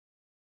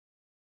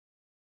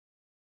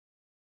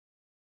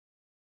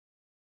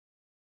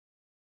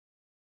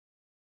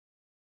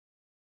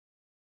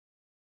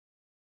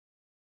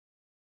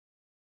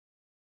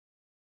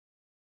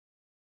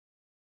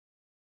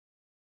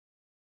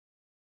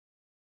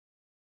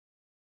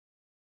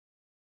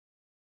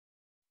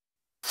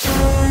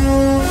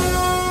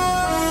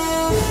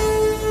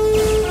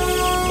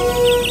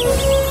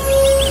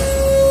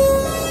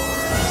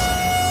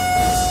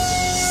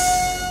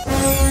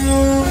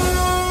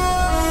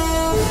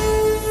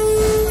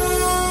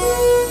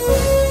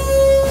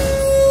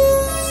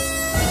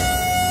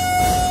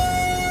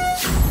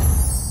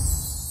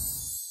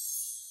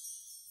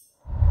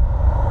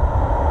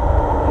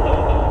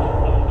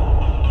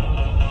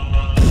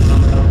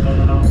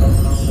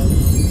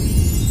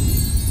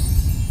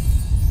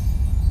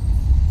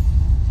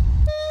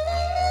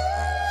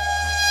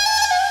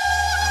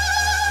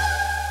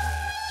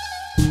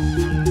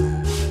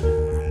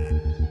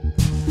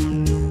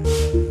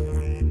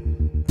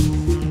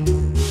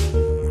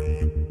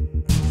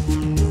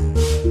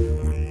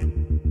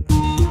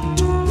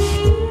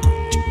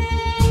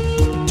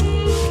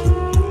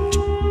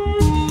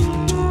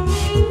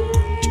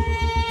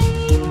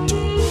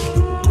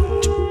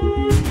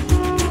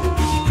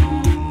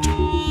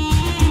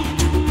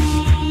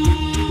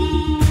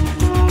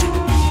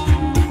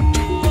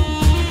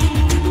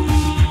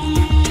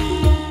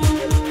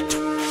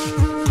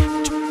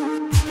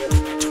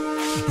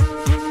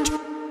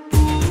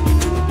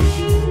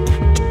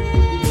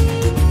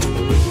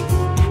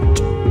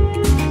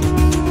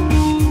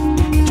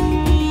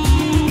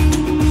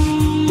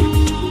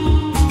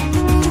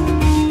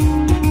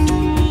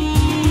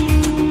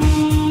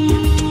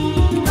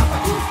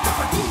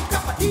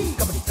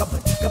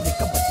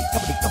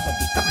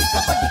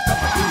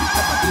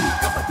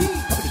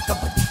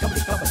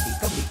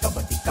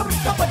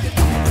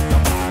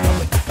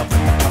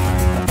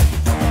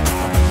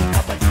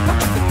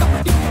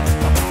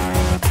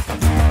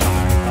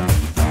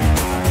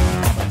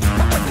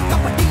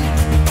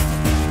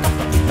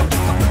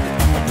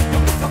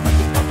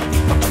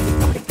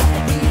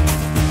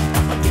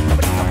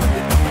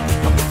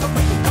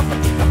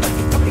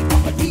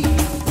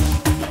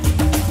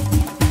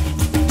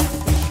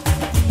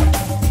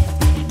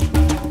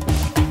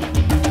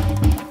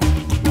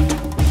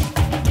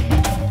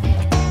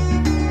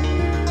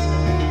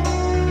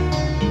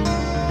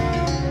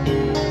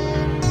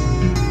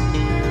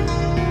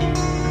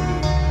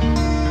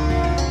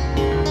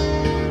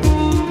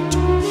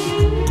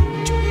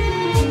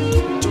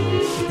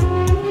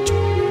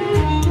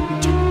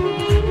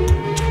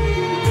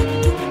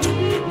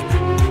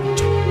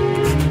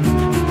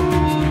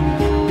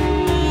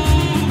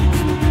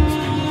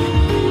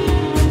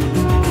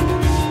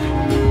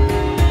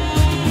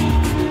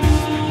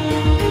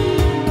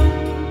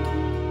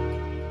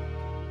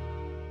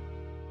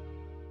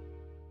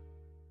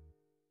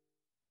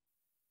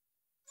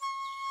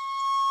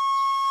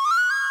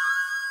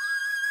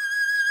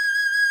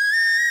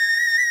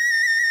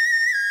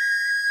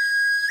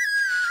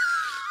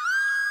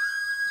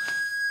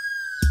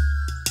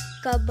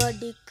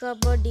kabaddi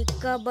kabaddi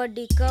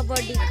kabaddi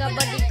kabaddi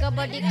kabaddi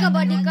kabaddi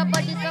kabaddi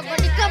kabaddi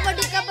kabaddi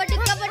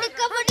kabaddi kabaddi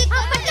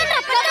kabaddi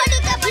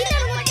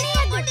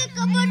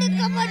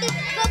kabaddi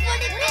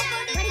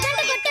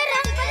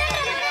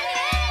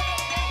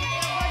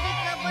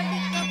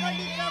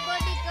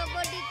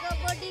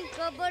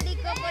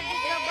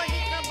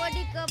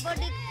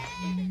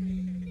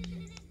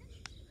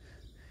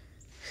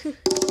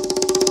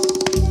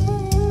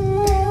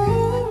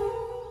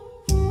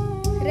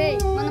రే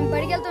మనం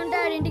బడికి వెళ్తుంటే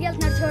ఆడి ఇంటికి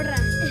వెళ్తున్నాడు చూడరా.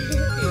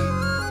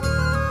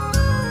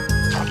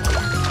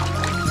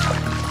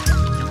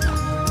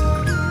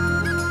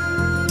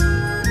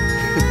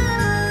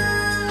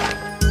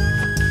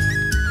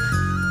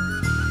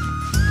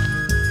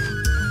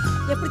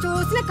 ఎప్పుడు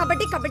చూసినా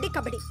కబడ్డీ కబడ్డీ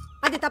కబడ్డీ,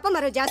 అది తప్ప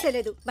మరో జాసే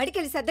లేదు. బడికి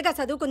వెళ్ళి శ్రద్ధగా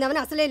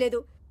చదువుకుందామని అసలే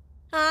లేదు.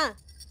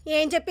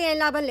 ఏం చెప్పి ఏం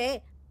లాభంలే,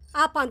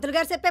 ఆ పంతులు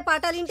గారు చెప్పే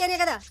పాఠాలు ఇంటేనే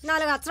కదా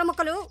 4 అక్షర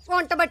ముక్కలు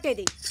వంట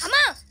పట్టేది.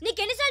 అమ్మా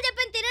నీకెన్నిసార్లు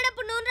చెప్పాను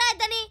తినేటప్పుడు నూనె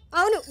రాయద్దని.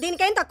 అవును,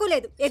 దీనికేం తక్కువ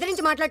లేదు.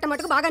 ఎదిరించి మాట్లాడటం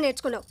మటుకు బాగా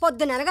నేర్చుకున్నావు.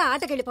 పొద్దుననగా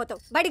ఆటకి వెళ్ళిపోతావు,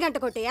 బడి గంట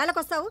కొట్టి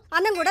ఏళ్ళకొస్తావు,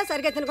 అన్నం కూడా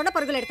సరిగ్గా తినకుండా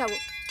పరుగులెడతావు.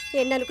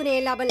 ఎన్ననుకుని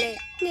ఏం లాభంలే,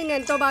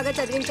 నిన్నెంతో బాగా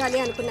చదివించాలి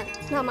అనుకున్నా.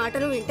 నా మాట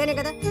నువ్వు వింటేనే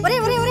కదా. ఒరే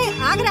ఒరే ఒరే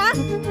ఆగరా,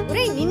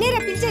 ఒరే నిన్నే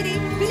రప్పించేది.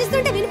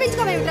 పిలుస్తుంటే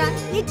వినిపించుకోవేమిట్రా?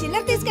 నీ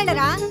చిల్లర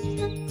తీసుకెళ్ళరా.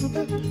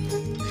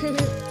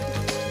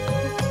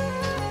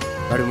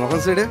 వాడి ముఖం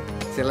చూడు,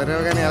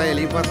 చిల్లరగానే ఎలా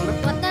వెళ్ళిపోతుంది.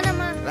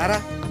 వస్తానమ్మా. రారా,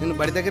 నిన్ను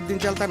బడి దగ్గర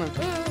దించెళ్తాను.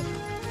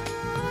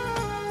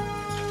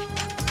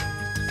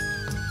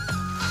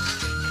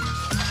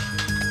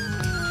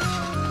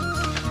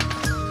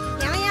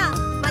 ఏమయ్యా,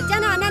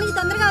 మధ్యాహ్నం అన్నానికి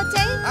తొందరగా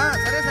వచ్చాయి.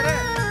 సరే సరే.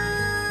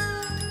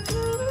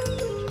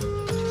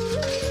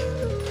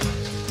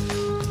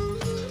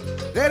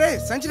 రే రే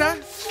సంచిరా.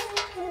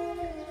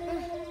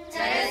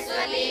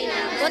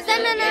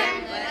 వస్తానన్నా.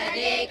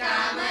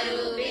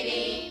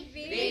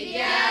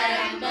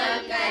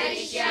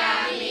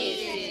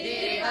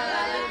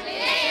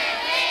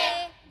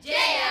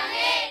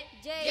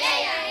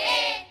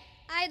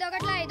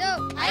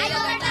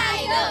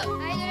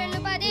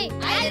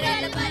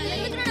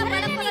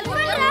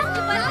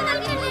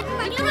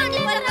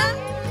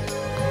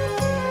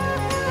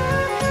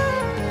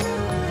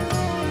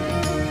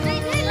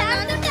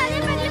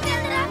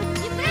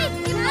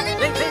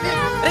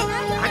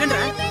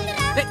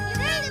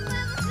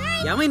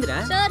 ఏమైందిరా?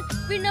 సార్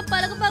వీడిన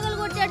పలక పగలు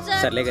కొట్టాడు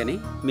సార్. సర్లే గాని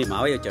మీ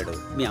మావయ్య వచ్చాడు,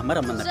 మీ అమ్మ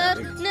రమ్మన్నా. సార్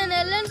నేను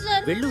వెళ్ళాను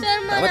సార్.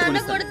 సార్ మా నాన్న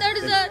కొడతాడు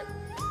సార్.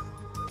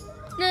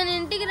 నేను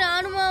ఇంటికి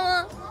రాను మావా.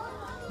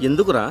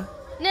 ఎందుకురా?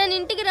 నేను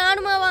ఇంటికి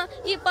రాను మావా,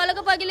 ఈ పలక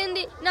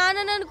పగిలింది. నాన్న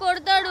నన్ను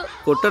కొడతాడు.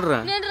 కొట్టడురా.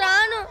 నేను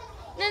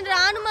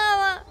రాను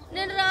మావా,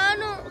 నేను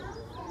రాను.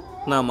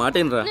 నా మాట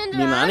ఏనరా,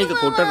 మీ నాన్నకి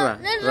కొట్టడురా.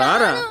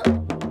 రారా.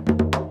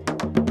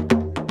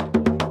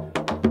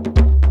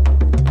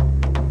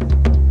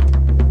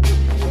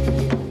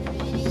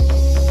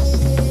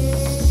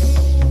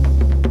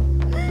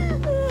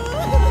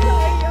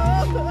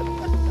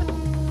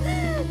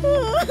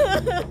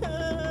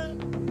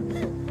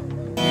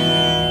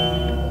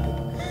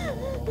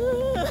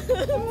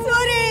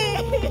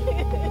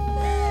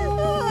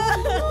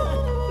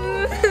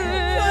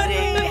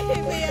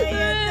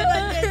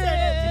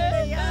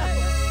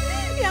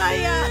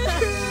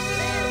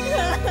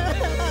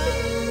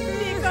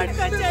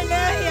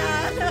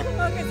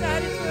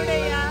 ఒకసారి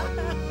చూడయ్యా.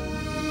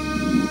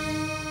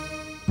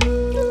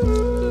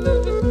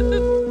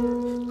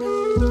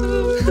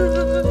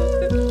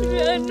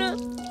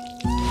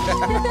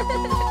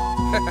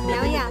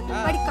 ఏమయ్యా,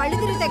 వాడి కళ్ళు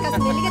తిరిగితే కాస్త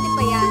మెల్లిగా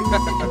తిప్పయ్యా.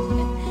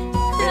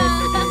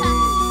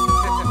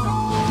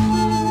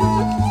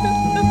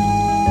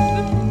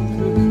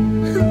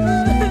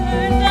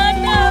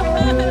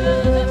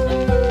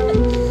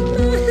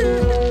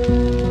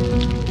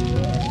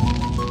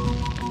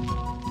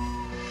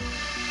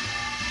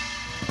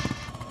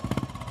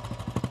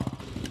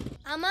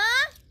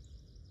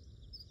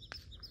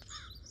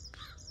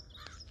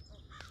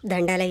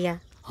 దండాలయ్యా.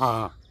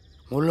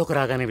 ఊళ్ళోకి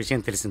రాగానే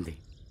విషయం తెలిసింది.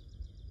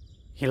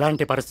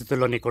 ఇలాంటి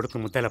పరిస్థితుల్లో నీ కొడుకు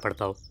ముద్దెలా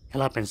పడతావు,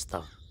 ఎలా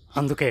పెంచుతావు?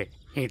 అందుకే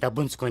ఈ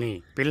డబ్బుంచుకొని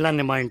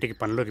పిల్లాన్ని మా ఇంటికి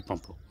పనిలోకి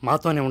పంపు.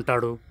 మాతోనే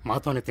ఉంటాడు,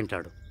 మాతోనే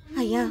తింటాడు.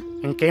 అయ్యా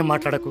ఇంకేం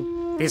మాట్లాడకు,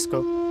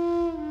 తీసుకో.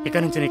 ఇక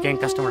నుంచి నీకేం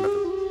కష్టం ఉండదు.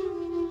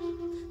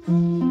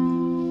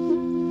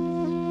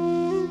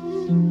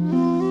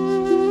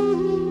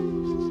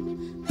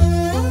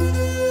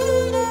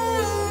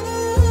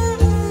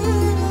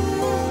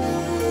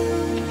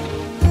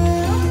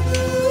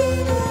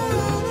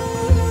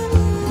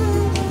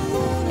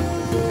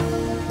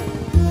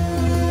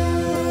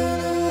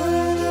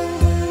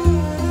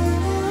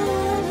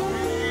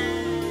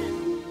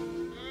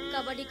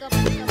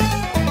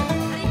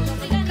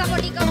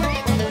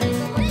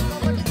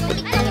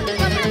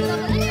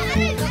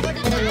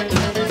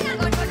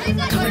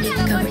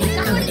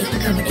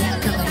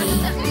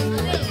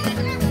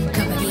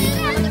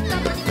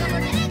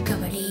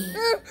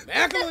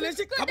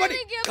 కబడ్డీ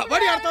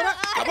కబడ్డీ ఆడతావా?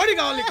 కబడ్డీ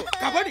కావాలి నీకు.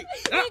 కబడ్డీ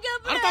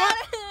ఆడతావా?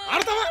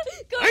 ఆడతావా?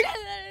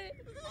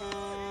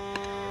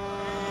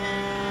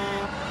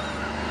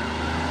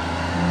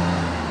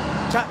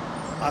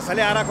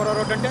 అసలే ఆరా కొర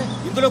రోడ్ అంటే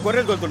ఇందులో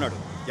గొర్రెలు తోలుతున్నాడు.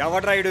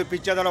 ఎవడ్రా ఇడు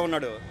పిచ్చేదలో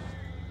ఉన్నాడు?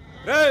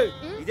 రే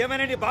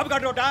ఇదేమైనా నీ బాబు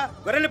కాటోట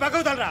గొర్రెల్ని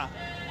పక్కవుతాలరా?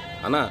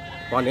 అన్నా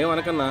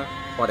వాడేమనకన్నా,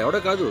 వాడెవడో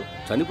కాదు,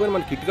 చనిపోయిన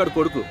మన కిట్టిగాడు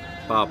కొడుకు.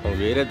 పాపం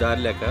వేరే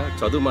దారి లేక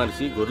చదువు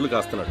మానేసి గొర్రెలు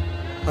కాస్తున్నాడు.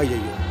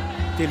 అయ్యయ్యో,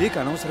 తెలియక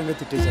అనవసరంగా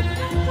తిట్టేశాను.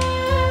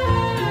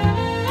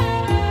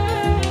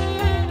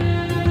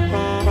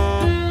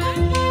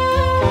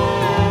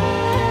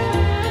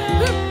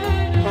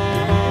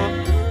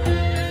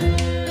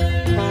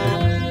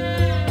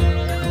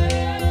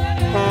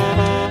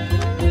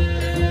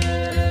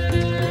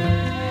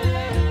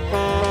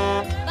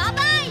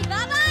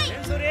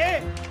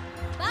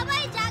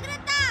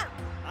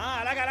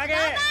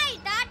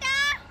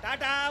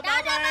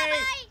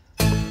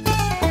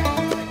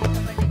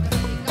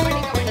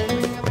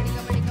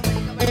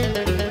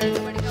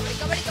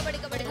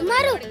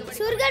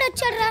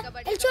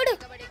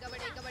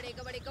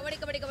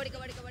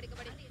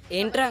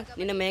 ఏంట్రా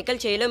నిన్న మేకలు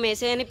చేలో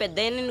మేసాయని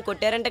పెద్దయ్య నిన్ను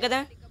కొట్టారంట కదా?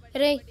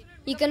 రే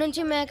ఇక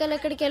నుంచి మేకలు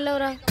ఎక్కడికి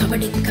వెళ్ళవురా?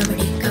 కబడ్డీ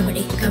కబడ్డీ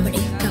కబడ్డీ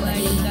కబడ్డీ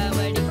కబడ్డీ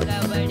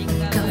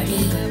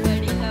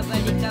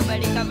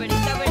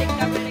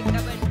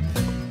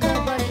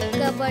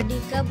కబడ్డీ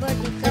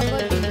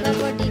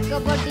కబడ్డీ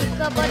కబడ్డీ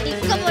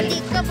కబడ్డీ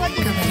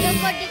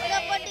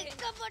కబడ్డీ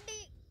కబడ్డీ.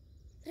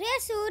 రే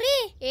సూరి,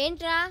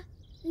 ఏంట్రా?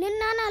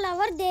 నిన్న నా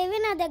లవర్ దేవి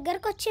నా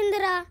దగ్గరకు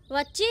వచ్చిందిరా.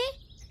 వచ్చి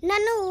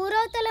నన్ను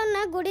ఊరవతల ఉన్న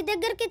గుడి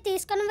దగ్గరికి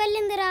తీసుకుని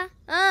వెళ్ళిందిరా.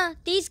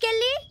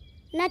 తీసుకెళ్ళి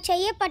నా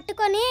చెయ్యి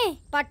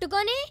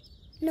పట్టుకొని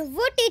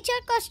నువ్వు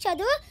టీచర్ కోర్స్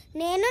చదువు,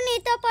 నేను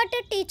నీతో పాటు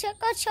టీచర్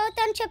కోర్స్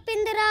చదువుతాను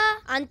చెప్పిందిరా.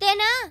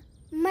 అంతేనా?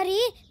 మరి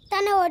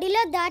తన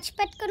ఒడిలో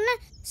దాచిపెట్టుకున్న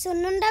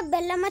సున్నుండ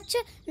బెల్లమచ్చు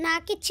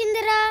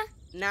నాకిచ్చిందిరా.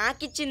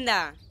 నాకిచ్చిందా?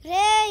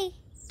 రేయ్,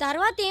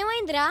 తర్వాత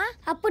ఏమైందిరా?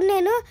 అప్పుడు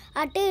నేను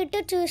అటు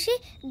ఇటు చూసి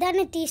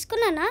దాన్ని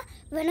తీసుకున్నానా,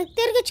 వెనక్కి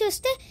తిరిగి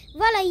చూస్తే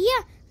వాళ్ళయ్యా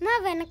నా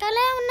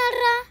వెనకాలే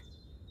ఉన్నాడురా.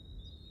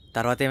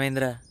 తర్వాత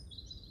ఏమైందిరా?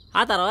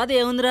 ఆ తర్వాత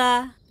ఏముందిరా,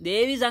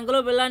 దేవి సంకలో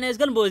పిల్లాన్ని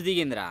వేసుకొని బోసి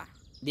దిగిందిరా.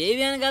 దేవి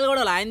వెనకాల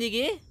కూడా లాయన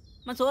దిగి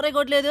మన సూరయ్య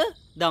కొట్టలేదు,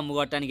 దమ్ము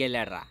కొట్టడానికి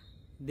వెళ్ళాడురా.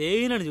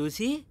 దేవి నన్ను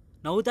చూసి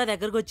నవ్వుతా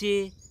దగ్గరకు వచ్చి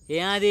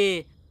ఏమది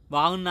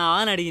బాగున్నావా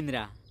అని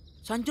అడిగిందిరా.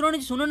 సంచిలో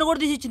నుంచి సున్నుండ కూడా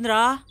తీసి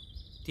ఇచ్చిందిరా.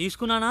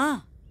 తీసుకున్నానా,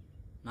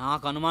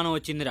 నాకు అనుమానం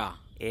వచ్చిందిరా.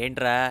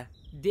 ఏంట్రా?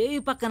 దేవి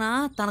పక్కన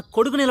తన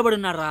కొడుకు నిలబడి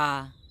ఉన్నారా.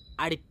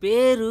 ఆడి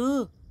పేరు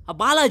ఆ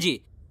బాలాజీ.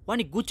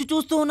 వాడిని గుచ్చి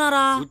చూస్తూ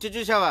ఉన్నారా. గుచ్చి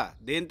చూసావా?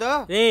 దేంతో?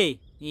 రేయ్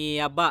ఈ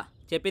అబ్బా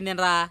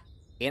చెప్పిందేనరా.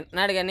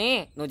 వింటున్నాడు గాని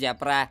నువ్వు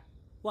చెప్పరా.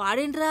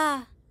 వాడేంట్రా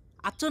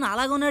అచ్చు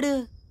నాలాగా ఉన్నాడు,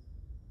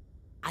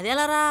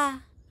 అదెలారా?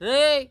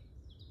 రే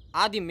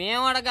అది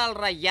మేము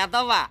అడగాలరా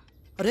ఎదవా.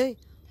 అరే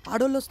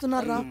ఆడోళ్ళు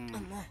వస్తున్నారా?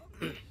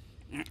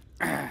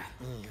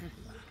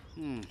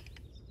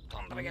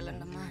 తొందరగా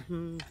వెళ్ళండమ్మా.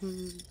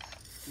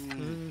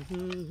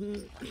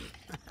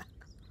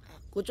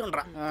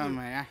 కూర్చోండ్రా.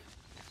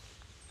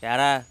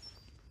 యారా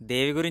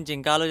దేవి గురించి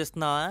ఇంకా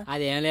ఆలోచిస్తున్నావా?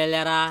 అదేం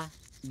లేరా,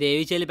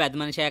 దేవి చెల్లి పెద్ద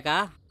మనిషాక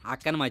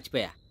అక్కని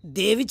మర్చిపోయా.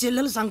 దేవి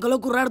చెల్లెలు సంఖలో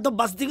కుర్రాడితో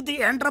బస్ దిగితే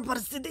ఏంట్రా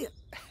పరిస్థితి?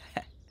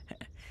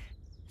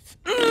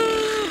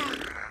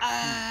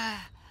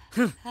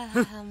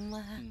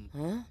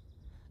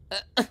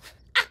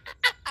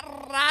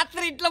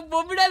 రాత్రి ఇట్లా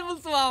బొమ్మిడాలు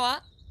పూస్తావా?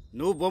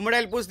 నువ్వు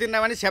బొమ్మిడాయలు పూసి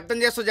తిన్నావని శబ్దం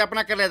చేస్తూ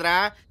చెప్పనక్కర్లేదురా,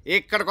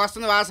 ఇక్కడికి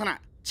వస్తుంది వాసన.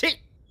 ఛీ,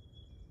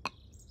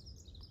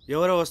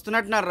 ఎవరో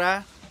వస్తున్నట్టున్నారా?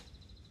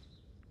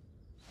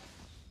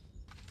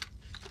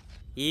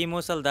 ఈ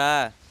మూసల్దా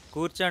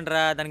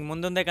కూర్చోండ్రా, దానికి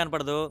ముందుందే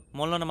కనపడదు,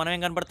 మూలలో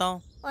మనమేం కనపడతాం?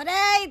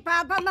 ఒరేయ్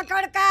పాపమ్మ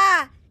కొడుకా,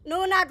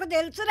 నువ్వు నాకు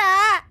తెలుసురా.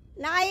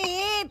 నాయి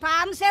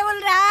పాము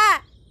చెవులురా.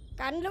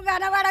 కండ్లు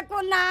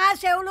కనబడకున్నా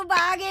చెవులు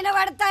బాగా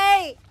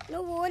వినబడతాయి.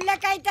 నువ్వు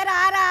ఊళ్ళకైతే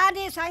రారా,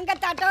 నీ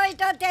సంగతి అటో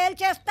ఇటో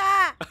తేల్చేస్తా.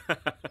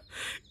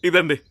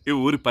 ఇదండి ఈ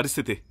ఊరి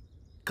పరిస్థితి.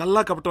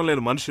 కల్లా కపటం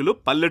లేని మనుషులు,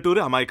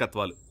 పల్లెటూరి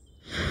అమాయకత్వాలు.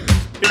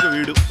 ఇక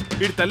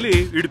వీడి తల్లి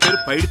వీడి పేరు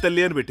పైడి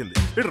తల్లి అని పెట్టింది.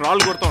 వీడు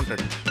రాళ్ళు కొడుతూ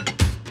ఉంటాడు.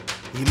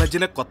 ఈ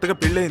మధ్యన కొత్తగా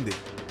పెళ్ళయింది.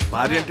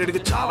 భార్య అంటే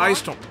వీడికి చాలా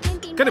ఇష్టం,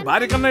 కానీ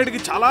భార్య కన్నా వీడికి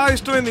చాలా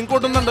ఇష్టమైంది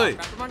ఇంకోటి ఉందండి,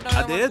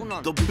 అదే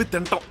దొబ్బి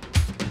తింటాం.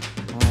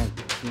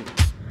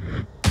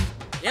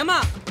 ఏమా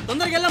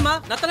తొందరగా వెళ్ళమ్మా,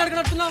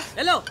 నత్తలాడుకున్నట్టున్నావు.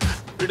 హలో,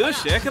 వీడు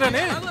శేఖర్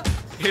అని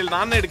వీళ్ళ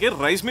నాన్న వీడికి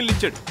రైస్ మిల్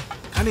ఇచ్చాడు,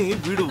 కానీ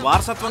వీడు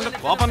వారసత్వంగా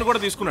కోపాన్ని కూడా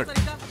తీసుకున్నాడు.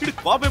 వీడి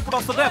కోపం ఎప్పుడు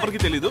వస్తుందో ఎవరికి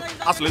తెలీదు,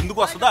 అసలు ఎందుకు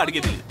వస్తుందో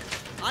అడిగే తెలియదు.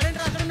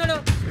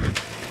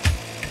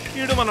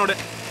 వీడు మనోడే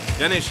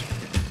గణేష్,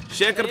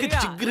 శేఖర్ కి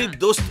చిగ్గిరి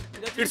దోస్త్.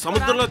 వీడు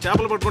సముద్రంలో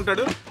చేపలు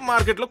పట్టుకుంటాడు,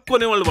 మార్కెట్ లో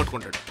కొనేవాళ్ళు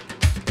పట్టుకుంటాడు.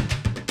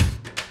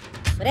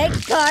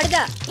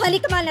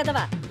 పనికి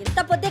మాలినదవా, ఇంత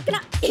పొద్దెక్కినా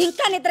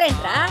ఇంకా నిద్ర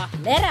ఏంట్రా?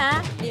 లేరా,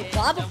 నీ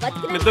బాబు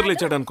నిద్ర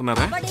లేచాడు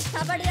అనుకున్నారా?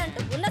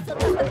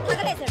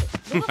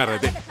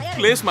 మరదే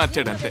ప్లేస్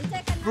మార్చాడు అంతే.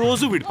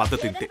 రోజు వీడి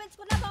పద్ధతి ఇంతే.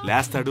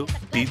 లేస్తాడు,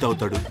 టీ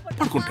తాగుతాడు,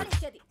 పడుకుంటాడు,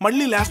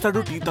 మళ్ళీ లేస్తాడు,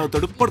 టీ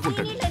తాగుతాడు,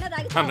 పడుకుంటాడు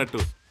అన్నట్టు.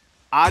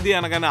 ఆది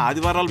అనగానే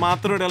ఆదివారాలు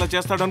మాత్రం ఎలా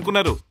చేస్తాడు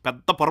అనుకున్నారు?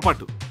 పెద్ద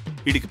పొరపాటు.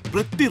 వీడికి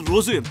ప్రతి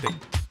రోజు ఎంతే.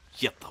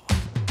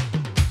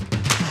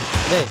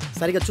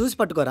 సరిగా చూసి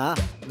పట్టుకోరా,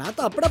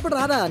 నాతో అప్పుడప్పుడు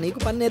రారా, నీకు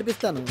పని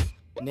నేర్పిస్తాను.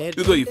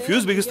 ఇదిగో ఈ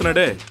ఫ్యూజ్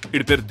బిగిస్తున్నాడే,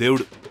 వీడి పేరు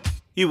దేవుడు.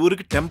 ఈ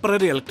ఊరికి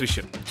టెంపరీ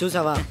ఎలక్ట్రీషియన్.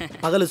 చూసావా,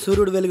 పగలు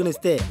సూర్యుడు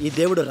వెలుగునిస్తే ఈ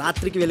దేవుడు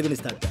రాత్రికి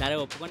వెలుగునిస్తాడు.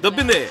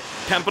 దొబ్బింది,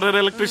 టెంపరీ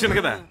ఎలక్ట్రీషియన్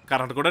కదా,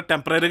 కరెంట్ కూడా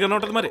టెంపరీగానే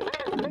ఉంటుంది. మరి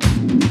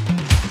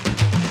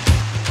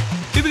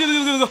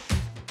ఇదిగో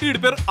వీడి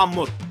పేరు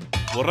అమ్మోరు.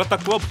 బుర్ర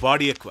తక్కువ,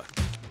 బాడీ ఎక్కువ.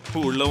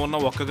 ఊళ్ళో ఉన్న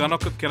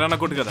ఒక్కగానొక్క కిరాణా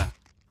కొట్టు కదా,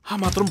 ఆ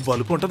మాత్రం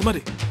బలుపు ఉంటుంది.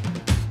 మరి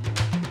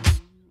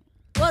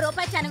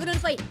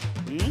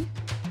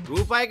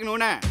రూపాయికి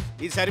నూనె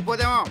ఇది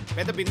సరిపోదేమో,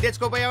 పెద్ద బిందె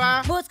తెచ్చుకోపోయావా?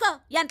 మూసుకో,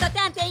 ఎంత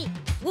అంతేయి.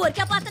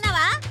 ఊరికే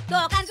పోతున్నావా?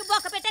 తోకానికి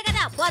బొక్క పెట్టే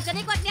కదా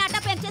బొచ్చని కొట్టి అట్ట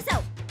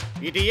పెంచేసావు.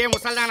 ఇటు ఏ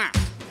ముసల్దానా.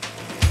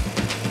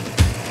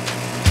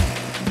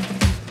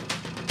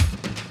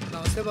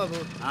 నమస్తే బాబు.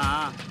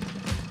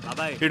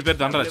 వీడి పేరు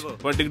ధనరాజ్,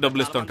 వడ్డీకి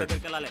డబ్బులు ఇస్తూ ఉంటాడు.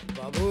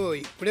 బాబు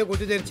ఇప్పుడే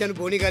కొట్టు తెరిచాను,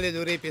 బోని కాలేదు,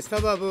 రేపు ఇస్తా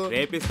బాబు.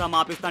 రేపిస్తా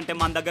మాపిస్తా అంటే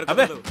మన దగ్గర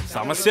అదే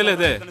సమస్య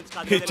లేదే.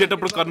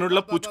 ఇచ్చేటప్పుడు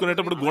కర్నూలులో,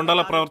 పుచ్చుకునేటప్పుడు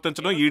గుండాలా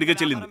ప్రవర్తించడం ఈడిగా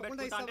చెల్లింది.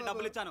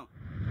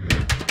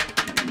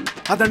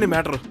 అదండి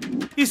మ్యాటర్.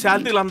 ఈ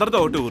శాలరీలందరితో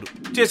ఒకటి ఊరు,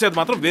 చేసేది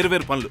మాత్రం వేరు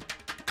వేరు పనులు.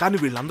 కానీ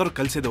వీళ్ళందరూ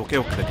కలిసేది ఒకే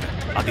ఒక్క దగ్గర,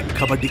 అది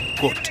కబడ్డీ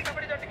కోర్ట్.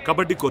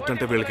 కబడ్డీ కోర్ట్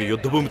అంటే వీళ్ళకి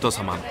యుద్ధ భూమితో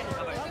సమానం.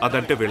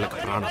 అదంటే వీళ్ళకి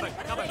ప్రాణం.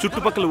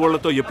 చుట్టుపక్కల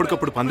ఊళ్ళతో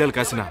ఎప్పటికప్పుడు పందేలు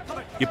కాసినా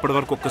ఇప్పటి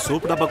వరకు ఒక్క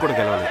సోపు డబ్బా కూడా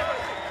గెలవలేదు.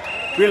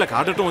 వీళ్ళకి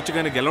ఆడటం వచ్చి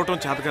కానీ గెలవటం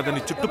చేత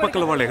కాదని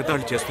చుట్టుపక్కల వాళ్ళు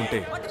ఎగతాళి చేస్తుంటే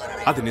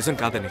అది నిజం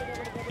కాదని,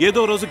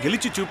 ఏదో రోజు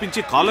గెలిచి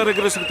చూపించి కాలర్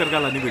ఎగరేసుకు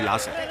తిరగాలని వీళ్ళ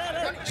ఆశ.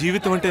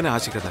 జీవితం అంటేనే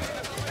ఆశ కదా,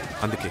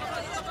 అందుకే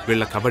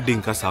వీళ్ళ కబడ్డీ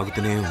ఇంకా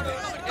సాగుతూనే ఉంది.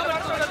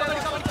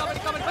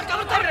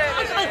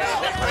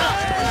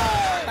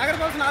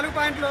 4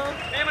 పాయింట్లు.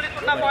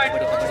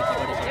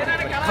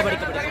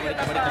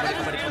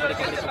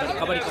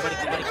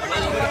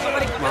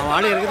 మా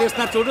వాడు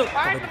ఎరగదీస్తున్నారు చూడు.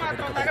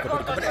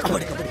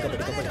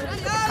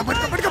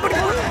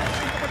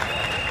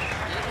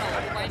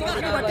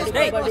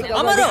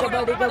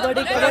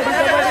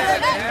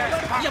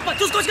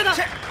 చూసుకోవచ్చు కదా.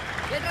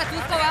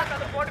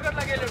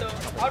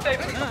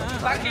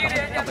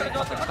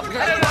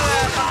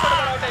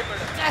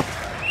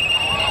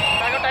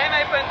 టైం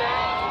అయిపోయింది,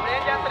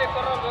 ఏం చేస్తారు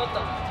ఎక్కువ రోజు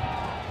చూద్దాం.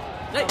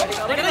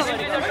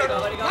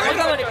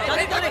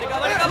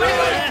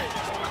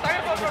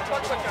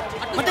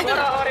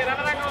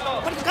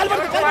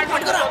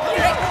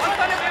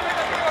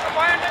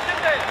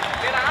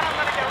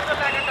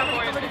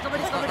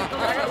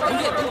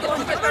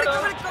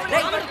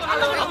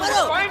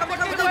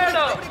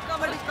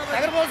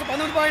 నగర పోల్స్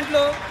 19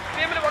 పాయింట్లు.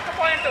 భీమిలి 1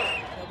 పాయింట్.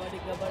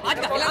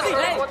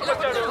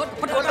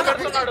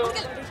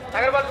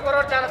 నగర పోల్స్ కూడా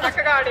చాలా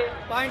చక్కగా ఆడి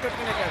పాయింట్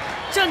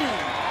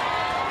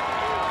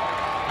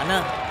అన్నా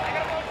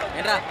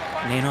ఏంట్రా?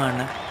 నేను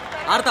అన్న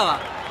ఆడతావా?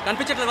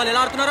 కనిపించట్లేదు వాళ్ళు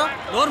ఎలా ఆడుతున్నారో.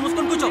 నోరు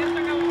మూసుకొని కూర్చో.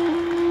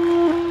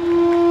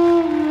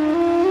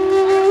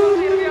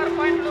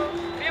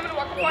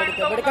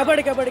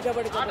 కబడ్డీ కబడ్డీ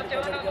కబడ్డీ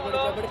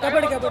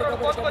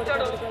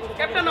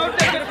కెప్టెన్ అవుట్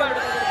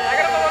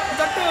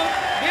జట్టు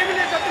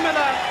భీమిలి జట్టు మీద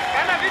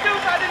విజయం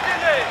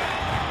సాధించింది.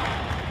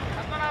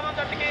 పద్మనాభం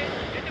జట్టుకి,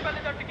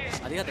 ఇంటిపల్లి జట్టుకి.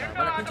 అది కదా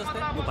వాళ్ళకి నుంచి వస్తే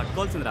నువ్వు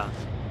పట్టుకోవాల్సిందిరా.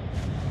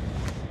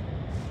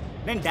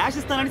 నేను డాష్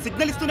ఇస్తానని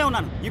సిగ్నల్ ఇస్తూనే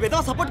ఉన్నాను. ఈ విధవ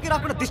సపోర్ట్ కి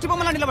రాకుండా దిష్టి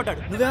బొమ్మలా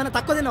నిలబడ్డాడు. నువ్వేమైనా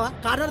తక్కువ తిన్నావా?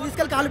 కార్నర్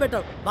తీసుకెళ్లి కాలు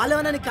పెట్టావు.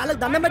 వాళ్ళేమైనా నీ కాళ్ళకి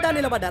దండం పెట్టా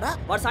నిలబడ్డారా?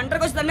 వాడు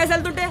సెంటర్కి వచ్చి దండేసి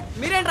వెళ్తుంటే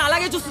మీరేంట్రా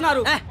అలాగే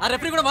చూస్తున్నారు? ఆ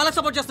రెఫరీ కూడా వాళ్ళకి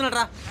సపోర్ట్ చేస్తున్నాడు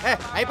రా.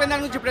 అయిపోయింది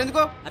దాని గురించి ఇప్పుడు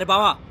ఎందుకు? అరే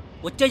బావా,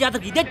 వచ్చే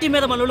జాతరకు ఇదే టీం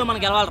మీద మనలో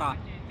మనం గెలవాలరా.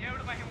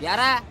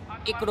 యారా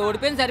ఇక్కడ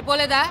ఓడిపోయింది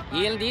సరిపోలేదా?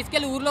 వీళ్ళని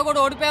తీసుకెళ్లి ఊర్లో కూడా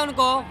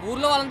ఓడిపోయావనుకో,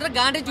 ఊర్లో వాళ్ళందరూ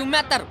గాండి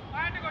జుమ్మేస్తారు.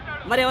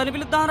 మరి ఎవరిని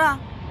పిలుద్దాంరా?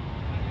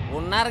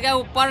 ఉన్నారుగా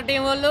ఉప్పాడ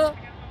టీం వాళ్ళు,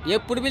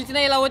 ఎప్పుడు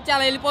పిలిచినా ఇలా వచ్చి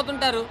అలా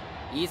వెళ్ళిపోతుంటారు.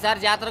 ఈసారి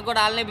జాతరకు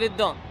కూడా వాళ్ళనే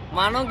పిలుద్దాం.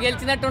 మనం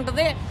గెలిచినట్టు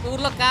ఉంటది,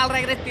 ఊర్లో కాళ్ళు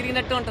ఎగరేసి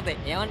తిరిగినట్టు ఉంటది.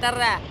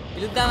 ఏమంటారా?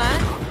 పిలుద్దామా?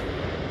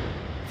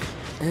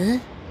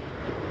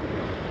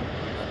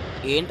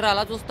 ఏంట్రా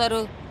అలా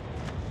చూస్తారు?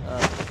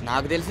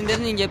 నాకు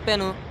తెలిసిందేది నేను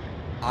చెప్పాను,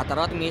 ఆ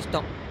తర్వాత మీ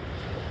ఇష్టం.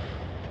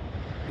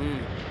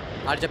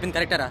 వాడు చెప్పింది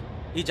కరెక్టారా?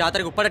 ఈ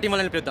జాతరకు ఉప్పాడ టీం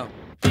వాళ్ళని పిలుద్దాం.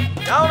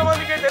 50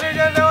 మందికి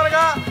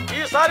తెలియజేయగా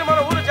ఈసారి మన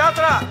ఊరు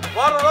జాతర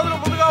వారం రోజులు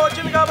ముందుగా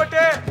వచ్చింది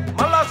కాబట్టి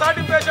మళ్ళా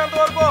సాటింపు వేసేంత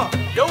వరకు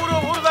ఎవరు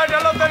ఊరు దాటి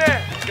వెళ్ళొద్దని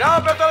గ్రామ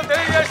పెద్దలు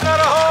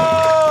తెలియజేసినారు.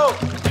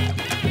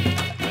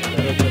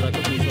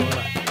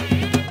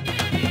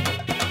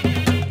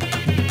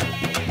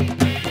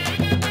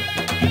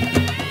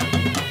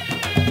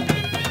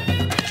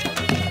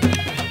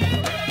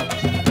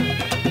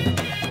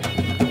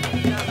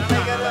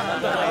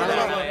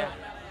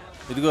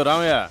 ఇదిగో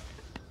రామయ్య,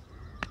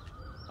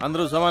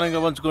 అందరూ సమానంగా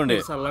పంచుకోండి.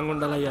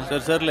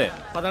 సరే సర్లే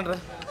పదండ్రా.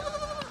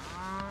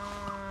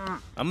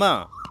 అమ్మా,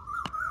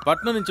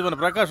 పట్నం నుంచి మన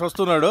ప్రకాష్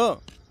వస్తున్నాడు,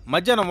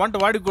 మధ్యాహ్నం వంట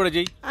వాడికి కూడా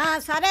చెయ్యి.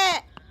 సరే.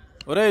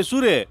 ఒరే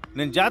సూరే,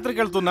 నేను జాతరకి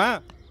వెళ్తున్నా,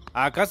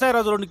 ఆ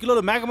కసాయరాజు 2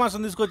 కిలోలు మేక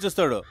మాంసం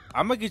తీసుకొచ్చేస్తాడు.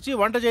 అమ్మకి ఇచ్చి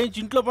వంట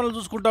చేయించి ఇంట్లో పనులు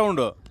చూసుకుంటా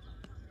ఉండు.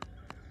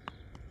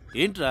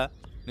 ఏంట్రా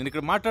నేను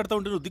ఇక్కడ మాట్లాడుతూ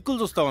ఉంటే నువ్వు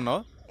దిక్కులు చూస్తా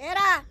ఉన్నావు?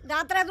 ఏరా,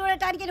 జాతర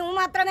చూడటానికి నువ్వు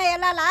మాత్రమే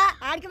వెళ్ళాలా?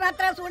 ఆడికి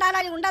మాత్రం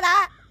చూడాలని ఉండదా?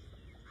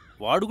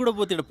 వాడు కూడా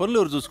పోతే పనులు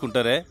ఎవరు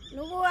చూసుకుంటారే?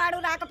 నువ్వు వాడు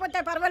రాకపోతే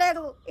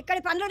పర్వాలేదు,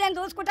 ఇక్కడి పనులు నేను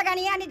చూసుకుంటా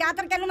గానీ అని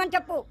జాతరకి వెళ్ళమని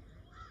చెప్పు.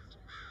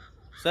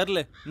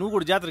 సర్లే, నువ్వు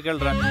కూడా జాతరకి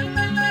వెళ్ళరా.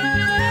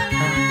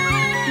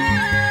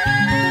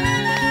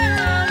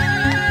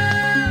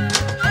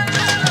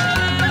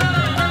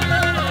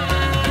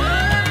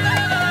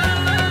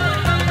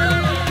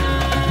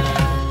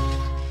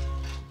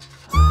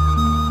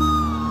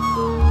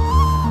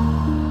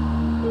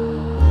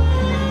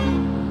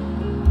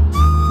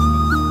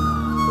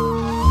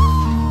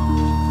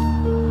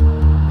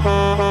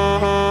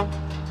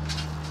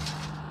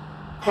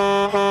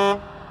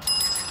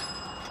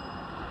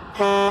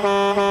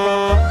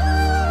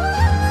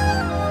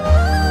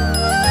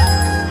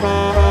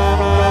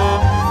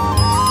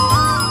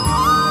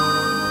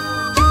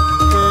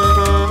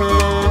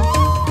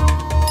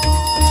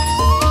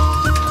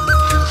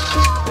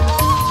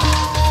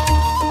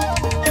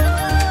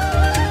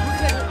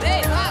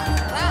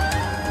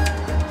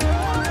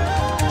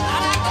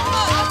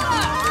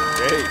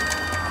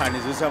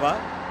 చూసావా,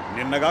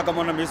 నిన్నగాక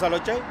మొన్న మీసాలు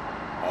వచ్చాయి,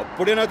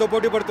 అప్పుడే నాతో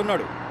పోటీ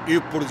పడుతున్నాడు.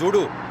 ఇప్పుడు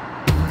చూడు.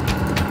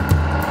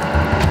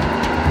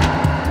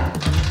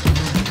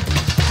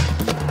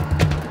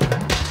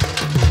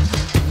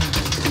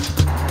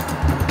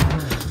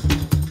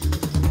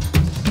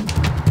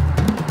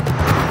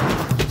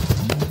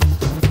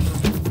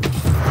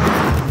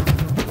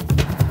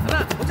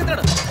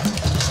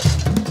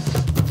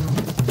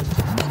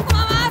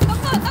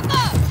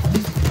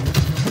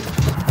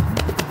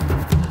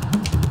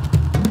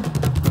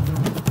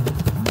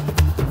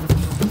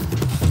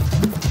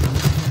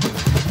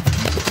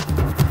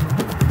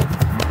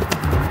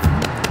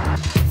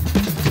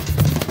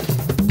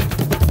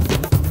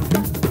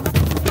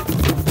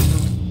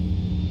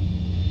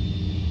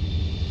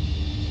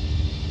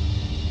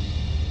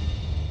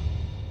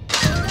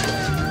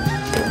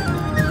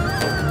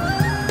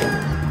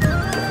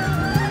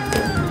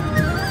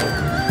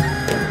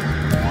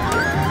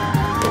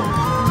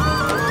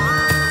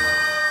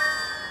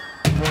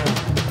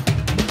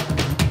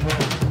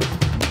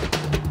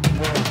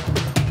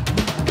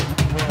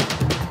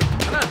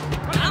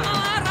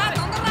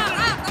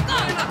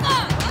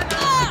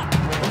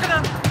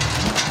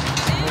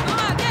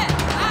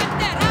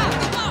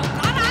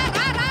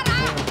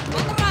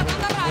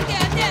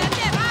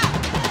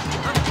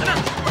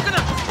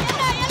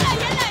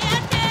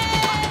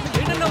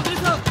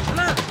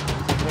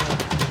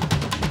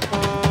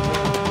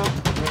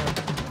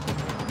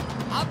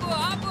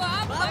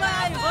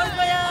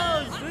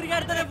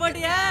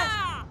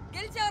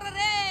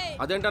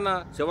 అదేంటన్నా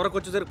చివరికి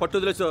వచ్చేసరికి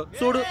పట్టు తెలుసు.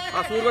 చూడు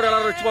ఆ సూర్యుడు కూడా ఎలా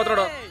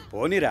వచ్చిపోతున్నాడు.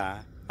 పోనీరా,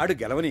 ఆడు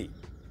గెలవని.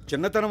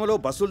 చిన్నతనంలో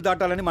బస్సులు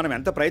దాటాలని మనం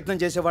ఎంత ప్రయత్నం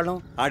చేసేవాళ్ళం.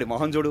 ఆడి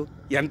మొహం చూడు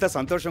ఎంత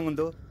సంతోషంగా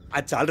ఉందో.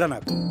 అది చాలరా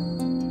నాకు.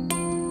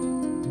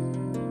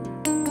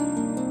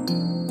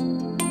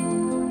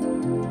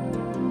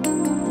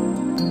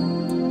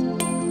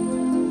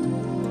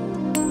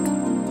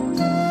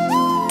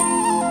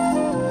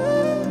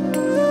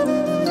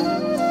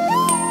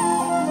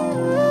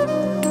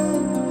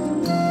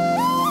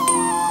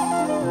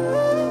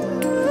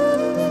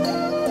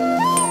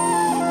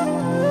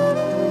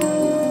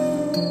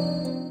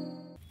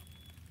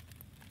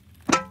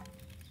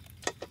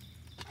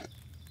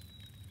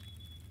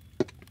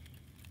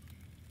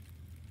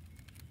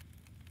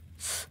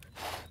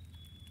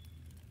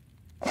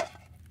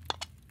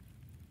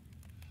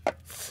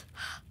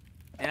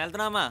 నేను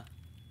వెళ్తున్నామా?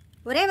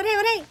 ఒరే ఒరే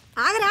ఒరే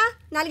ఆగరా,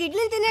 4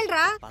 ఇడ్లీలు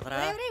తినేళ్ళరా.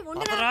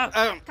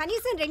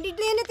 కనీసం 2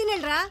 ఇడ్లీ అయినా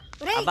తినేళ్ళరా.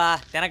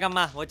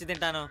 తినకమ్మా, వచ్చి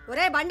తింటాను.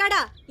 ఒరే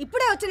బండాడా,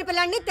 ఇప్పుడే వచ్చిన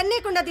పిల్లాన్ని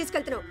తినేయకుండా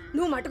తీసుకెళ్తున్నావు.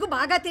 నువ్వు మటుకు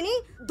బాగా తిని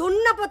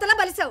దున్న పొతలా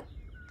బలిసావు.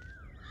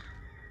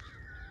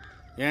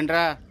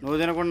 ఏంట్రా నువ్వు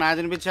తినకుండా నా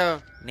తినిపించావు?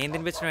 నేను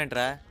తినిపించడం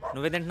ఏంట్రా,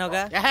 నువ్వే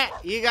తింటున్నావుగా.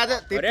 ఈ కాదు.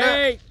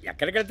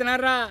 ఎక్కడికి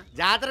వెళ్తున్నారా?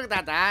 జాతరకు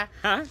తాత.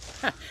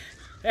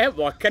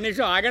 ఒక్క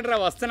నిమిషం ఆగండిరా,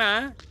 వస్తున్నా.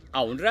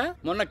 అవునరా,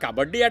 మొన్న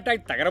కబడ్డీ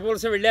అటాక్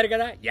తగరపోల్సి వెళ్ళారు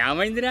కదా,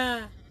 ఏమైందిరా?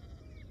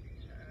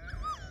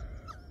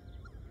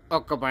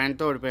 ఒక్క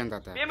పాయింట్తో ఓడిపోయింది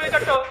తాత.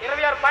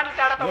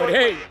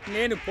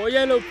 నేను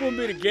పోయేలోపు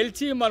మీరు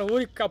గెలిచి మన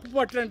ఊరికి కప్పు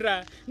పట్టండిరా,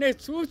 నేను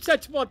చూసి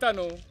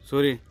చచ్చిపోతాను.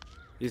 సూరి,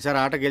 ఈసారి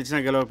ఆట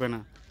గెలిచినా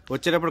గెలవకపోయినా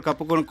వచ్చేటప్పుడు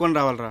కప్పు కొనుక్కొని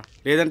రావాలరా,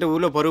 లేదంటే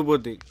ఊళ్ళో పరుగు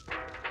పోద్ది.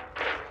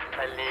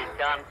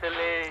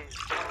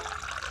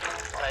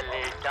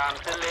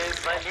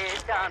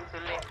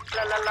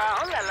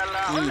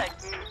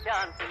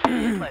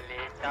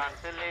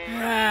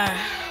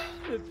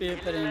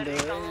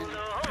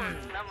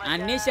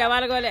 అన్ని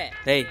శవాలు గోలే.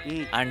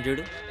 అని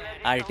చూడు,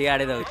 ఆడి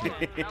ఆడేది అవుతుంది.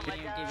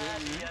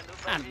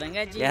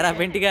 అర్థంగా ఎరా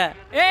పెంటిగా.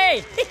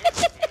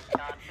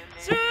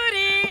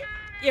 సూరి,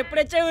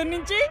 ఎప్పుడొచ్చా ఊరి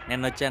నుంచి?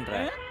 నేను వచ్చాను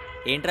రా.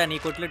 ఏంట్రా నీ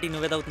కొట్లో టీ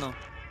నువ్వే తాగుతున్నావు?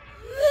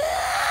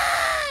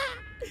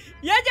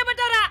 ఏం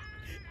చెప్పంటారా?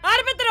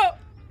 ఆడపిద్దరు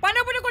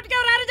పన్నప్పుడు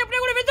కొట్టుకెళ్ళి రారని చెప్పినా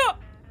కూడా విద్దు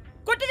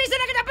కొట్టి తీసి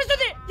నాకు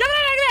తప్పిస్తుంది.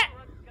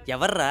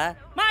 ఎవర్రా?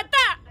 మా అత్త.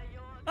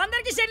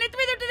 అందరికి సెల్లెత్తి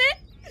మీద ఉంటుంది,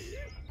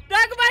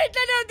 నాకు మా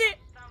ఇంట్లోనే ఉంది.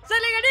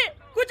 సరే కానీ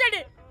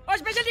కూర్చోండి, ఓ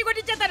స్పెషల్ టీ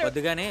కొట్టించేస్తారు.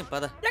 వద్దుగానే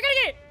పద.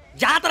 ఎక్కడికి?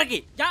 జాతరకి.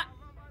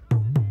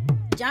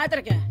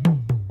 జాతరకా?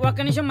 ఒక్క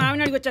నిమిషం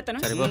మామిని అడిగి వచ్చేస్తాను.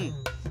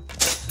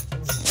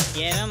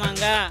 ఏమో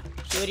మంగా,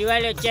 సూర్య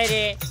వాళ్ళు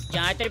వచ్చారే,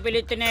 జాతర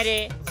పిలుస్తున్నారే,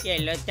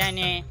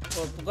 వెళ్ళొస్తానే,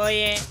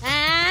 ఒప్పుకోయే.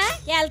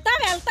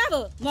 వెళ్తావు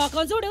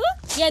మోకం చూడు,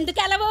 ఎందుకు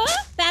వెళ్ళవు?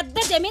 పెద్ద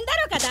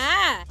జమీందారు కదా,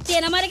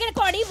 తినమరిగిన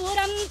కొడి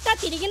ఊరంతా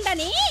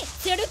తిరిగిందని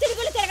చెడు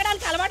తిరుగులు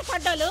తిరగడానికి అలవాటు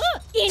పడ్డాలు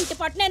ఇంటి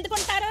పట్టున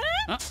ఎందుకుంటారు?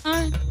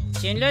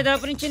 చేనులో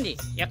దాపురించింది,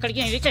 ఎక్కడికి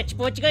వెళ్ళి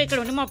చచ్చిపోవచ్చుగా, ఇక్కడ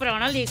ఉండి మా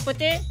ప్రాణాలు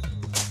తీసుకుపోతే.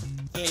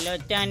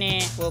 వెళ్ళొస్తానే,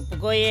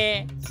 ఒప్పుకోయే.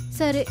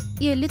 సరే,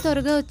 వెళ్ళి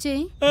త్వరగా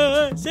వచ్చేయి.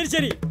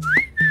 సరే.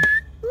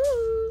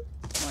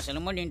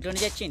 ముసలమ్మ ఇంట్లోనే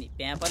చచ్చింది.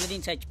 పేపర్లు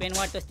దీన్ని చచ్చిపోయిన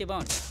వాటి వస్తే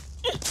బాగుంటుంది.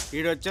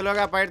 వీడు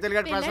వచ్చేలోగా బయట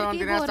తిరిగి ప్రసాదం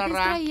తినేస్తాడు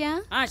రా.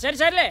 సరే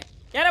సరేలే.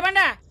 ఎరా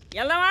బండా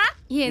వెళ్దామా?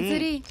 ఏం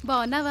సూరి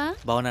బాగున్నావా?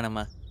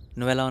 బాగున్నానమ్మా,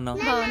 నువ్వెలా ఉన్నావు?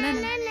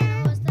 బాగున్నాను.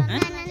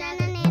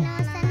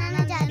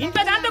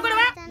 ఇంట్లో దాంతో కూడా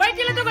బయట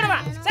ఇళ్ళతో కూడా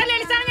సరే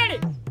ఇస్తాను.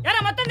 ఎరా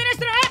మొత్తం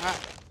తినేస్తున్నావా?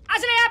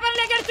 అసలు ఏ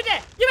పనులు గడుస్తుంటే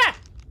ఇవా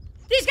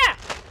తీసుకా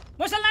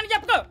ముసల్దాన్ని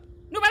చెప్పుకో.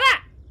 నువ్వు పదా,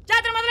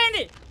 జాతర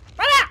మొదలైంది.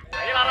 పదా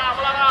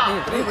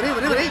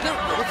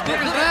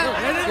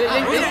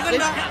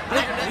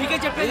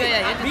చెప్పేది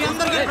మీ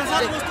అందరికీ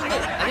ప్రసాదం వస్తుంది.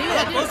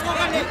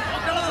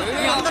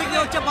 మీ అందరికీ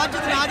వచ్చే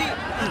బాధ్యత నాది.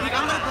 మీకు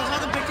అందరికి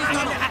ప్రసాదం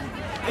పెట్టిస్తాను.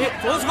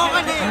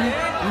 చూసుకోకండి,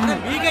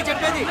 మీకే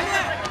చెప్పేది.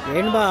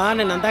 ఏంటి బా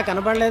నేనంతా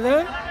కనపడలేదు?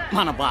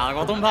 మన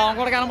భాగవతం భావం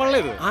కూడా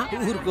కనపడలేదు.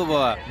 ఊరుకో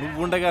బావా, నువ్వు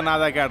ఉండగా నా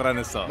దాకా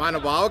ఆడరానిస్తావు. మన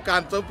బావ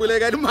కంచొప్పులే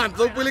కానీ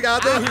మంచొప్పులు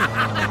కాదు.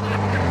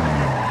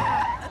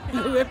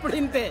 నువ్వెప్పుడు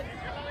ఇంతే.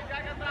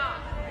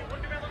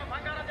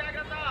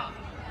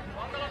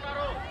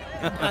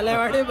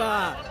 అలేవాడి బా.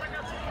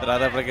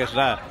 రాధాప్రకాష్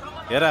రా.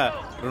 ఎరా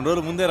 2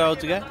 రోజులు ముందే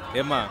రావచ్చుగా.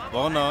 ఏమ్మా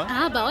బాగున్నావా?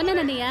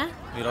 బాగున్నానన్నయ్య.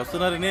 మీరు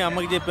వస్తున్నారని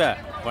అమ్మకి చెప్పా.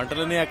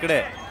 వంటలని అక్కడే.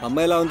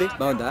 అమ్మాయి ఎలా ఉంది?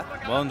 బాగుందా?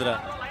 బాగుందిరా.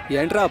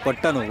 ఏంట్రా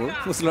పొట్ట నువ్వు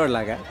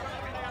ముసలోడ్లాగా?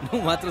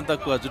 నువ్వు మాత్రం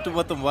తక్కువ, చుట్టూ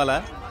మొత్తం పోలా.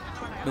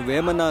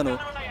 నువ్వేమన్నాను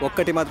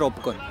ఒక్కటి మాత్రం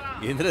ఒప్పుకోను.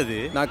 ఏంద్రది?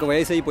 నాకు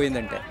వయసు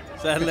అయిపోయిందంటే.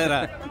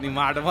 సర్లేరా, నీ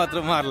మాట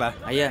మాత్రం మారలా.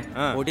 అయ్యా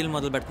పోటీలు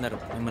మొదలు పెడుతున్నారు,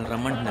 మిమ్మల్ని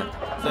రమ్మంటున్నారు.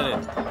 సరే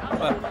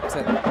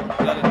సరే.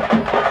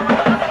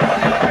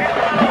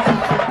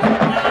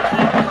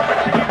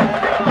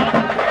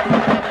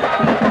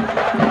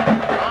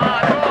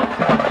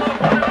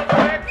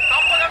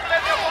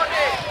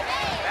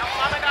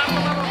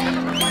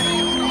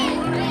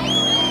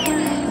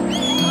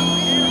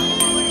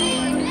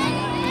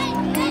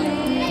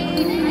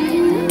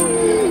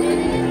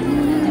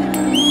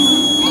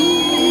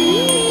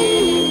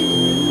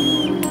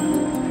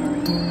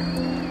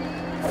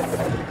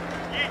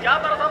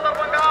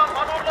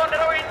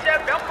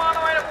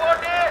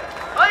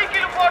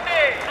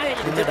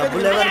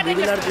 డబ్బులు లేవని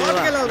బిగిలాడు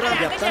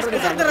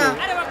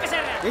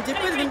నేను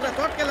చెప్పేది ఇంకా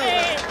తోటకెళ్ళాలి.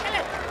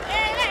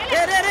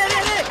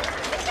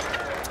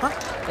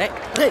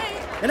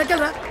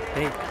 వెనకెళ్ళరా.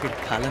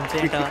 కాలం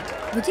చేయటా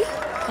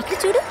అక్కడ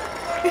చూడు.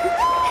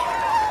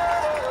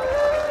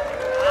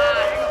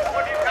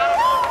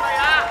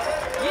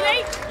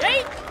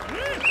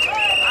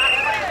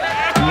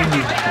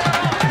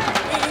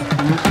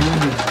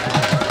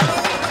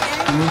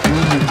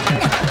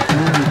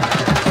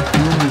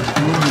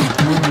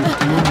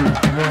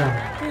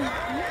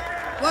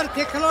 వారు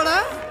తిక్కలోడా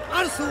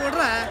వాడు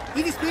చూడరా,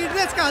 ఇది స్పీడ్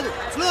రేస్ కాదు,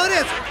 స్లో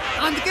రేస్.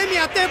 అందుకే మీ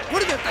అత్త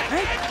ఎప్పుడు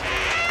చెప్తాను.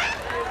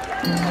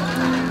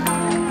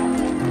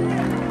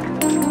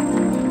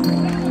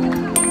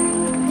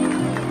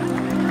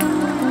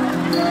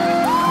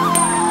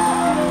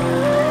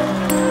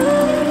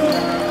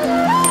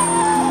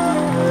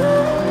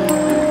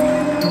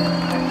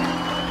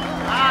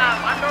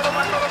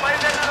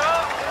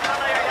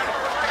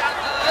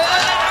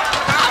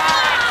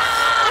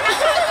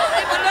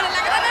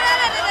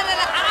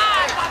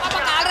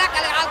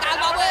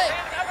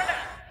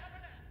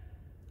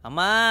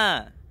 అమ్మా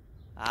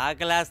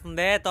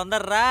ఆకలేస్తుందే,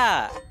 తొందర్రా.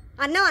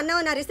 అన్నం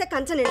నరిస్తే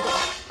కంచం నిండు.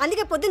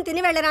 అందుకే పొద్దున్న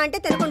తిని వెళ్ళరా అంటే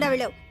తినకుండా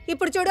వెళ్ళావు.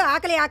 ఇప్పుడు చూడు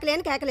ఆకలి ఆకలి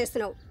అని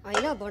కేకలేస్తున్నావు.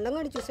 అయినా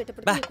బొండంగాడి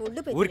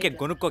చూసేటప్పుడు ఊరికే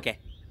కొనుక్కోకే,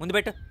 ముందు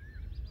పెట్టు.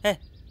 ఏ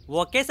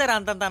ఒకేసారి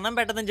అంతంత అన్నం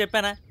పెట్టదని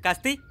చెప్పానా?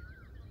 కాస్తి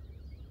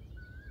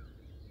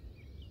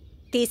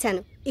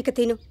తీశాను, ఇక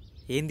తిను.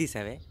 ఏం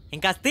తీసావే?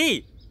 ఇంకాస్తి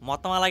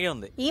మొత్తం అలాగే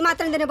ఉంది. ఈ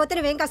మాత్రం తినబోతే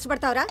నువ్వేం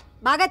కష్టపడతావురా?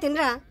 బాగా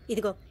తినరా.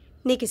 ఇదిగో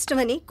నీకు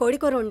ఇష్టమని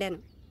కోడికూర వండాను.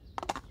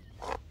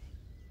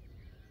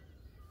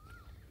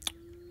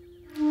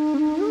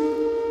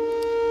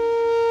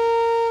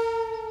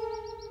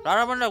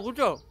 రారాబండా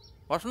కూర్చో,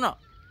 వస్తున్నా.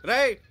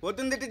 రై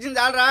పొద్దున్న తిట్టించింది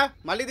చాలరా,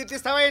 మళ్ళీ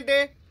తిట్టిస్తావా ఏంటి?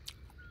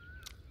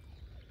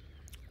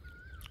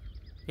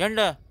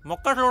 ఏంటి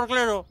మొక్క అసలు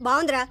ఉడకలేదు.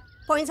 బాగుందిరా.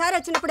 పోయినసారి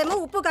వచ్చినప్పుడేమో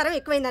ఉప్పు కారం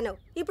ఎక్కువైందన్నావు,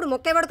 ఇప్పుడు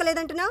మొక్క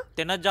ఉడకలేదంటున్నావు.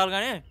 తినచ్చు చాలు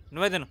కానీ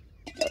నువ్వే తిను.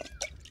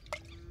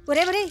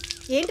 ఒరే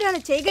ఏంటి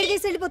అలా చేయి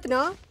గడిగేసి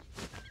వెళ్ళిపోతున్నావు?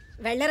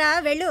 వెళ్ళరా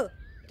వెళ్ళు.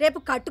 రేపు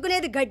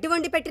కట్టుకునేది గడ్డి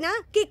వండి పెట్టినా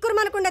కిక్కురు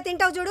మనకుండా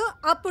తింటావు చూడు,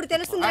 అప్పుడు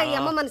తెలుస్తుందిరా ఈ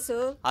అమ్మ మనసు.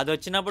 అది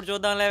వచ్చినప్పుడు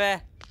చూద్దాం లేవే.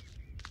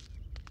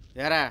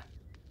 ఏరా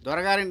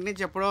దొరగారింటి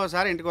నుంచి ఎప్పుడో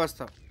ఒకసారి ఇంటికి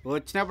వస్తావు.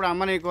 వచ్చినప్పుడు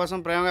అమ్మ నీ కోసం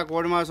ప్రేమగా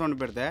కోడి మాంసం వండి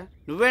పెడితే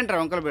నువ్వేంట్రా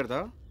వంకలు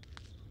పెడతావు?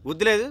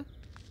 బుద్ధి లేదు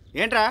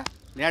ఏంట్రా?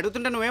 నేను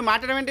అడుగుతుంటే నువ్వేం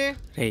మాట్లాడమేంటి?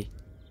 రేయ్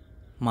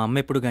మా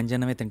అమ్మ ఎప్పుడు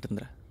గంజన్నమే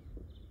తింటుందిరా.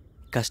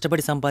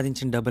 కష్టపడి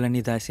సంపాదించిన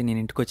డబ్బులన్నీ దాసి నేను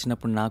ఇంటికి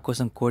వచ్చినప్పుడు నా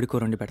కోసం కోడి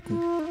కూర వండి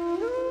పెడుతుంది.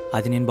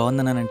 అది నేను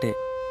బాగుందన్నానంటే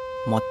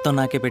మొత్తం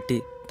నాకే పెట్టి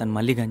తను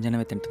మళ్ళీ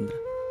గంజన్నమే తింటుందిరా.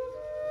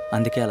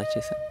 అందుకే అలా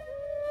చేశాను.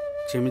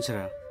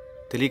 క్షమించరా,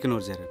 తెలియక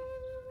నోరు జరాను.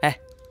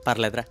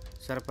 పర్లేదురా.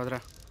 సరే పదరా.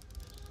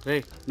 రే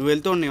నువ్వు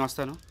వెళ్తూ ఉండి నేను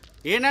వస్తాను.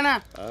 ఏంటన్నా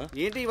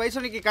ఏంటి ఈ వయసు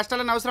నీకు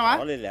కష్టాలని అవసరమా?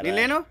 నేను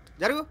లేను,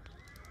 జరుగు.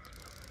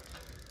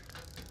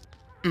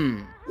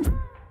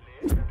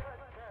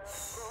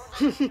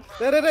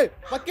 రే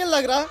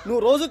పక్కెళ్ళాగరా.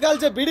 నువ్వు రోజు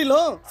కాల్చే బీడీలో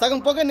సగం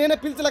పొగ నేనే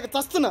పిలిచలేక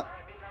చస్తున్నా.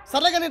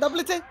 సర్లేగా నీ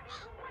డబ్బులు ఇచ్చే.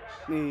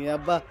 నీ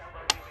అబ్బా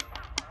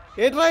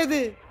ఏంట్రా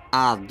ఇది?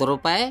 ఆ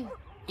 ₹1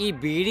 ఈ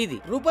బీడిది.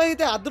 రూపాయి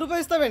అయితే ₹1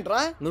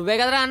 ఇస్తావేంట్రా? నువ్వే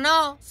కదరా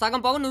అన్నావు,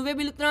 సగం పొగ నువ్వే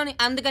పిలుస్తున్నావు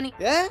అందుకని.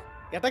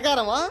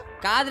 ఎటకారమా?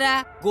 కాదురా,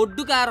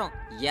 గొడ్డు కారం.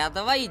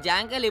 ఎదవా ఈ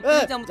జాంకాయలు ఎప్పుడు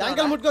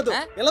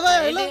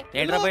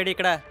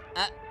ఇక్కడ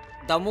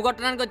దమ్ము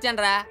కొట్టడానికి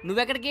వచ్చానురా.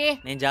 నువ్వెక్కడికి?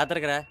 నేను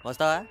జాతరకి రా,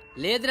 వస్తావా?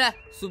 లేదురా,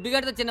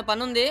 సుబ్బిగడితో చిన్న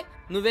పని ఉంది,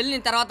 నువ్వు వెళ్ళి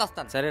నేను తర్వాత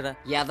వస్తాను. సరేరా.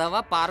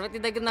 ఎదవా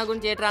పార్వతి దగ్గర నా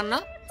గురించి ఏట్రా అన్నా?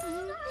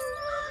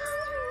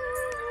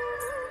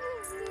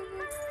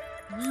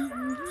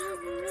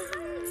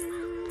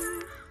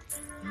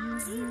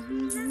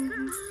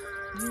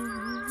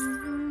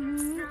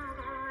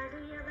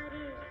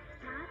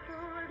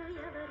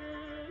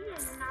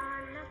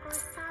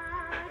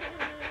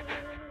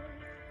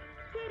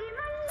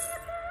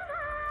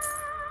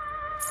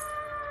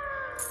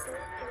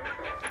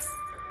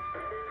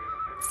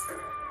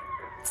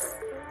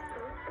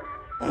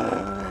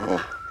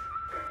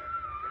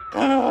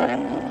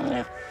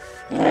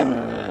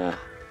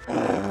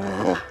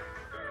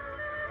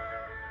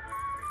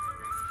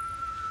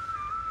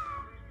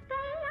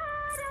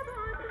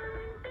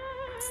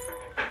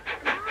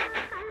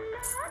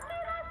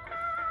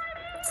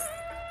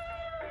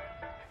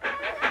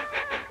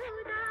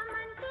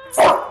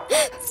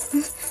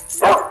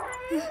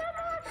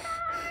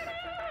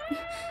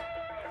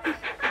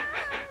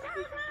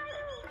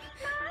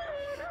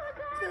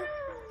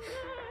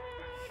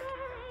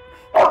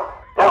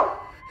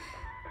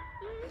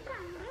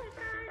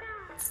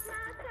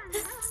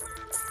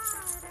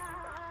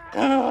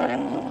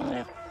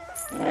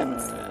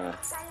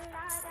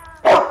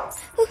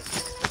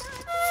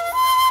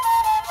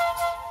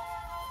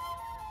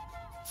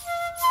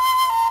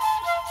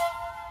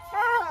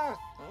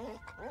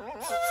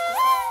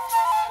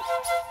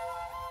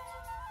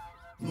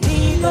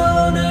 నీతో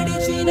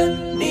నడిచిన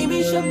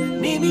నిమిషం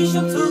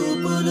నిమిషం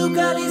చూపులు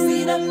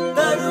కలిసిన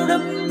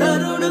తరుణం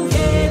తరుణం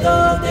ఏదో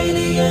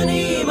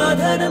తెలియని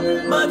మదనం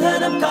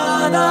మదనం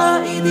కాదా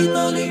ఇది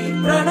తొలి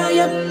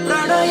ప్రణయం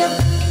ప్రణయం.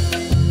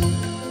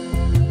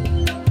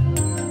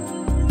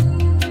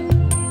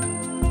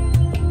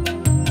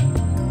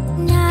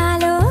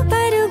 నాలో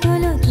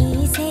పరుగులు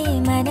తీసే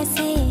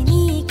మనసే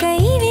నీకై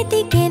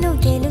వెతికెను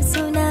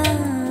తెలుసునా,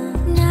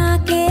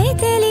 నాకే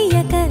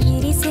తెలియక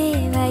విరిసే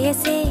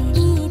వయసే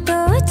నీతో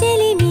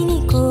చెలిమిని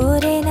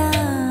కోరెనా.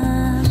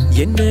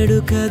 ఎన్నడు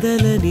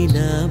కదలని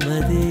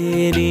నామదే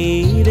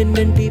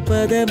నీరెన్నంటి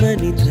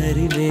పదమని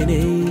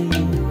తరిమెనే,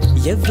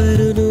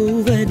 ఎవ్వరు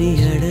నువ్వని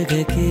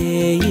అడగకే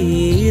ఈ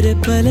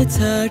రెప్పల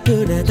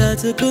చాటున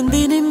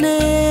దాచుకుంది నిన్నే.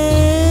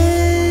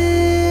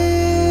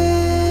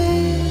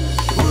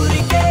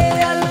 ఊరికే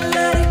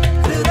అల్లరి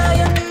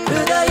హృదయం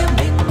హృదయం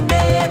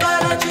నిన్నే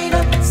మరచిన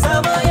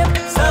సమయం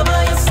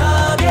సమయం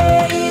సాగే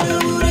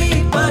ఇరువురి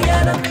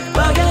పయనం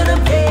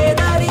పయనం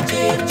ఏదారి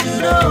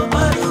చేర్చునో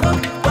పరువం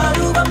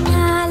పరువం.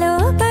 నాలో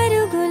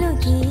పరుగులు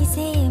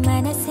తీసే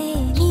మనసే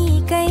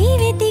నీకై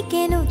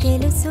వెతికెను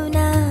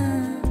తెలుసునా,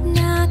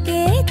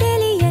 నాకే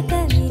తెలియక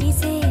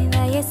విరిసే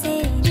వయసే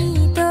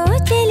నీతో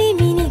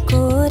చెలిమిని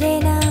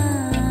కోరెనా.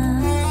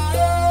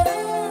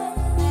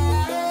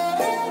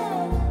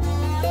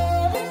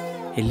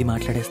 వెళ్ళి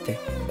మాట్లాడేస్తే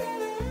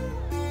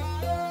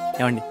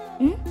ఏమండి?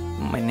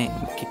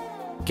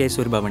 కే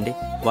సూరి బాబు అండి.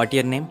 What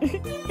your name?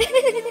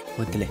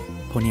 వద్దులే,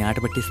 పోనీ ఆట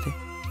పట్టిస్తే.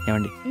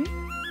 ఏమండి,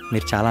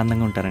 మీరు చాలా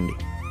అందంగా ఉంటారండి.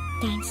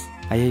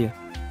 అయ్యయ్యో,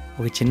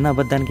 ఒక చిన్న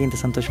అబద్ధానికి ఇంత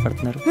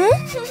సంతోషపడుతున్నారు.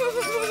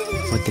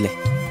 వద్దులే.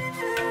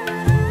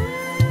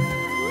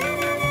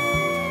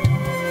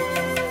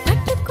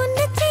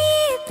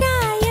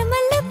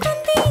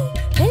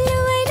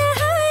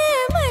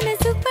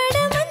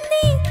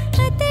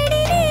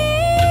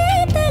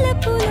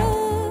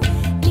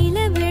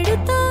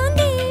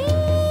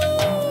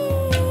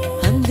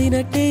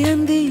 అందినట్టే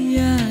అంది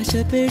ఆశ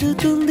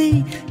పెడుతుంది,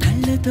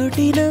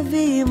 కళ్ళతోటి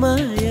నవ్వి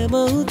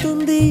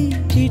మాయమవుతుంది.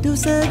 ఇటు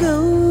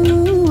సగం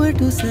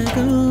అటు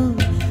సగం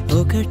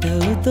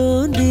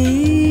ఒకటవుతోంది.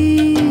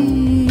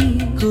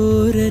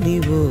 కోరని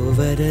ఓ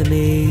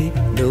వరమే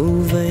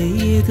నువ్వై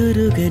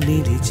ఎదురుగా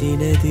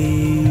నిలిచినది.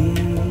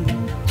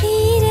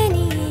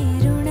 తీరని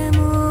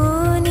రుణమో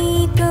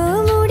నీతో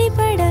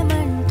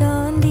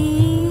ముడిపడమంటోంది.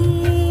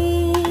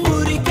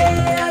 ఊరికే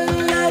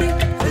అల్లరి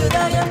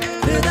హృదయం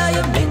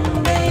హృదయం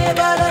నిన్నే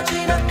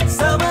మరచిన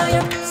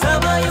సమయం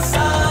సమయం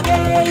సాగే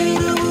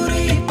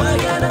ఇరువురి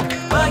పయనం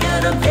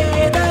పయనం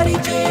ఏదారి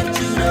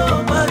చేర్చునో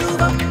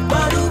పరువం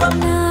పరువం.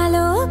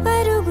 నాలో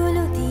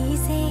పరుగులు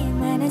తీసే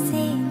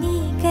మనసే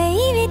నీకై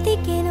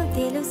వెతికెను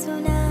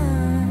తెలుసునా,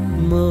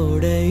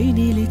 మోడై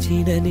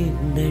నిలిచిన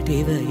నిన్నటి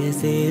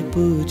వయసే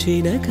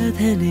పూచిన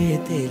కథనే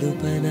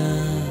తెలుపనా.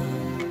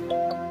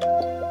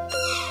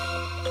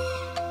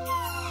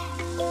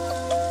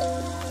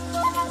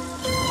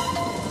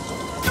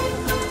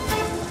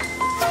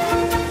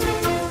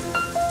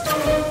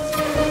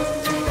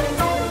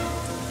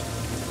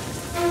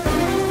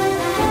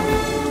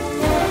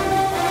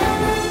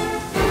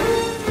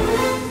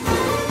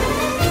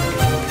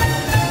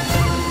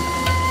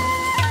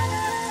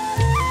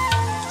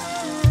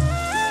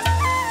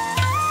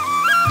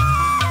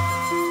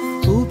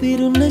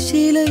 ఊపిరున్న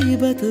శీలై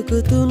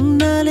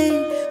బతుకుతున్నాలే,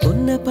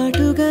 ఉన్న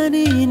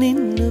పాటుగానే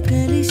నిన్ను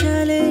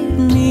కలిశాలే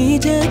నీ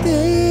జతే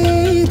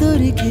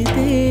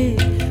దొరికితే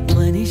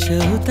మనిషి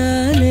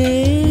అవుతాలే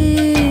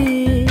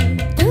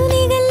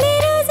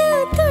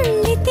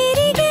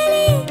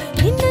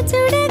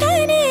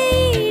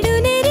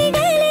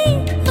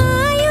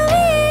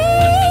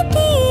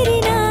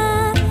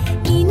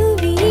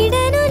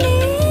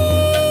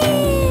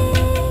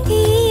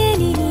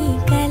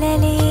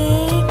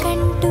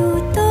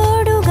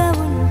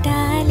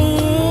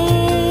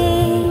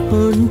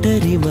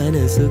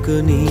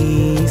మనసుకుని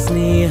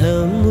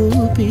స్నేహం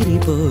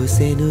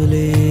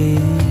ఊపిరిపోసెనులే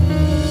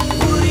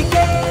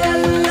ఊరికే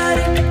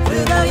అల్లరి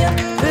హృదయం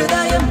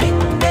హృదయం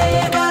నిన్నే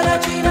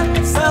వలచిన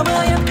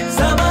సమయం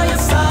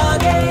సమయం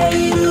సాగే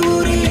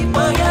ఇరువురి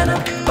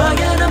పయనం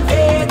పయనం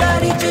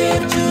ఏదరి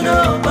చేర్చునో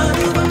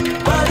పరువం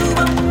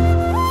పరువం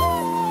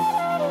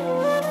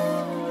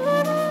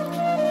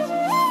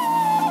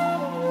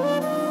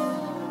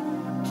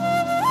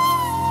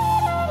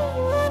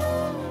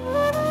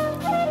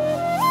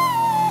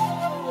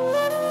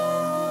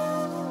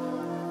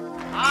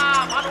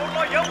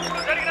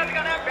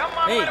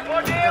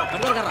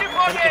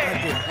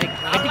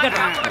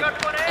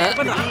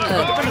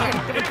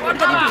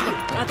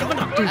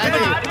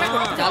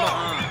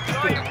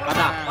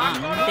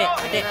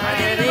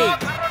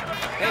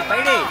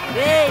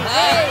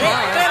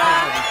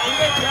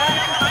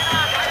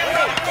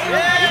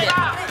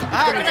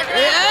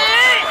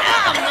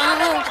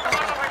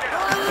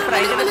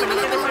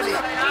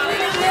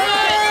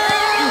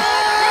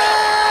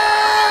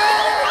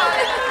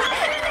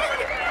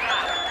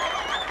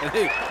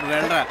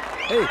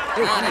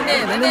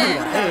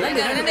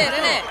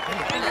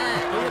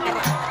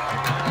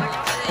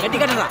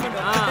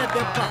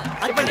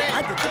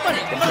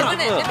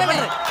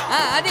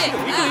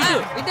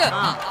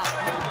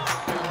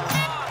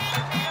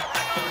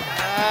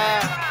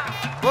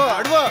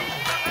అడుగు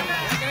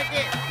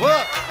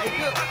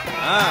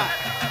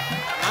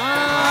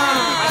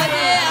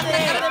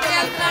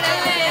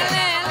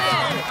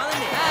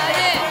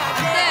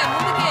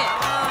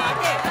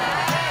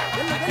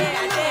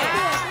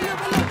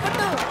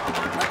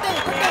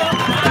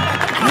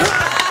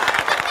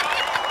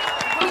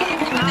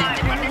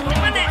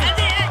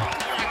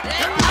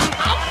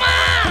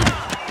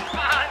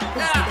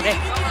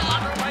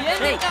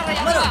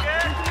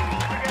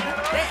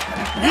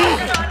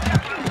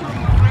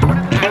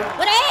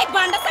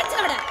బండ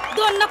సచ్చినోడా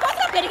దొన్న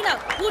కోసం పెరిగినావు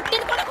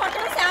పుట్టిన కూడా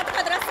కొట్టడం శాత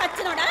కదరా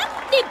సచ్చినోడా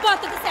నీ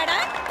బతుకు సెడా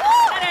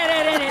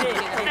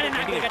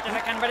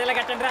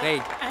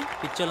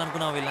పిచ్చోళ్ళు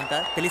అనుకున్నావు వీళ్ళంతా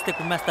తెలిస్తే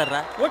కుమ్మేస్తారా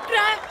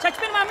ఒట్రా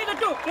చచ్చిపోయిన మా మీద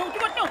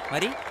కొట్టు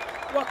మరి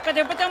ఒక్క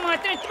దెబ్బతో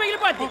మాత్రం ఎత్తి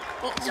పగిలిపోద్ది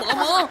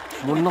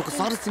మొన్న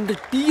ఒకసారి సింగిల్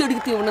టీ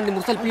అడిగితే ఉన్నది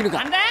ముసలి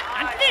పీనుగా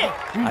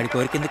ఆడి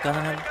కోరికెందుకు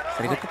కాదన్నాడు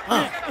సరిగట్టు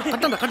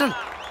కట్టండి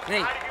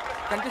రేయ్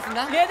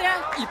కనిపిస్తుందా లేదురా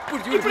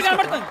ఇప్పుడు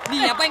కనబడుతుంది నీ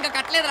అబ్బాయి ఇంకా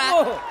కట్టలేదురా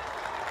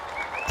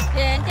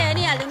ఏంటే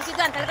నీ అల్లునికి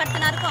గంటలు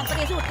కడుతున్నారు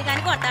కొంపదీసి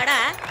ఉట్టిగాని కొడతాడా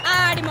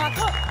ఆడి మొక్క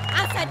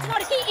ఆ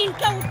సచ్చినోడికి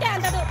ఇంట్లో ఉట్టే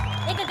అందదు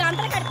ఇక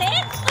గంటలు కడితే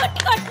కొట్టి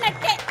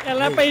కొట్టినట్టే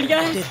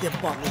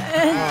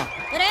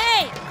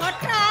రేయ్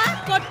కొట్రా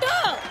కొట్టు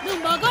నువ్వు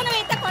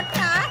మగోనవైతే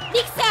కొట్రా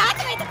నీకు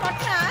శాతమైతే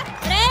కొట్రా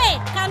రేయ్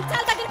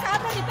కంచాల దగ్గర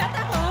కాదు నీ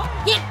పెట్టకు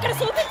ఇక్కడ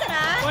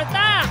చూపించరా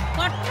కొట్రా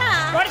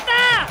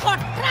కొట్రా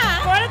కొట్రా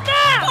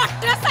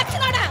కొట్రా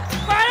సచ్చినోడా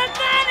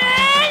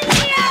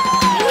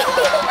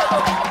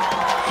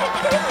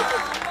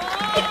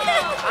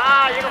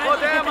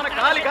ఇకపోతే మన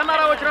కాలి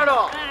కన్నారా వచ్చినాడు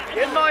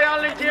ఎన్నో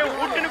ఏళ్ళ నుంచి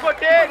ఉట్టిని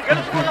కొట్టి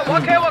గెలుచుకున్న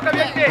ఒకే ఒక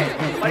వ్యక్తి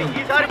మరి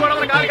ఈసారి కూడా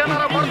మన కాలి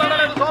కన్నారా కొడతాడో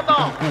లేదు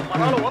చూద్దాం మన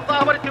వాళ్ళు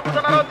ఉత్సాహపడి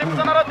తిప్పుతున్నారో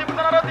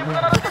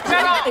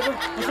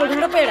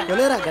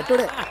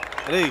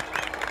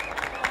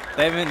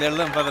టైం ఏంది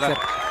వెళ్దాం పదరా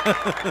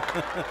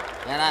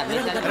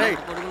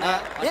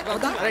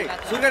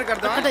సూర్యుడు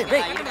కడతాం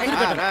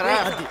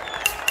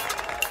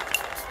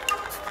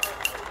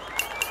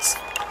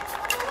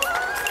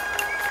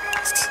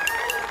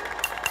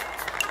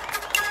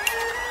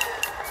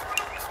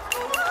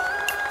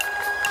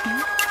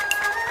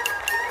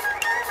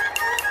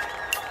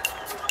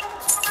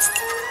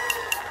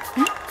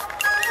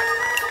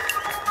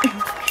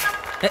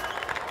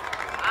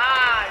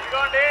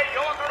ఇదిగోండి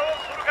యువకుడు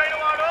చురుకైన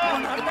వాడు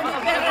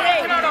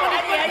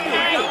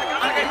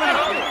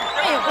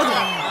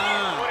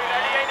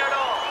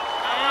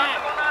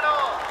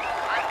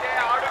అంటే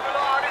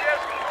అడుగులో అడుగు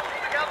వేసుకుంటూ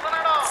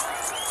ముందుకెళ్తున్నాడు.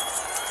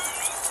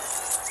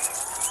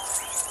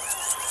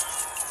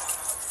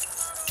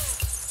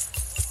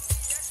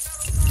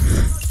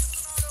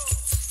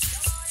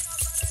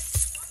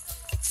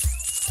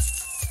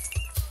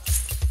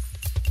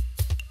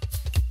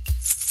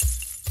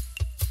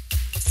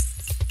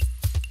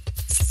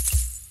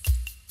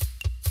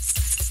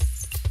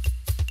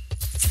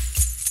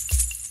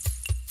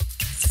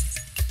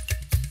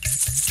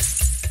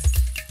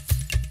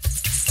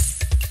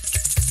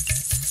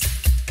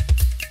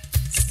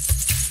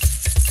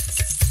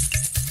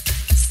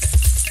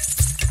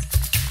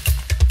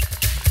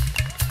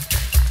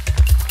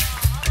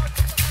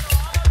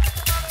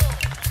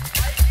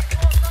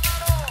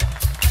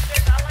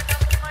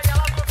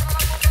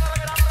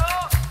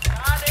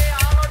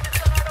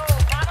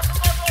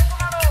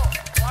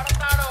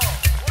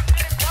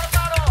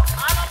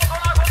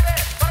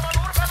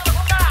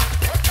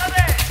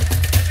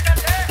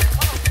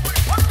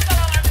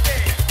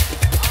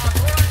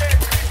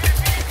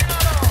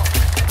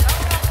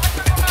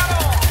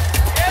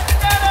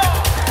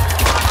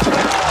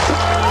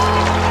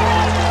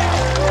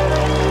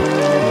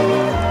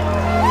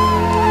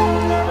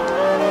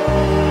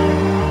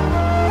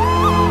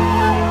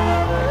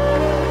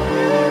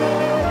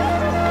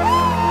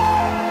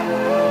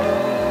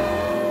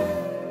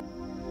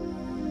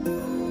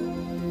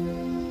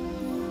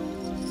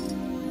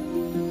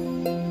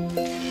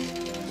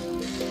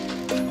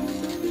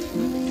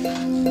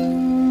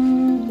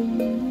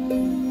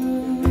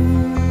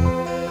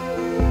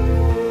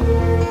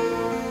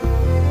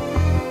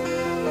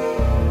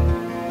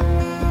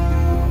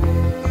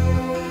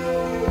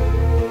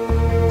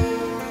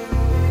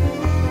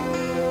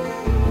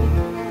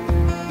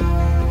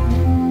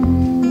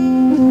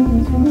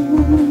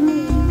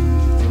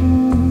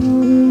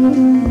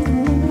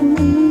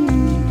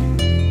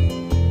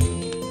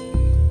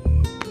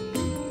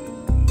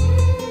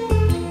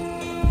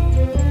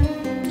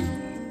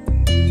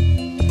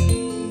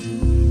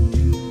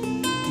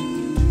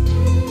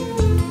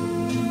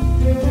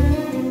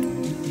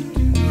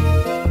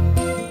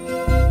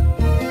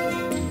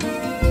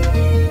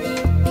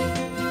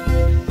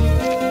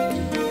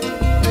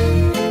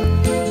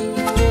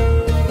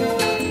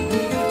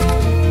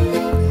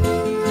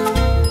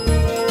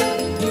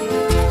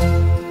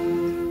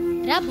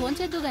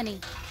 చేద్దు గాని.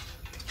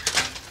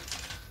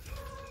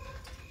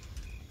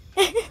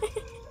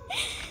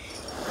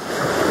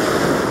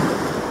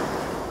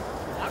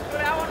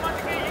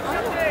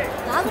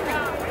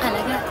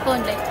 అలాగా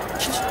ఫోన్లే.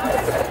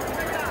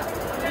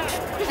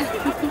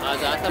 ఆ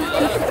జాతరలో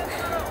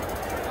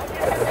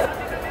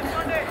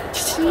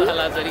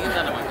అలా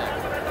జరిగిందన్నమాట.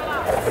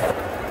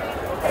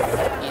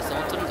 ఈ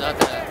సంవత్సరం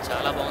జాతర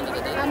చాలా బాగుంది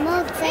కదా. అమ్మ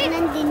ఒకసారి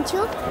నన్ను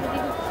దించు.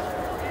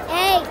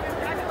 ఏయ్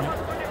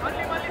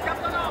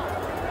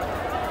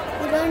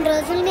 2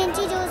 రోజుల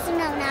నుంచి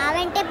చూస్తున్నావు, నా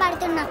వెంటే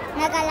పడుతున్నావు.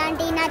 నాకు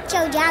అలాంటివి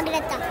నచ్చవు,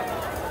 జాగ్రత్త.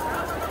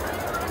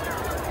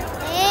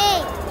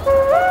 ఏయ్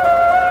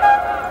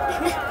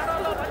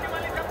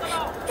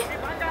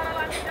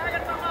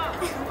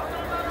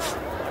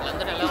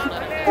వాళ్ళందరూ ఎలా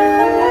ఉన్నారు?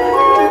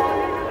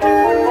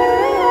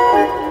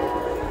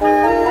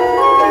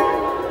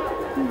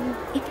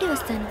 ఇప్పుడే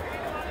వస్తాను.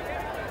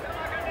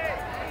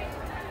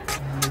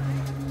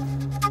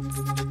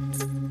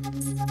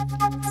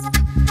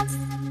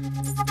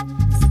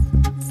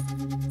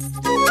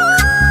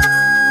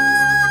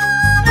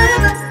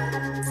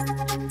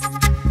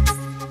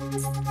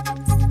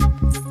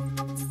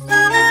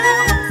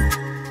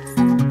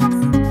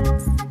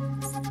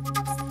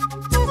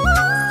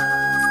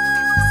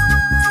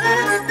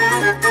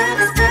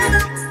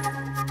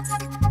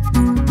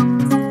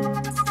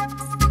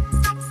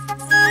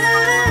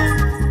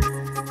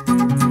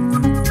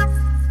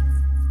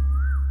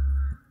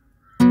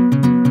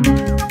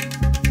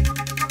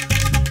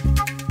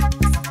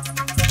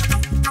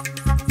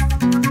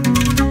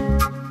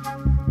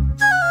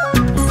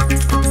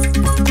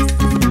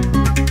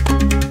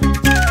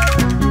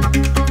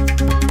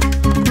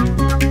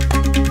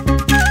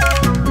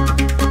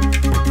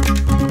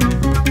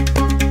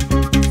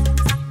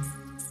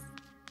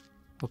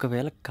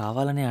 ఒకవేళ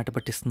కావాలనే ఆట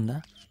పట్టిస్తుందా?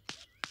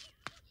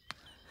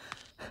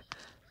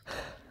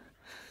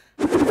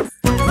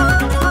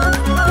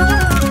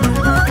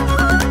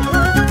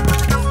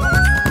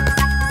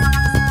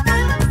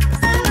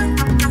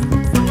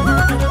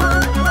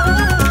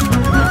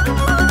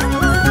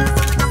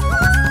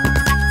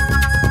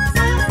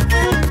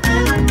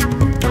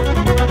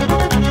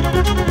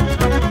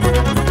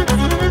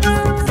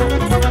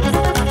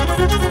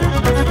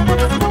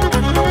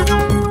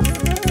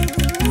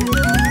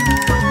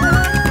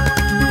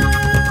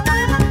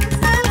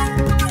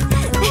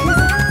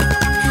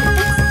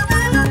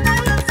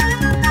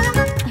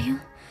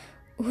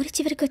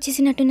 చివరికి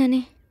వచ్చేసినట్టున్నానే.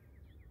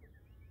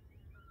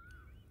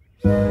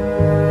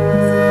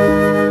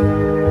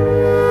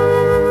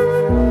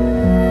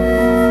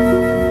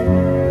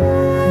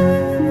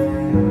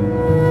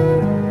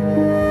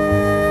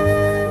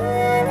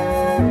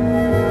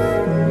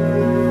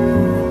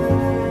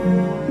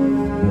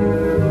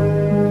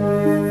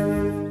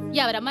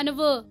 ఎవరమ్మా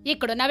నువ్వు?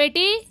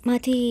 ఇక్కడున్నావేటి?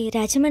 మాది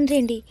రాజమండ్రి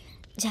అండి.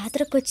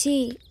 జాతరకొచ్చి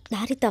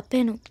దారి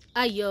తప్పాను.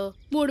 అయ్యో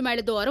 3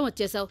 మైళ్ళ దూరం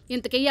వచ్చేసావు.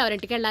 ఇంతకీ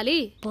ఎవరింటికి వెళ్ళాలి?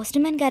 పోస్ట్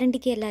మ్యాన్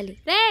గారింటికి వెళ్ళాలి.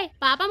 రే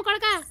పాపం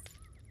కొడకా,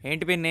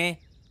 ఏంటి పిన్ని?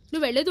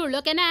 నువ్వు వెళ్ళేది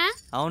ఊళ్ళోకేనా?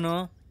 అవును.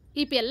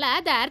 ఈ పిల్ల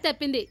దారి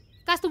తప్పింది,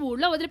 కాస్త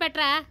ఊళ్ళో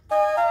వదిలిపెట్టరా.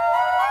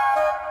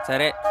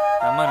 సరే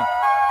రమ్మను.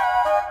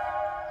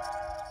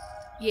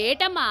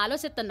 ఏటమ్మా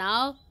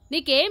ఆలోచిస్తున్నావు?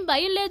 నీకేం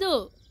భయం లేదు,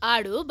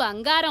 ఆడు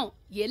బంగారం.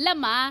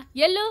 ఎల్లమ్మా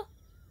ఎల్లు.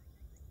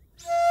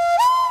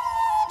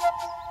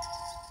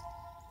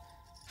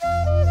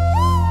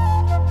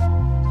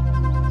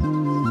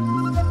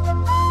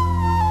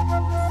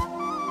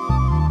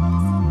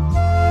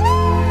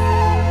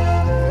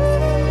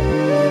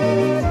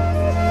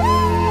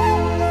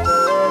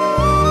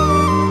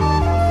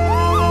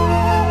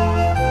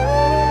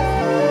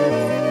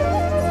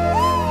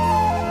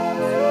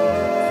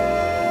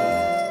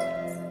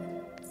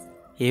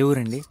 ఏ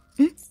ఊరండి?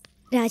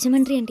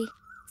 రాజమండ్రి అండి.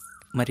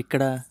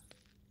 మరిక్కడ?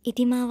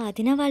 ఇది మా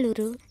వదిన వాళ్ళ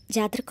ఊరు.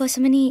 జాతర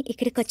కోసమని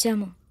ఇక్కడికి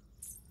వచ్చాము.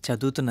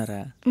 చదువుతున్నారా?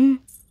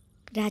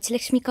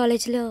 రాజలక్ష్మి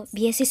కాలేజీలో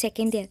బీఎస్సీ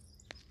సెకండ్ ఇయర్.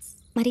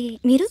 మరి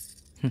మీరు?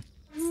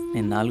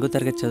 నేను 4వ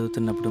తరగతి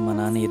చదువుతున్నప్పుడు మా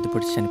నాన్న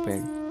ఎద్దుపొడిచి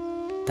చనిపోయాడు.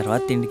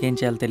 తర్వాత తిండికేం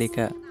చేయాలో తెలియక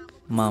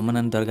మా అమ్మ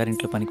నన్ను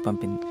దొరగారింట్లో పనికి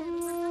పంపింది.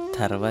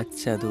 తర్వాత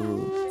చదువు.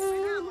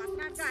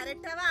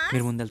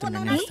 మీరు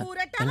ముందెళ్తుండండి.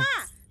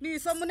 నీ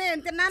సొమ్ము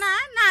నేను తిన్నానా?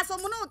 నా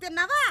సొమ్ము నువ్వు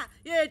తిన్నావా?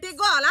 ఏటి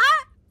గోలా?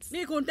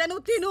 నీకుంటే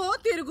నువ్వు తిను,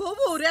 తిరుగు,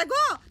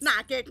 ఊరేగు.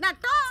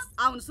 నాకేటినట్టం?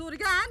 అవును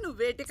సూరిగా,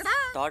 నువ్వేటిక్కడ?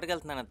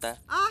 తోటకెళ్తున్నానత్త.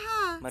 ఆహా,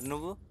 మరి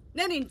నువ్వు?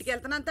 నేను ఇంటికి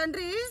వెళ్తున్నాను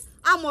తండ్రి.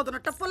 ఆ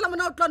ముదనట్ట పుల్లమ్మ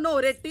నోట్లో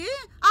నోరెట్టి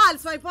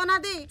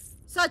ఆలస్యమైపోనాది.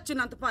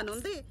 సచ్చినంత పని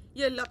ఉంది,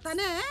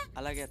 ఎల్లొస్తానే.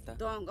 అలాగే అత్త.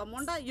 దొంగ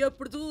ముండ,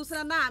 ఎప్పుడు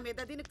చూసినా నా మీద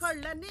దీని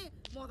కళ్ళన్నీ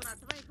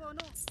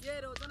ముదనట్టమైపోను. ఏ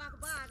రోజు నాకు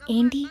బాగా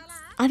ఏంటి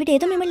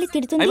ఆవిడేదో మిమ్మల్ని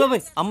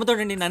తిడుతుంది?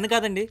 అమ్మతోడండి, నన్ను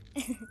కాదండి.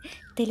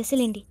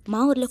 తెలుసులేండి, మా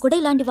ఊర్లో కూడా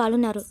ఇలాంటి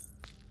వాళ్ళున్నారు.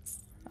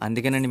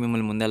 అందుకేనండి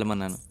మిమ్మల్ని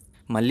ముందెళ్ళమన్నాను.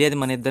 మళ్ళీ అది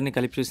మన ఇద్దరిని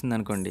కలిపి చూసింది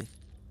అనుకోండి,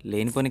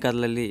 లేనిపోని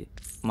కథలల్లి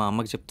మా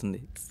అమ్మకి చెప్తుంది.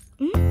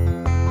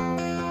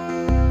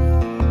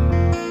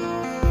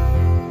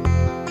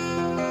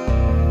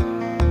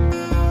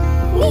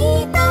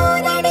 నీతో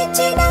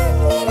నడిచిన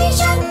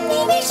నిమిషం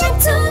నిమిషం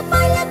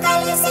చూపులు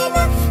కలిసిన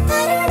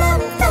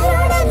తరుణం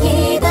తరుణం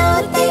ఏదో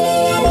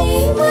తెలియని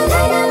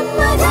మధుర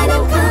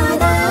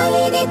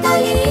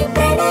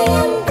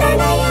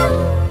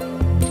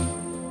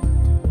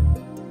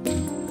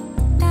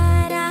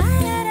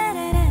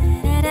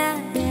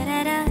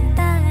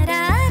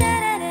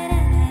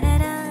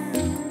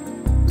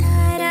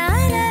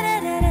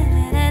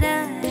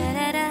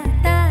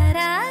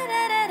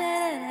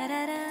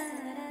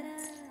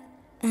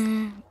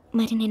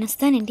నేను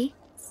వస్తానండి.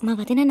 మా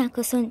వదిన నా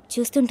కోసం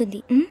చూస్తుంటుంది.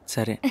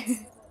 సరే.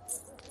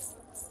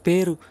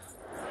 పేరు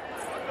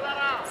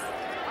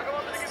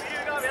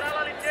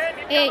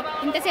ఏ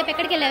ఇంతసేపు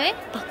ఎక్కడికి వెళ్ళావే?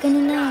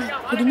 పక్కనున్న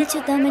గుడిని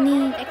చూద్దామని.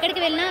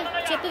 ఎక్కడికి వెళ్ళినా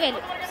చెప్పు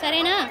వెళ్ళు,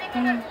 సరేనా?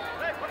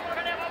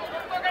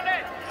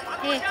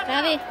 ఏ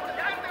రావే.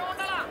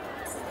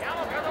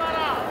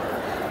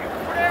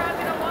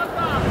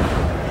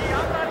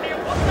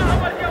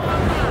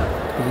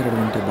 పేరు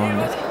ఉంటే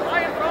బాగుండేది.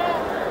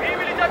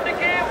 భీమిలి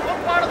జట్టుకి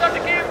ఉప్పాడు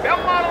జట్టుకి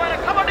బ్రహ్మాండమైన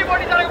కబడ్డీ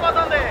పోటీ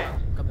జరగబోతోంది.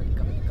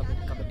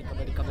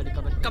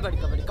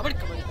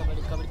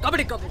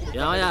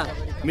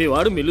 మీ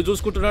వాడు మిల్లు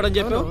చూసుకుంటున్నాడని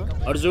చెప్పావు.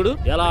 అడు చూడు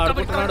ఎలా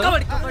ఆడుకుంటున్నాడు.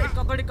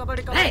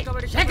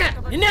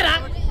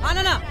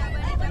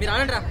 మీరు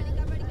ఆడండి రా.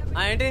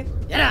 ఏంటి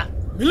ఎరా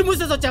మిల్లు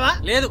మూసేసి వచ్చావా?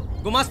 లేదు,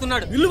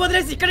 గుమాస్తున్నాడు. మిల్లు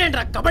వదిలేసి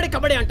ఇక్కడేంట్రా కబడ్డీ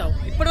కబడ్డీ అంటావు?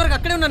 ఇప్పటి వరకు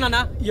అక్కడే ఉన్నా నాన్న.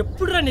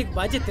 ఎప్పుడురా నీకు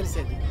బాధ్యత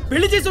తెలిసేది?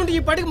 పెళ్లి చేసి ఉంటే ఈ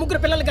పాటికి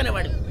 3 పిల్లలు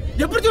కనేవాడు.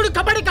 ఎప్పుడు చూడు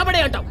కబడ్డీ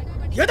కబడ్డీ అంటావు.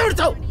 ఏదో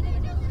చావు.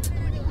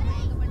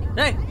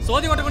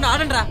 సోది కొట్టకుండా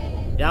ఆడండి రా.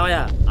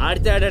 ఏమయ్యా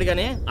ఆడితే ఆడాడు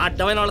కానీ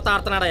అడ్డమైన వాళ్ళతో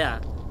ఆడుతున్నాడయ్యా.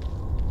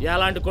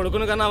 ఎలాంటి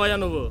కొడుకును కన్నావయ్యా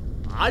నువ్వు?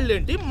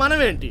 వాళ్ళేంటి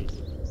మనమేంటి?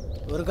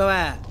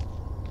 ఊరుకోవా.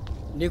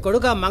 నీ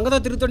కొడుకు ఆ మంగతో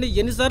తిరుగుతుండి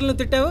ఎన్నిసార్లు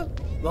తిట్టావు?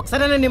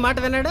 ఒకసారైనా నీ మాట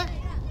విన్నాడా?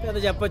 ఏదో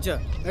చెప్పొచ్చు.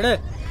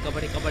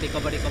 కబడ్డీ కబడ్డీ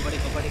కబడ్డీ కబడ్డీ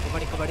కబడ్డీ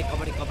కబడ్డీ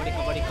కబడ్డీ కబడ్డీ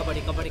కబడ్డీ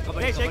కబడ్డీ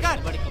కబడ్డీ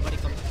కబడ్డీ కబడ్డీ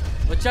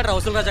వచ్చాడు రా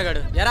వసూలు రాజా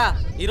గారు. ఎరా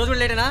ఈ రోజు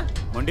లేటేనా?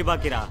 మొండి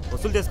బాకీరా,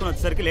 వసూలు చేసుకుని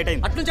వచ్చేసరికి లేట్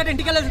అయింది. అట్నుంచి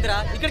ఇంటికి వెళ్ళాల్సిందిరా.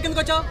 ఇక్కడికి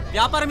ఎందుకు వచ్చావు?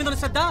 వ్యాపారం మీద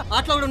శ్రద్ధ,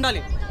 ఆటలో కూడా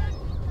ఉండాలి.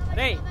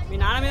 రే మీ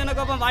నాన్న మీద ఉన్న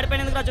కోపం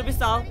వాడిపోయిన ఎందుకు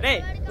చూపిస్తావు? రే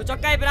నువ్వు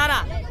చొక్కా అయిపోయి రారా.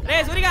 రే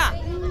సూరిగా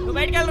నువ్వు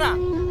బయటికి వెళ్ళరా.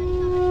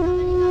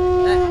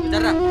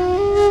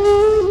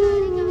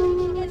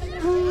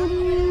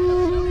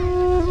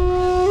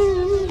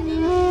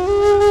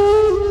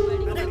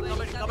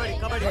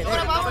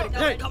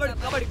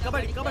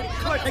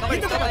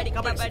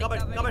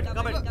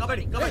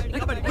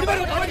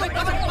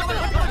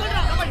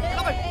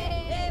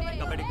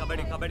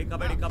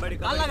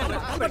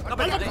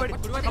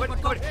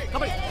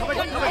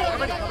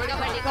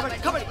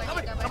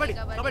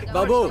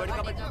 బాబు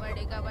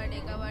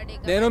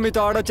నేను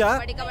మీతో ఆడొచ్చా?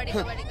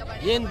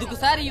 ఎందుకు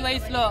సార్ ఈ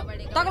వయసులో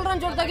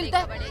తగలరాని చోటు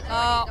తగిలితే?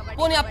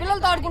 పోనీ ఆ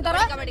పిల్లలతో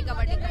ఆడుకుంటారా?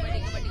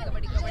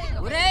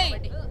 ఒరేయ్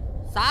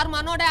సార్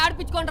మనోడే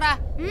ఆడిపించుకోండి రా.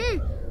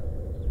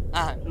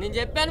 నేను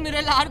చెప్పాను మీరు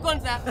వెళ్ళి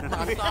ఆడుకోండి సార్.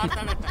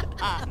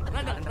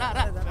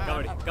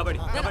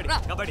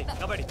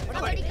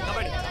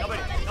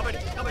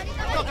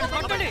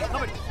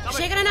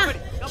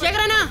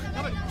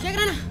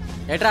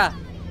 ఏట్రా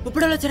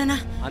ఇప్పుడు వచ్చారన్నా?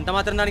 అంత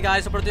మాత్రం దానికి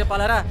ఆశపడుతూ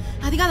చెప్పాలరా?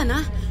 అది కాదన్నా,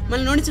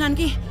 మనల్ని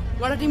నోడించడానికి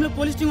వాళ్ళ టీంలో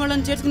పోలీస్ టీం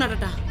వాళ్ళని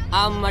చేర్చుకున్నాడట.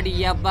 అమ్మడి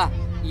అబ్బా,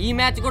 ఈ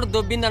మ్యాచ్ కూడా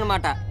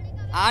దొబ్బిందనమాట.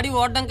 ఆడి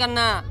ఓడడం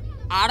కన్నా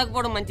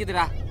ఆడకపోవడం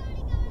మంచిదిరా.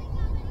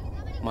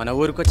 మన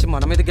ఊరికొచ్చి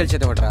మన మీద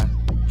గెలిచేదేవట్రా,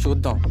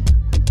 చూద్దాం.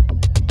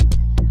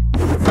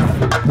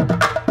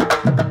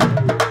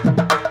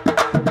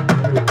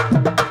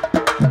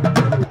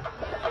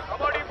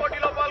 కబడ్డీ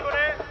పోటీలో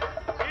పాల్గొనే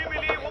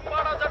భీమిలి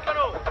ఉప్పాడ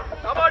జట్లను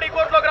కబడ్డీ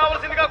కోర్టులోకి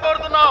రావాల్సిందిగా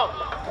కోరుతున్నాం.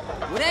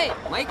 ఒరే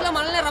మైక్ లో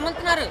మనల్ని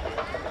రమ్మంటున్నారు.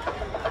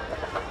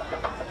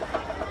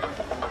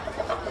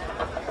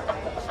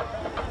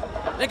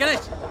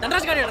 గణేష్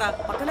దండరాజ్ గారు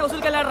పక్కనే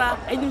వసూలుకి వెళ్ళాడరా.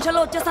 5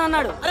 నిమిషాల్లో వచ్చేస్తా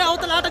అన్నాడు. అరే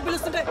అవతల ఆటకు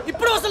పిలుస్తుంటే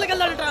ఇప్పుడు వసూలుకి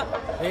వెళ్ళాడట్రా.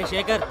 రే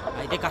శేఖర్,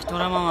 అయితే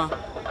కష్టమరా మామ.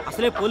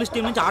 అసలే పోలీస్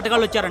టీం నుంచి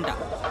ఆటగాళ్ళు వచ్చారంట.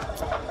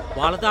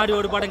 వాళ్ళతో ఆడి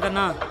ఓడిపోవడం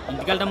కన్నా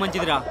ఇంటికి వెళ్ళడం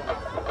మంచిదిరా.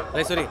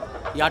 రే సూరి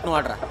ఈ ఆట నువ్వు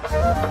ఆడరా.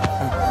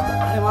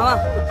 అరే మావా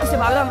వచ్చేసి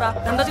బాగదాం రా,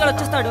 దండరాజ్ గారు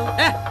వచ్చేస్తాడు.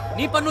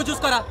 నీ పని నువ్వు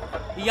చూసుకోరా.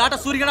 ఈ ఆట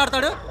సూర్యగడ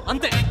ఆడతాడు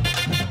అంతే.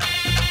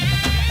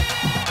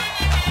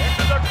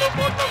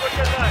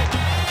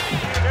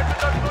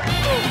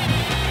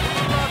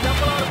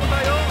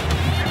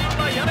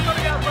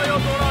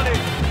 చూడాలి.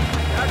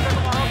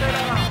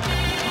 మహాశైలారా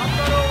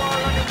అందరూ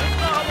వాళ్ళని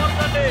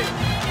ఉత్సాహపరచండి.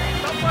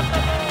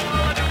 సంపత్తతో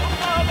వాళ్ళని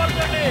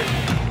ఉత్సాహపరచండి.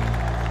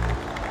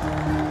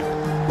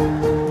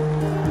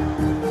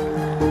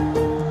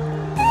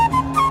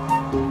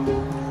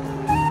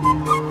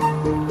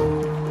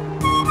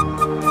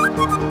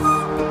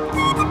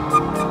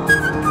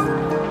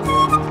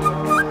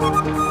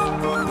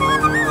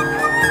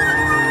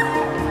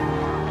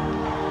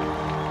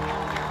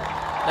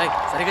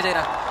 సరిగ్గా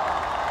చేయరా.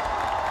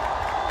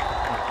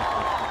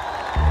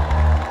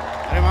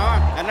 అరే మామ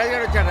ధనరాజ్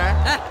గారు వచ్చారా?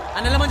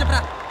 అన్నెళ్ళమని చెప్పరా.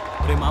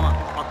 రే మామ,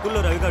 పక్కుల్లో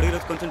రవిగాడు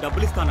ఈరోజు కొంచెం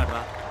డబ్బులు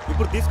ఇస్తానట్రా.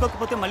 ఇప్పుడు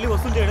తీసుకోకపోతే మళ్ళీ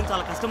వసూలు చేయడం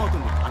చాలా కష్టం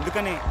అవుతుంది.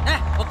 అందుకనే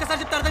ఒక్కసారి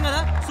చెప్తే అర్థం కదా.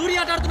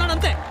 సూర్య ఆట ఆడుతున్నాడు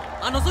అంతే,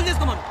 ఆ వసూలు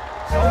చేసుకోమను.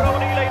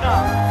 గౌరవనీయులైన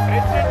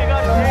ప్రెసిడెంట్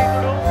గారి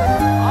స్నేహితుడు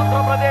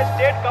ఆంధ్రప్రదేశ్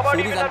స్టేట్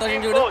కబడ్డీ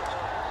కోచ్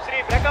శ్రీ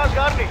ప్రకాష్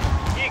గారిని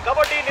ఈ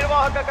కబడ్డీ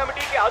నిర్వాహక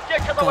కమిటీకి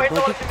అధ్యక్షత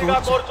వహించవలసిందిగా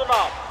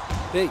కోరుతున్నాం.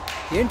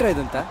 ఏంట్రా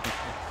ఇదంతా?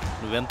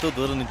 నువ్వెంతో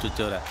దూరం నుంచి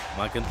వచ్చావురా,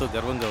 మాకెంతో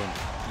గర్వంగా ఉంది.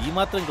 ఈ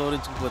మాత్రం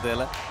గౌరవించకపోతే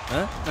ఎలా?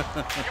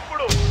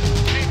 ఇప్పుడు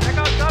శ్రీ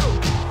ప్రకాష్ గారు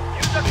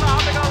యుద్ధ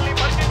ఆటగాళ్ళని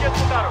పరిచయం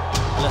చేసుకుంటారు.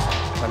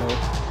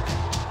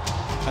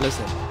 Hello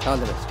sir, all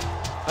the best.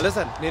 Hello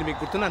sir, నేను మీకు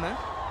గుర్తున్నానా?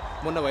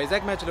 మొన్న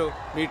వైజాగ్ మ్యాచ్లో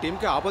మీ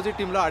టీంకి ఆపోజిట్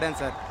టీంలో ఆడాను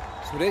సార్.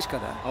 సురేష్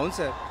కదా? అవును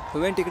సార్.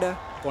 నువ్వేంటి ఇక్కడ?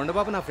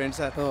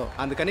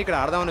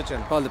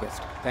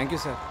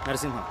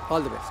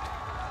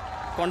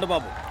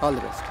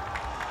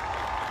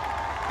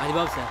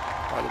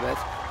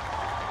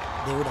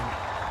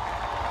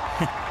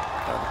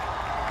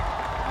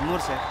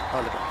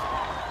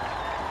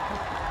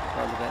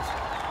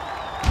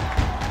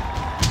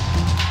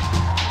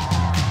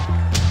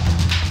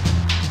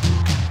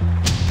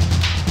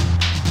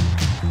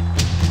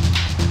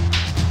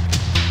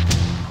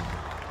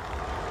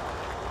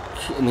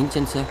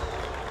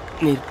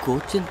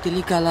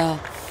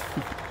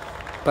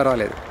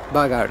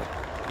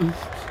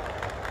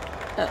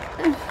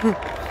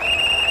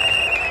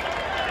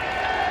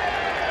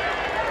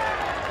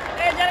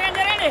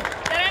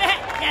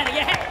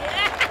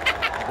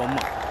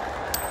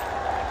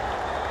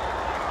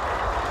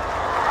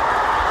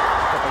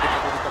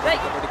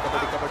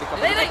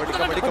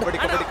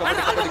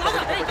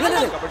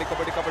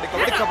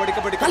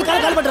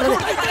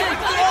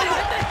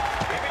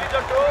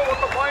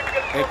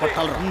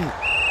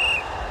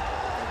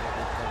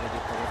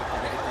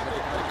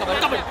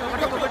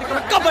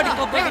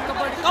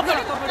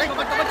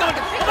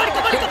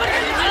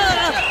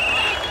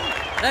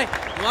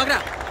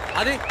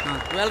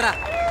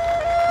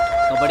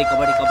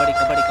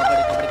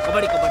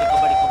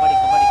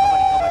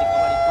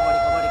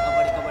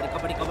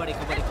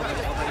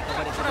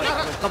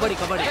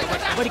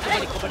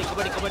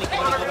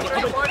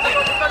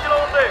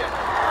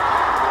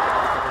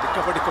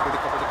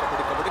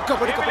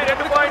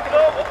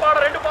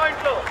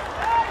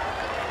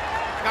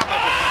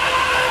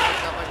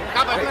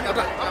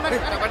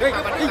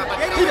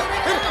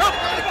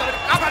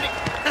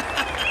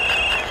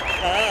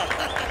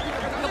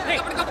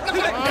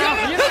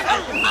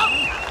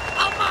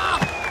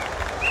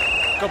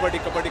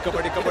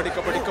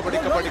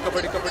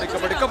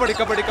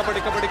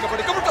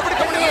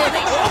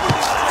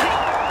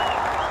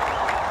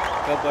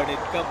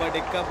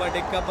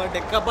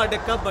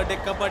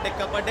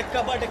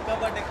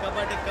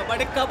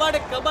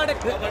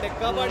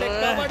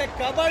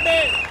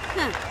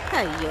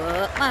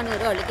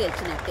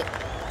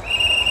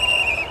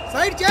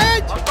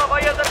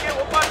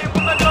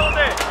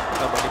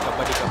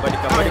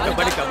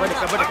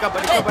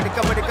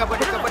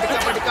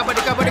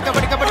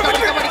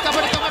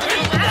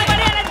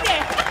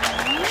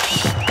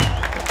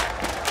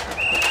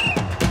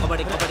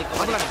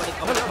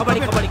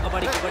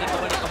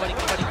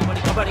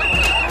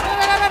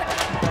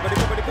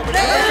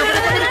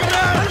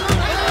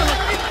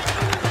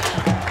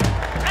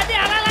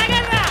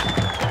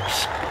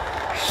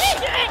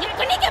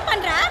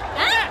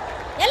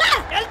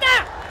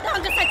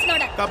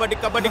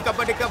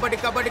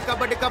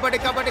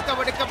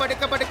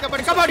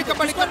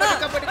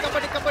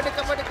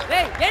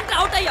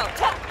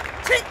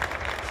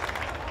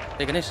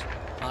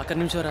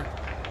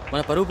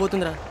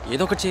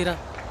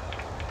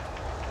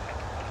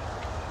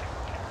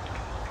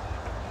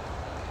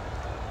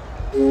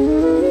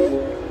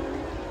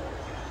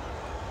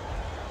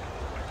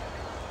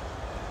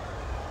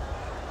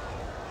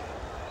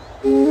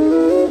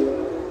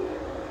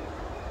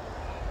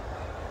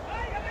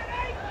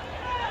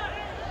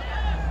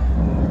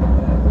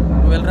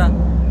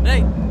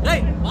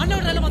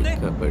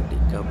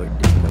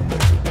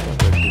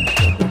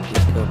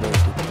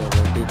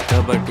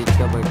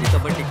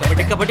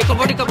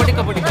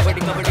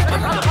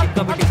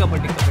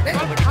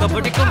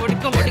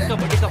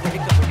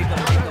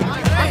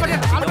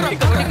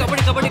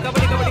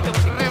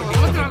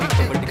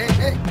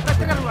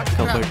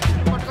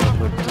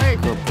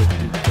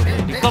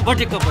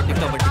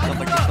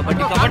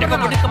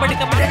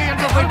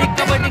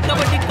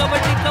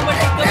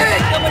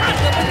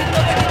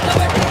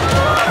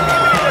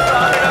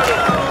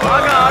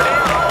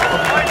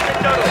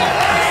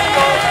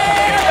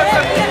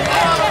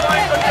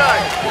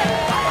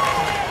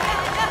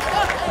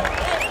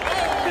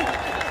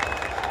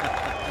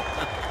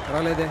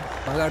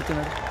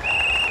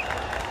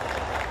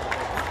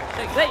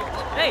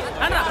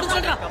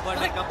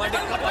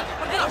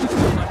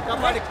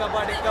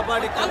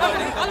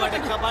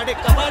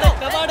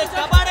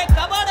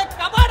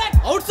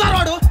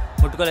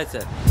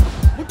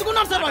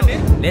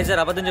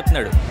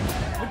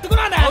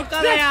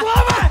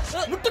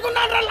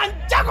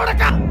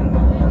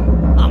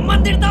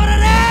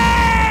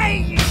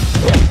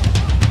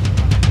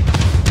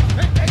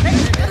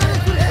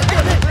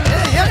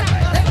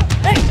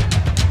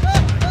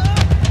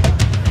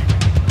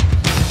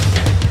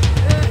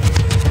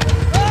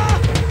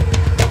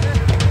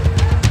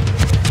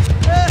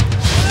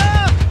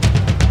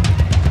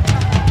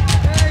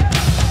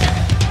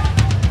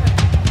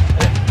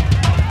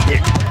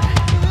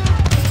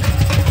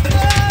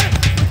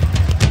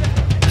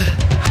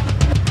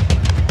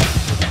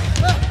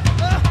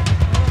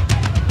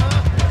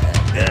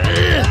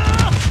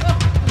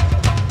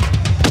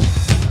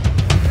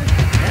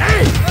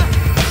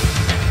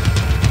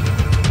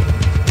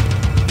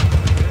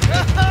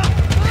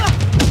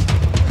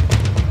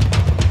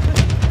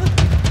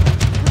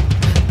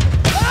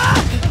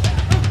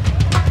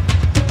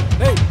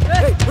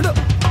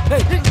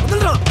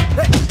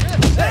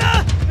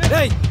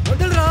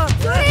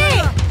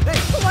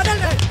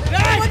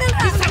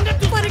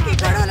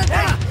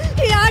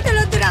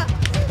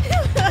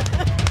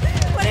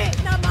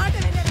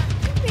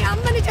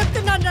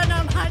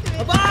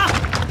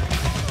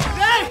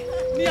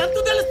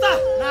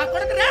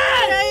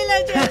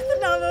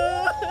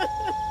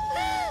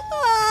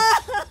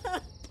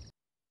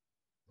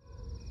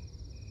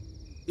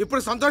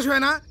 ఇప్పుడు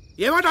సంతోషమేనా?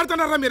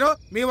 ఏమాటాడుతున్నారా మీరు?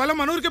 మీ వల్ల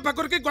మన ఊరికి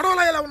పక్కూరికి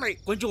గొడవలు ఎలా ఉన్నాయి?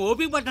 కొంచెం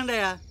ఓపిక పట్టండి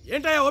అయ్యా.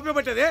 ఏంటయ్యా ఓపిక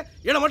పట్టేది?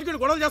 ఈడ మటుకు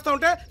గొడవలు చేస్తా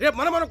ఉంటే రేపు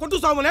మనం కొట్టు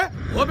సాములే.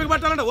 ఓపిక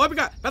పట్టాలంటే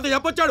ఓపిక పెద్ద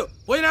చెప్పొచ్చాడు.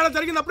 పోయిన ఏడాది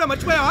జరిగింది అప్పుడే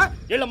మర్చిపోయావా?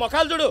 వీళ్ళ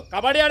మొఖాలు చూడు,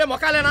 కబడ్డీ ఆడే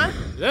మొఖాలేనా?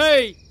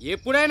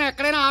 ఎప్పుడైనా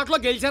ఎక్కడైనా ఆటలో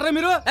గెలిచారా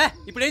మీరు?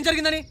 ఇప్పుడు ఏం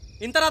జరిగిందని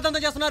ఇంత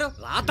రాతంతో చేస్తున్నారు?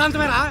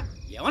 రాతాంతమేరా?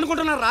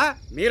 ఏమనుకుంటున్నారా?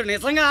 మీరు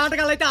నిజంగా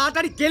ఆటగాళ్ళైతే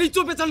ఆటాడి గెలిచి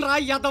చూపించండి రా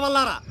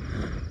ఎద్దవల్లారా.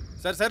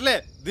 సర్లే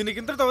దీనికి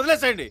ఇంతటితో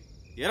వదిలేసేయండి.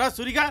 ఎరా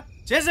సురిగా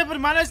చేసే పని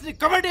మానేసి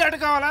కబడ్డీ ఆట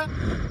కావాలా?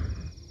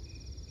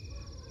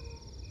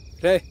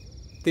 రే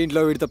దీంట్లో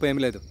వీడి తప్ప ఏం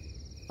లేదు.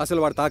 అసలు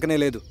వాడు తాకనే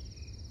లేదు.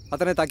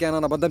 అతనే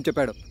తాకానన్న అబద్ధం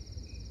చెప్పాడు.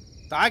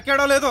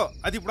 తాకాడో లేదో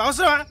అది ఇప్పుడు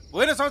అవసరమా?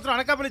 పోయిన సంవత్సరం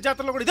అనకాపల్లి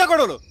జాతరలో కూడా ఇదే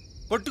గొడవలు.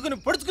 కొట్టుకుని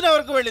పొడుచుకునే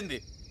వరకు వెళ్ళింది.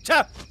 ఛా,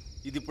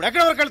 ఇది ఇప్పుడు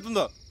ఎక్కడి వరకు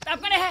వెళ్తుందో.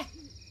 తప్పకుండా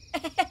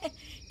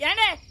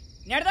ఏండే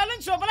నెడదాల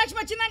నుంచి శుభలక్ష్మి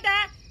వచ్చిందంట.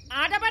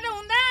 ఆట పాట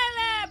ఉందా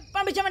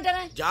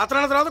పంపించమంటారా?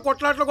 జాతర తర్వాత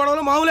కొట్లాట్ల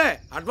గొడవలు మామూలే.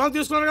 అడ్వాన్స్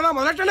తీసుకున్నారు కదా,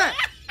 మొదలెట్టండి.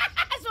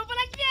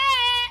 శుభలక్ష్మి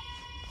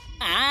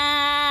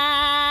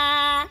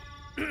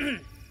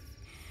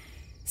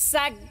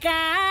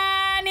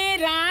సగ్గాని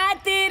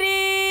రాత్రి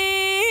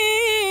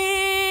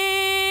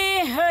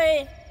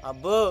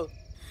అబ్బో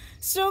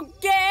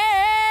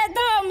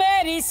సుక్కేదో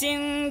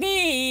మెరిసింది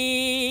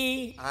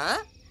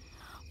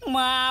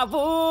మా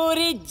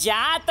ఊరి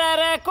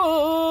జాతరకు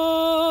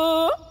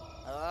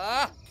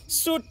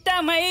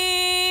సుట్టమై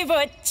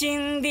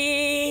వచ్చింది.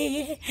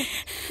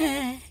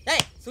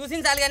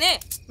 చూసించాలి కానీ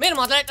మీరు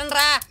మొదలెట్టండి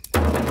రా.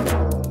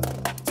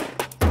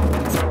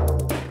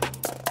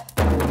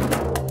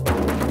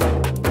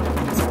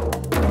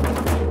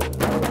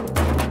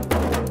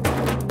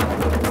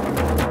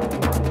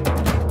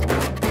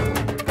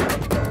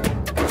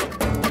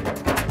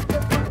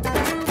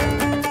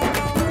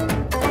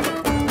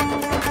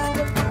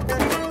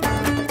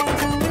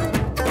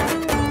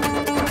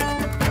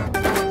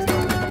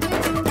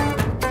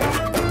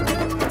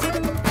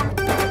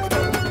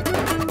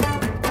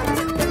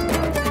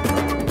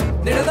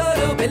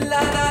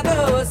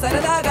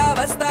 సరదాగా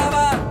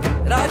వస్తావా?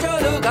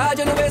 రాజోలు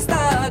గాజులు వేస్తా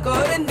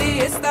కోరింది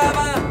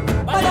ఇస్తావా?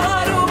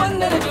 16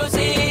 మందిని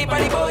చూసి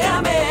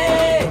పడిపోయామే,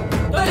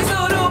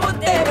 తొలిసూరు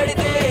ముద్దే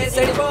పెడితే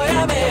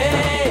సెడిపోయామే.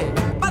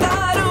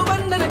 16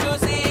 మందిని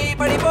చూసి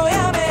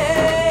పడిపోయామే,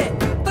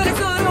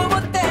 తొలిసూరు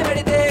ముద్దే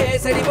పెడితే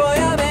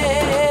సెడిపోయామే.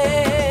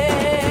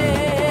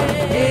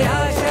 ఏ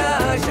ఆశ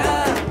ఆశ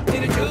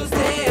నిన్ను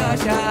చూస్తే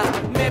ఆశ,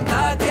 మేం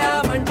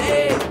తాకామంటే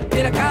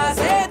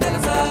నిరకాసే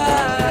తెలుసా?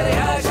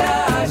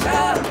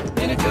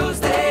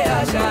 చూస్తే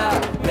ఆశ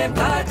మేం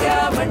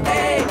తాకామంటే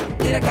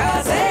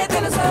నిరకాసే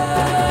తెలుసా?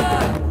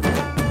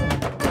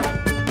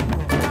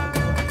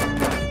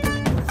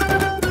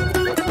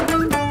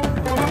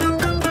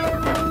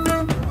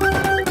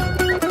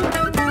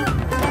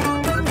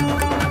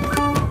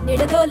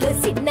 నిడదోలు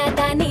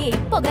సిన్నదాని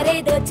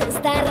పొగరేదో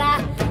చూస్తారా?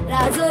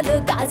 రాజోలు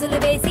గాజులు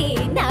వేసి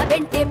నా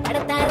వెంటే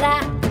పడతారా?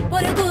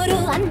 పొరుగురు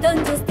అందం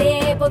చూస్తే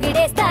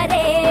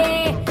పొగిడేస్తారే,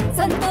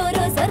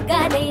 సొంతూరు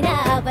స్వర్గానైనా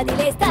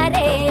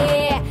వదిలేస్తారే.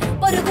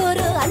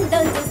 పొరుగురు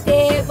అందం చూస్తే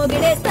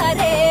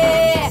పొగిడేస్తారే,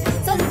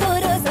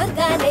 సొంతూరు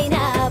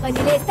స్వర్గానైనా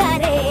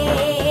వదిలేస్తారే.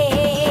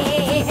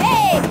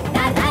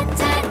 నా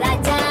రాజా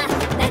రాజా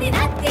నని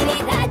రాత్రి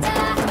రాజా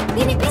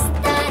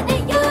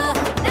వినిపిస్తానయ్యో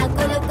నా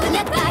కుల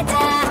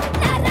కాజా.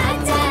 నా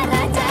రాజా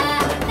రాజా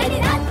నని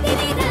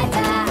రాత్రి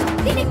రాజా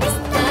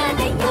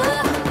వినిపిస్తానయ్యో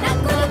నా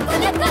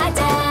కుల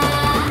కాజా.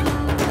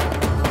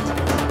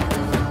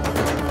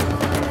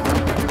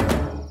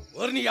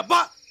 ఓర్ని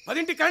అబ్బా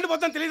 10ంటికి కరెంట్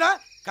పోతాను తెలీదా?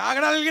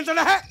 కాగడాలు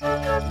వెలిగించడా?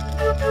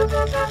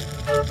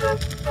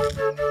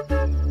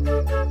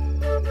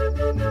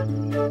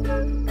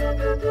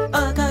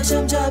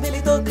 ఆకాశం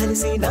జాబిలితో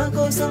కలిసి నా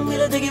కోసం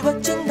ఇలా దిగి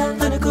వచ్చిందా?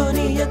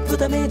 అనుకోని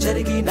అద్భుతమే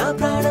జరిగి నా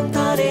ప్రాణం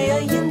తానే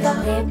అయ్యిందా?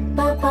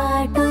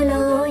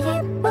 రెప్పపాటులో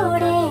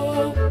ఎప్పుడే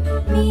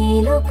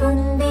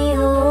మేలుకుంది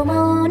ఓ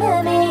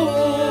మౌనమే.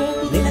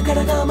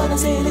 నిలకడగా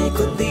మనసే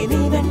లేకుంది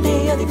నీ వెంటే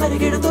అది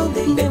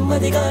పరిగెడుతోంది.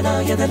 నెమ్మదిగా నా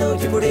ఎదలో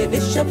ఇప్పుడే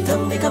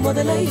నిశ్శబ్దం ఇక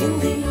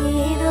మొదలయ్యింది.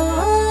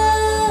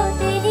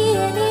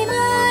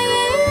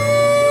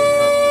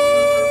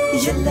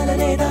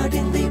 ఎల్లలనే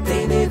దాటింది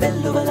ప్రేమే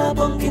వెల్లువలా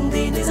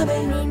పొంగింది నిజమే.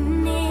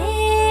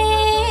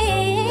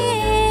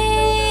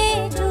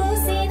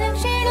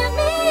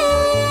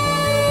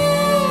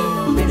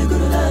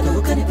 మిడుగురులా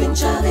నువ్వు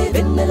కనిపించావే,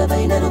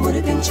 వెన్నెలపై నన్ను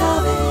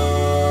మురిపించావే.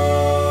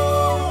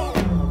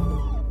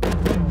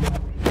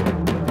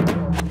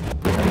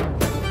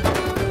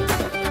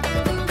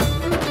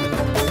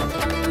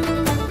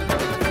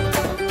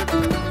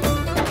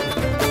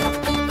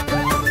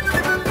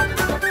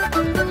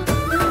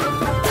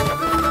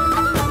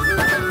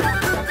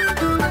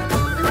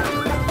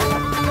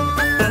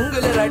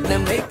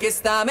 రత్నం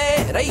ఎక్కిస్తామే,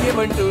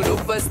 రయ్యమంటూ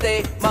నువ్వొస్తే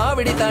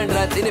మామిడి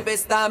తాండ్రా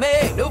తినిపిస్తామే.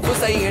 నువ్వు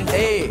సై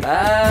అంటే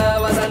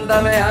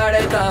వసంతమే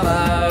ఆడేతావా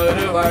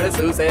వాడు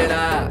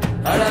చూసేలా.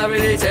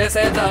 హడావిడి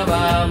చేసేద్దామా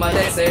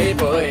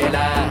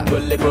మలేసైపోయేలా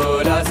గుల్లి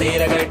పూల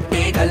సీర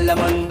గట్టి కళ్ళ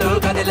ముందు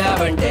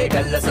కదిలావంటే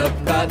కళ్ళ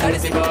సొక్క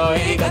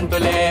తడిసిపోయి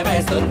గంతులే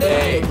వేస్తుంది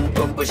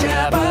ఉప్పు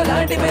శాప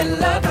లాంటి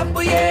మెల్ల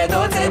తప్పు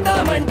ఏదో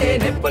చేద్దామంటే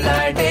నిప్పు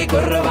లాంటి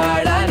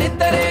కుర్రవాడ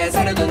నిద్దరే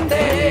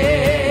సడుతుంది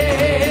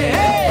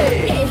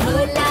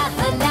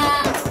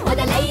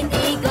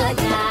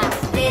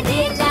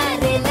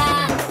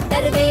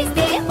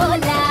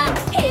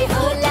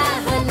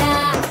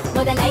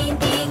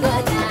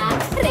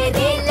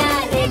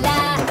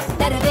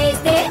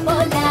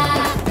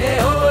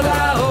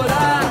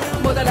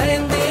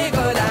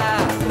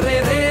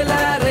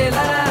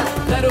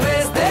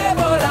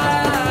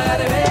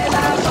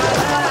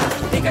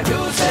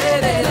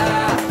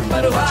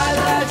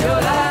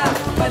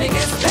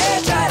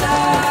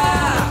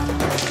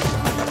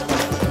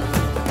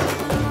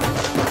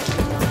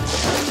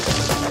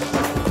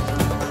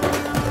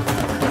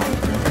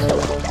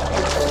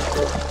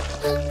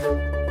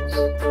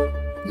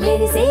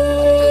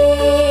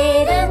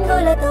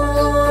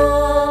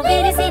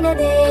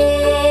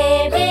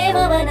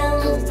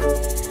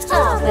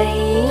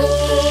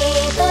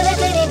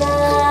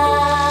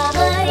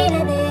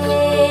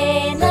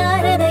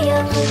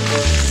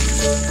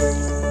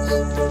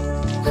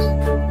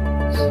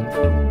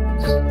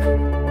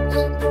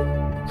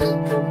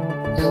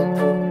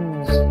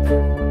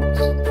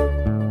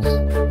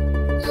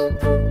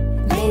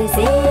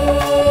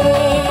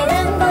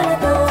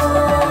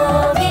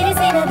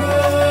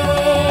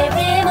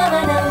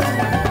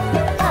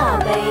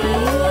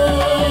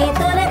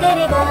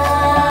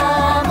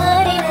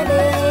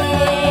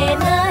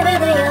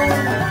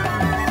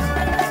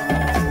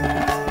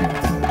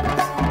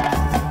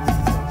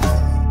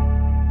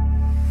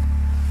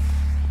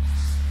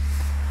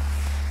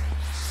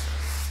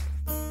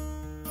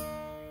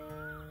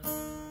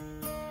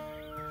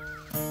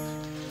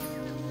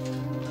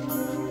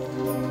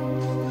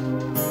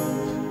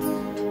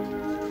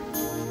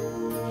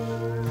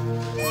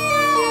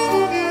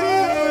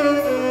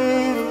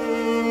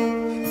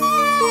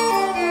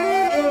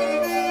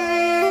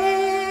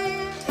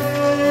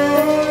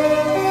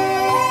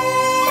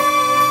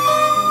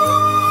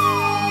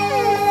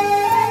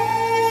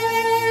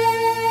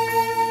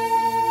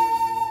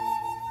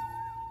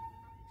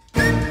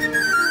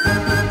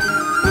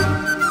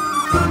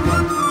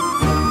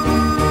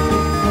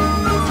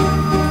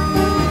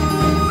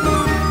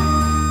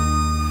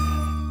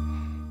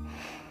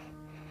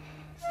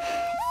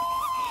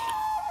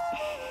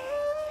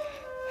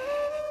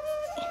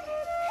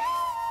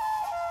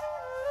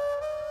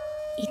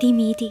ఇది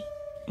మీది.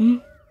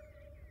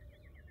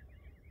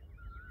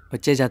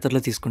 వచ్చే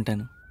జాతరలో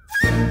తీసుకుంటాను.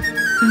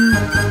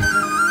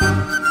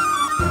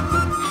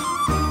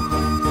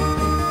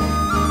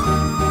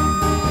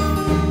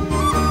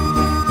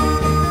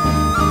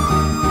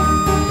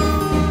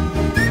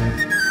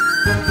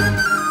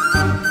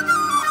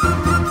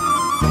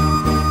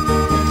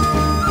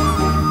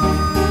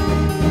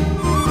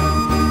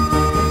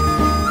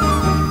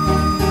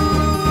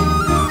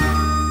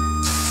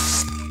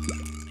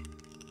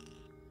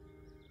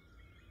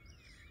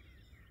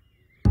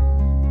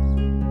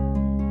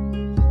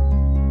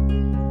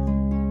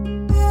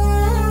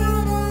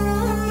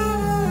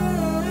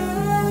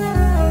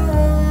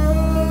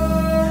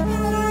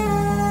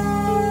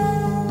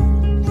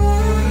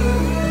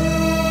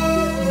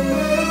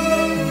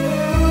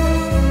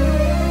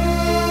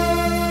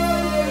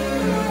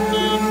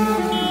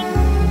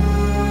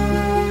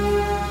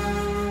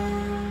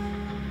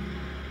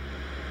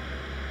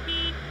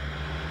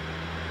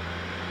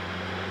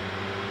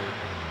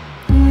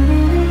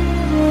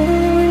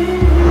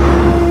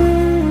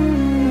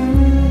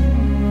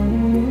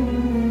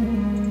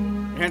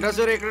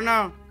 సూరి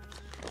ఎక్కడున్నావు?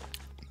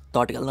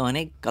 తోటకి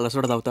వెళ్దామని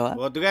కలసోడ తాగుతావా?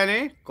 వద్దు కానీ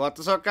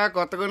కొత్త సొక్క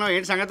కొత్త గుణం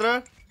ఏంటి సంగతులు?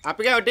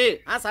 అప్పగా ఒకటి.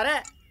 సరే.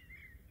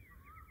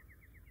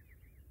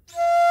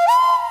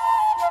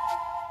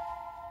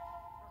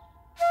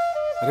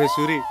 అరే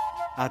సూరి,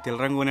 ఆ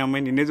తెల్లరంగునే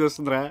అమ్మాయి నిన్నే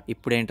చూస్తుందిరా.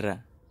 ఇప్పుడేంట్రా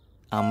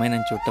ఆ అమ్మాయి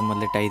నన్ను చూడటం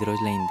మొదలెట్టి 5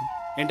 రోజులైంది.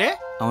 ఏంటే?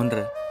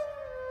 అవునరా,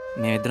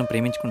 మేమిద్దరం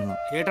ప్రేమించుకుంటున్నాం.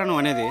 ఏటా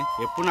నువ్వు అనేది?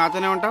 ఎప్పుడు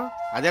నాతోనే ఉంటావు,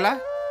 అదేలా?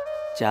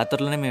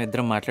 జాతరలోనే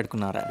మేమిద్దరం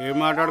మాట్లాడుకున్నారా? ఏం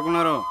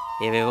మాట్లాడుకున్నారు?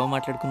 ఏవేవో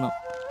మాట్లాడుకున్నాం.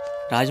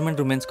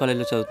 రాజమండ్రి ఉమెన్స్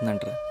కాలేజ్లో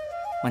చదువుతుందంటరా.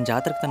 మన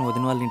జాతరకు తన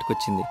వదిన వాళ్ళ ఇంటికి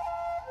వచ్చింది.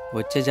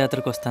 వచ్చే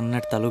జాతరకు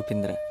వస్తానన్నట్టు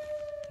తలూపిందిరా.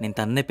 నేను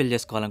తన్నే పెళ్లి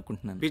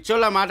చేసుకోవాలనుకుంటున్నాను.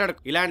 పిచ్చోళ్ళ మాట్లాడు.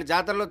 ఇలాంటి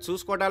జాతరలో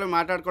చూసుకోవడాలు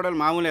మాట్లాడుకోవడాలు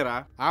మామూలేరా.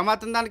 ఆ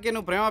మాత్రం దానికి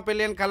నువ్వు ప్రేమ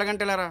పెళ్ళి అని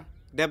కలగంటలేరా,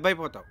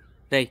 దెబ్బైపోతావు.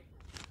 రేయ్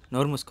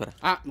నోరు మూసుకోరా.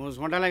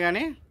 మూసుకుంటానే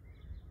కానీ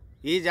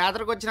ఈ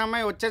జాతరకు వచ్చిన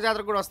అమ్మాయి వచ్చే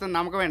జాతరకు కూడా వస్తుంది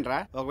నమ్మకం ఏంట్రా?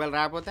 ఒకవేళ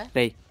రాకపోతే?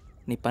 రేయ్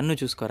నీ పన్ను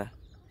చూసుకోరా,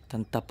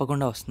 తను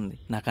తప్పకుండా వస్తుంది,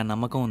 నాకు ఆ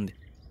నమ్మకం ఉంది.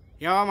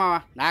 ఏమో మావా,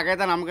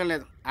 నాకైతే నమ్మకం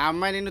లేదు. ఆ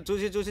అమ్మాయి నిన్ను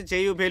చూసి చూసి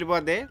చెయ్యి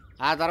పేలిపోద్ది.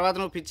 ఆ తర్వాత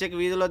నువ్వు పిచ్చెక్కి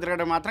వీధిలో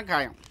తిరగడం మాత్రం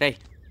ఖాయం. రేయ్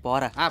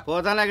పోరా.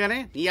 పోతానే కానీ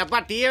నీ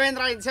అప్ప టీ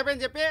ఏమైందిరా ఇంతసేపు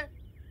అని చెప్పి.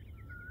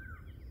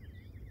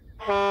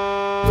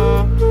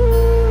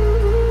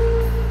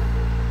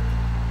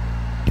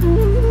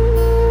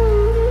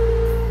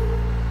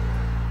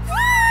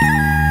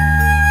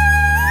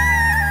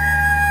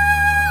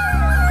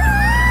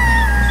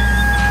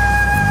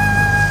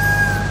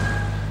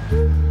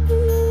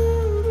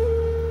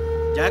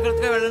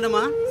 జాగ్రత్తగా వెళ్ళండి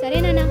అమ్మా. సరే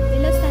నాన్న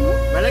వెళ్ళొస్తాను.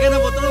 వెళ్ళగానే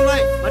బొత్తులు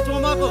ఉన్నాయి,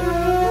 మర్చిపోమాకు.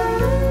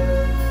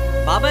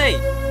 బాబాయ్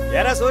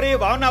ఏరా సూరి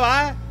బాగున్నావా?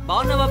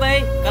 బాగున్నా బాబాయ్.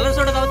 కలర్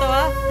సోడా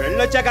తాగుతావా?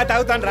 వెళ్ళొచ్చాక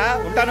తాగుతాను రా.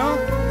 ఉంటాను.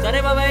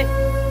 సరే బాబాయ్.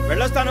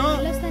 వెళ్ళొస్తాను.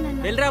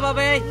 వెళ్ళరా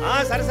బాబాయ్.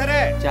 సరే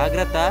సరే.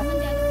 జాగ్రత్త.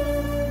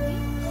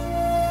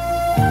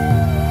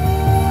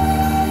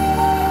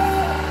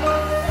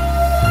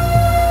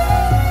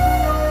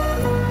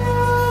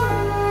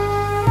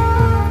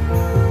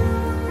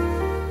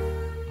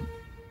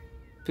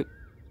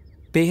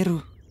 పేరు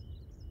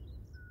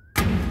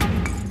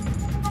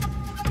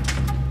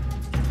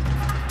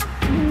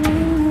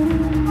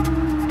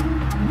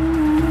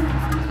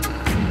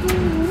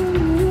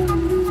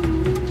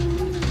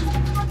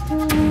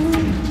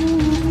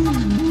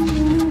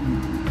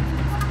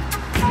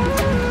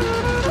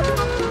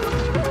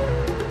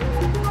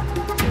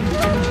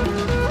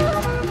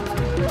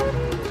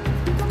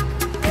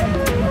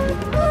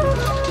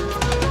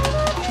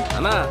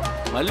అన్నా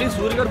మళ్ళీ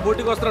సూర్యగారు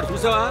పోటీకి వస్తున్నాడు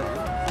చూసావా?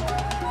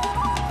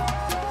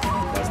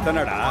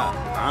 వస్తున్నాడా?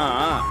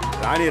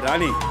 రాణి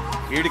రాణి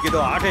వీడికిదో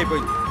ఆట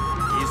అయిపోయింది.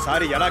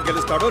 ఈసారి ఎలా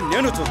గెలుస్తాడో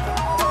నేను చూస్తాను.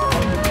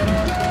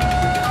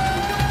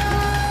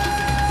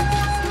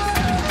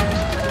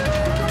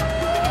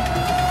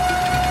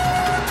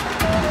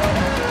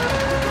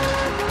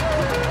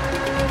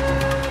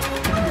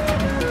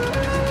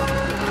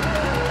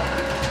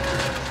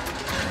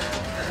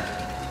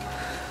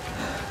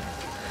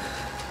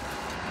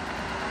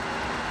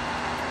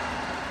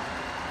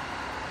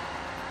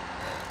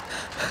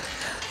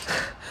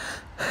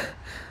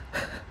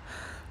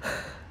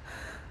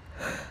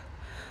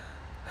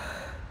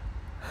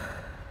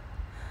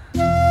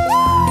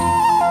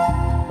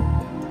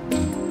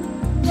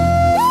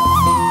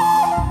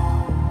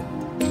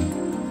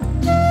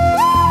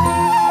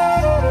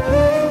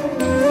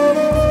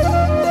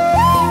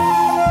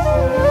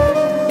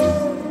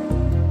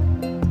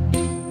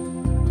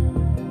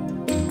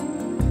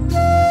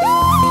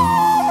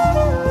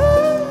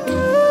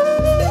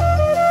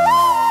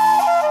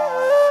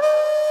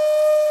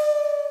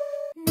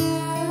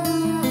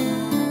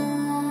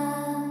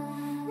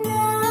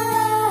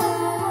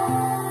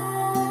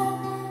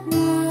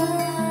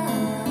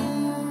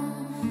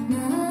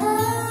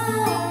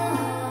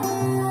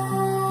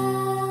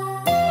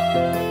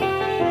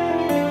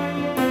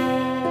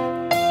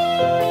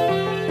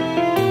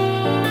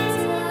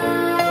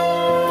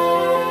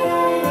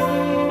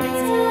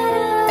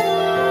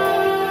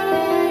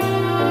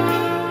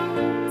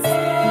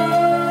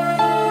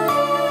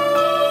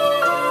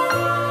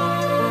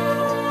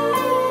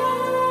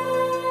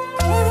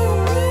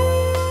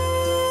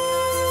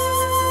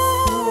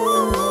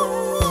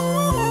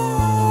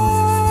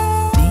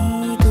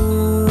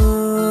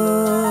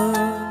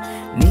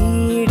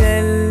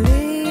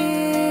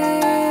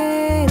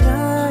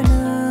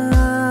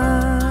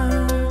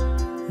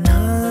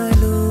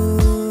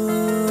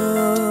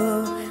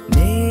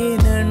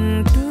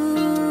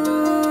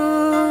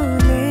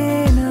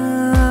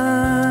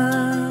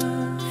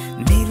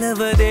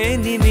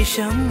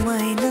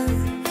 నిమిషమైన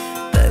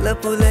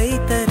తలపులై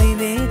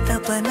తరివే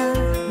తపన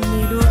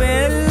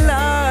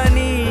నిలువెల్లా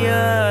నీ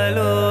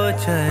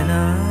ఆలోచన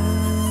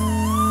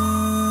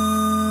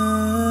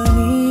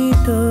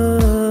నీతో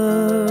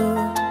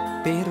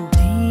పేరు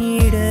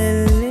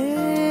నీడల్లే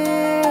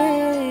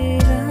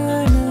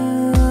రానా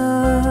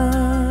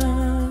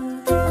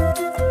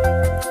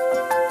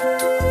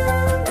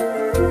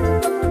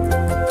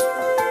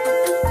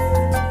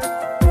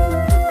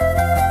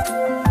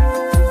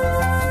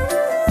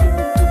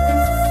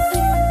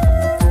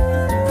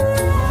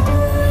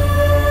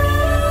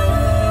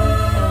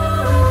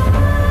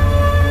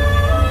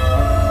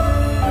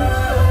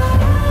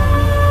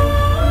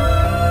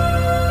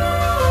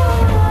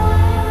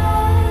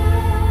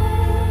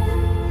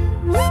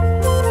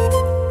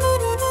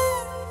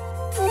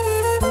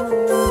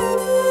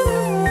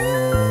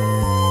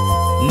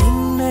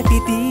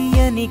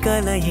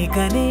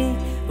కలయికనే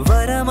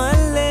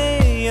వరమల్లే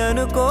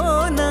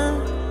అనుకోనా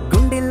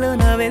గుండెల్లో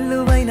నా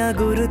వెల్లువైన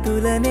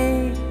గురుతులనే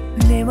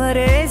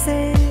నెమరేసే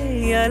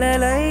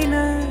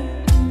అలలైనా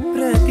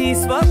ప్రతి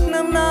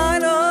స్వప్నం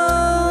నాలో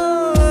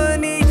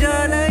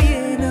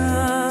నిజాలయేనా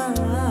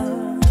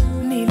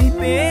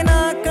నిలిపే నా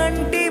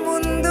కంటి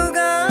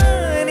ముందుగా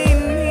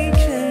నిన్ని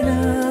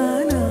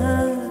క్షణాన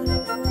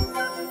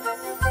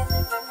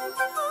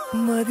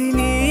మది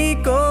నీ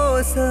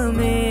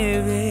కోసమే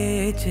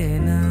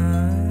వేచెనా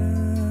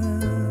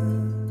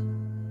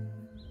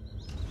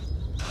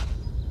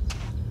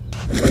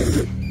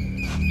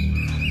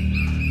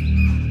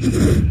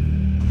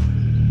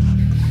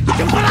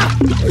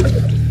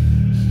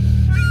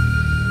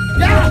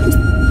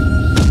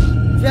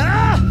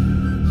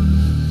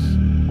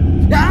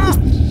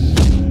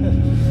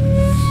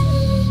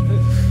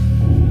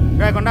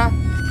కొండా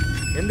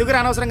ఎందుకు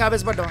అనవసరంగా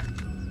ఆవేశపడ్డాం?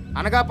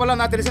 అనకాపల్లో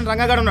నాకు తెలిసిన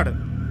రంగగాడు ఉన్నాడు.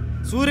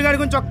 సూర్యగాడి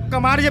గురించి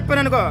ఒక్క మాట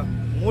చెప్పాను అనుకో,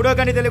 మూడో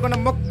గండి తెలియకుండా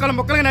మొక్కలు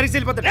మొక్కలుగా నరిసి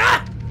వెళ్ళిపోతాడు.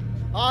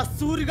 ఆ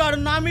సూర్యగాడు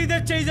నా మీదే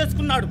చేయి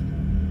చేసుకున్నాడు.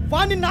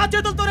 వాణ్ణి నా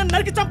చేతులతోనే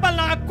నరికి చంపాలి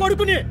నా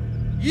కొడుకుని.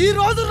 ఈ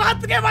రోజు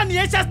రాత్రికే వాణ్ణి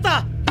వేసేస్తా.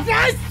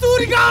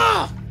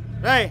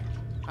 రేయ్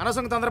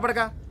అనవసరంగా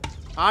తొందరపడక.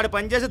 ఆడు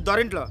పనిచేసే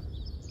దొరింట్లో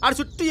ఆడు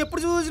చుట్టూ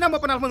ఎప్పుడు చూసినా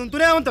 30-40 మంది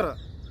ఉంటూనే ఉంటారు.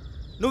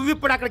 నువ్వు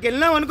ఇప్పుడు అక్కడికి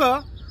వెళ్ళినావు అనుకో,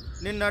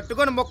 నిన్ను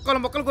అట్టుకొని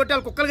మొక్కలు కొట్టి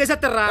వాళ్ళు కుక్కలు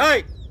వేసేస్తారా.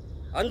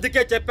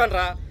 అందుకే చెప్పాను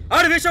రా,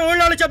 ఆడి విషయం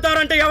ఊళ్ళో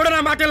చెప్తారంటే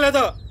ఎవడన్నా మాట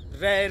లేదు.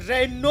 రే రే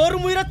నోరు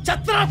ముయిరా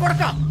చెత్తరా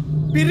కొడక,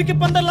 పిరికి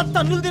పందల్లా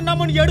తన్నులు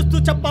తిన్నామని ఏడుస్తూ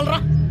చెప్పాలరా.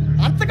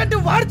 అంతకంటే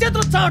వాడి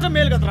చేతిలో చావటం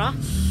మేలు కదరా.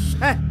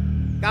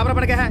 కాబరా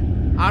పడక.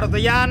 ఆడ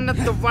దయ్యాన్న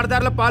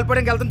తువ్వాడదారిలో పాలు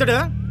పోయడానికి వెళ్తుంటాడు,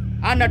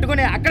 ఆ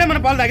నట్టుకొని అక్కడే మన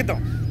పాలు తాగిద్దాం.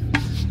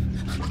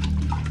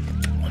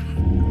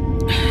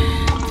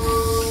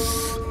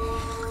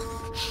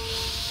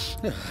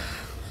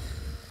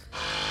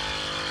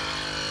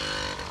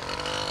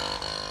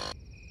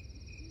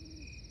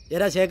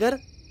 ఏరా శేఖర్,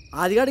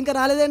 ఆదిగాడు ఇంకా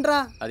రాలేదేంట్రా?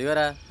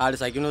 అదివరా ఆడు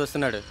సైకిల్ మీద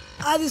వస్తున్నాడు.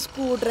 అది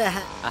స్కూటరే.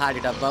 ఆడి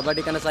డబ్బా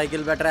బట్టి కన్నా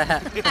సైకిల్ బెటరా.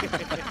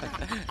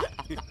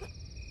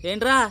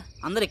 ఏంట్రా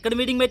అందరు ఎక్కడ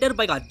మీటింగ్ పెట్టారు,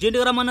 పైకి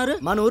అర్జెంటుగా రమ్మన్నారు?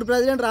 మన ఊరు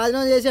ప్రెసిడెంట్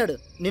రాజీనామా చేశాడు,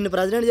 నిన్ను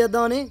ప్రెసిడెంట్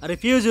చేద్దామని.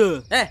 రిఫ్యూజ్.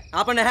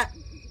 ఆపండి.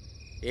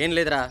 ఏం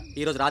లేదురా,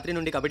 ఈ రోజు రాత్రి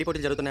నుండి కబడ్డీ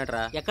పోటీలు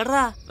జరుగుతున్నాయట్రా.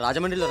 ఎక్కడరా?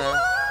 రాజమండ్రిలో రా.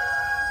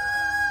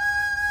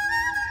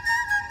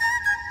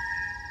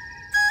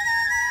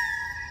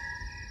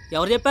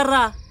 ఎవరు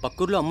చెప్పారా?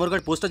 పక్కూర్లో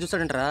అమ్మూరుగాడు పోస్టర్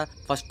చూస్తాడంటరా.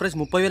 ఫస్ట్ ప్రైజ్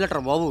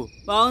 30,000 బాబు.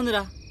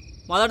 బాగుందిరా,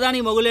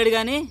 మొదటిదానికి మొగులేడు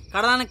కానీ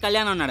కడదానికి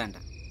కళ్యాణం ఉన్నాడంట.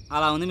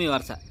 అలా ఉంది మీ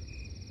వరుస.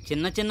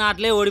 చిన్న చిన్న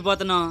ఆటలే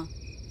ఓడిపోతున్నాం.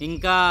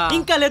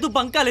 ఇంకా లేదు,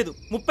 బంకా లేదు.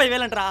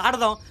 30,000 అంటారా,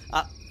 ఆడదాం.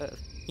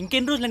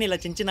 ఇంకెన్ని రోజులని ఇలా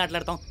చిన్న చిన్న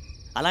ఆటలాడతాం.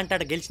 అలాంటి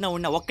ఆట గెలిచినా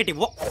ఉన్న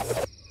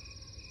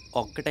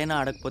ఒక్కటైనా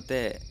ఆడకపోతే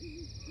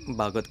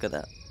బాగోదు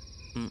కదా.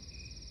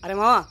 అరే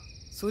మావా,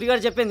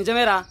 సూర్యగారు చెప్పే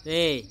నిజమేరా.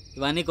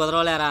 ఇవన్నీ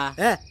కుదరలేరా.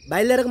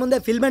 బయలుదేరక ముందే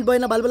ఫిల్మెంట్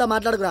పోయిన బల్బులా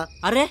మాట్లాడుకురా.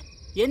 అరే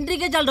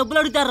ఎంట్రీకే చాలా డబ్బులు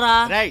అడుగుతారా.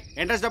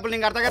 ఎంట్రెన్స్ డబ్బులు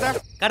నీకు కడతా కదా.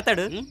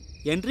 కడతాడు.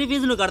 ఎంట్రీ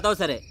ఫీజు నువ్వు కడతావు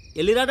సరే,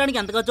 వెళ్ళి రావడానికి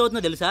ఎంత ఖర్చు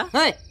అవుతుందో తెలుసా?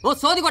 ఓ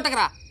సోది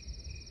కొట్టకరా.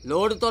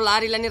 లోడుతో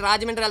లారీలన్నీ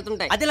రాజమండ్రి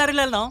వెళ్తుంటాయి. అదే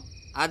లారీలో వెళ్దాం.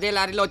 అదే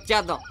లారీలో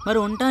వచ్చేద్దాం. మరి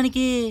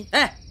ఉండటానికి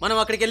మనం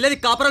అక్కడికి వెళ్ళేది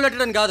కాపురం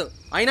పెట్టడానికి కాదు.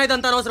 అయినా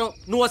ఇదంతా అనవసరం.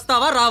 నువ్వు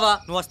వస్తావా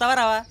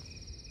రావా?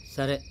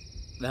 సరే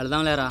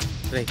వెళ్దాం లేరా.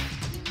 రే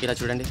ఇలా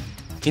చూడండి,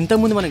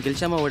 ఇంతకుముందు మనం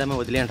గెలిచామా ఓడామా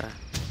వదిలేండ్రా,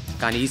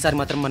 కానీ ఈసారి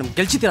మాత్రం మనం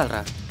గెలిచి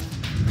తీరాలరా.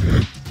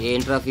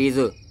 ఏంట్రా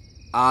ఫీజు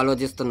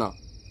ఆలోచిస్తున్నావు?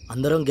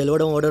 అందరం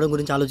గెలవడం ఓడడం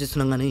గురించి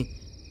ఆలోచిస్తున్నాం కానీ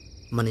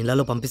మన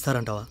ఇళ్ళలో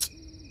పంపిస్తారంటావా?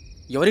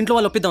 ఎవరింట్లో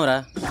వాళ్ళు ఒప్పిద్దాంరా.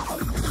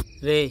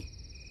 రే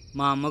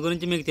మా అమ్మ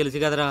గురించి మీకు తెలుసు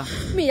కదరా.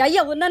 మీ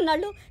అయ్య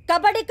ఉన్నన్నాళ్ళు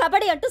కబడ్డీ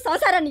కబడ్డీ అంటూ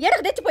సంసారాన్ని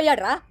ఎడకు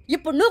తెచ్చిపోయాడురా.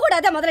 ఇప్పుడు నువ్వు కూడా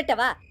అదే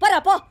మొదలెట్టావా? పోరా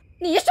పో,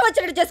 నీ ఇష్టం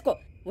వచ్చినట్టు చేసుకో.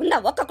 ఉన్న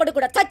ఒక్క కొడుకు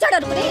కూడా చచ్చాడు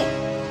అనుకుని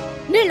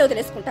నీళ్ళు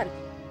వదిలేసుకుంటాను.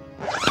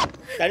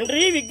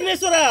 తండ్రి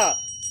విఘ్నేశ్వర,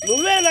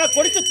 నువ్వే నా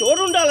కొడుకు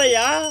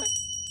తోడుండాలయ్యా.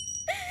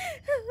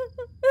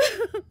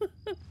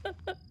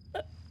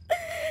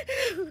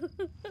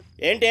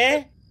 ఏంటే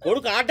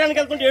కొడుకు ఆడటానికి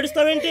వెళ్తుంటే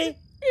ఏడుస్తావేంటి?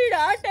 ఈడు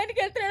ఆడటానికి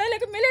వెళ్తున్నాడో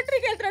లేక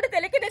మిలిటరీకి వెళ్తున్నాడో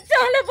తెలియక నేను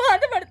చాలా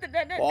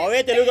బాధపడుతున్నాను. ఓవే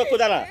తెలుగు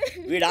తక్కువదానా,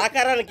 వీడి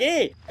ఆకారానికి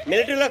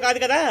మిలిటరీలో కాదు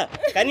కదా,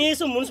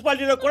 కనీసం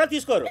మున్సిపాలిటీలో కూడా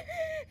తీసుకోరు.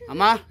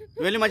 అమ్మా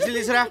వెళ్ళి మంచిలు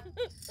తీసురా.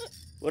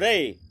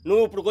 ఒరేయ్,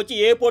 నువ్వు ఇప్పుడు వచ్చి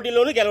ఏ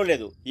పోటీల్లోనూ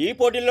గెలవలేదు, ఈ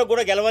పోటీల్లో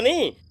కూడా గెలవని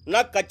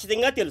నాకు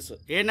ఖచ్చితంగా తెలుసు.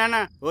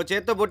 నాన్న ఓ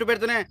చేత్తో బొట్టు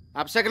పెడుతూనే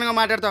అప్సకలంగా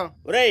మాట్లాడతావు.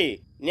 ఒరేయ్,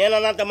 నేను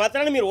అన్నంత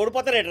మాత్రాన్ని మీరు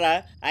ఓడిపోతారేట్రా?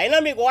 అయినా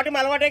మీకు ఓటమి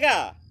అలవాటేగా.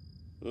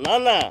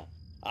 నాన్న,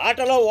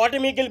 ఆటలో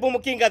ఓటమి గెలుపు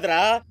ముఖ్యం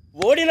కదరా.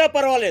 ఓడినా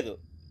పర్వాలేదు,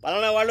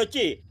 పలానా వాళ్ళు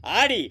వచ్చి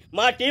ఆడి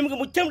మా టీంకి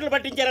ముచ్చెమటలు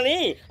పట్టించారని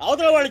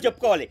అవతల వాళ్ళు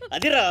చెప్పుకోవాలి.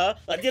 అదిరా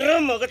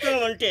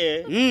మగతనం అంటే.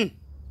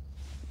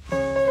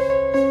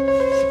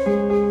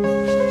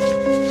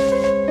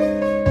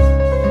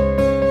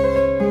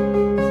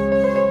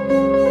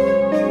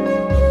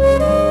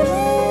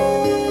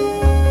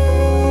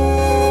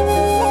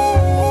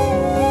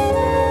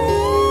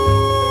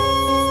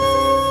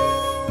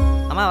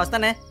 అమ్మా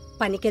వస్తానే.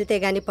 పనికెళ్తే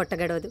గాని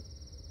పొట్టగడవదు,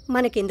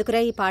 మనకెందుకురా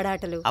ఈ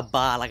పాడాటలు?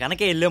 అబ్బా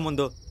అలాగనకే వెళ్ళే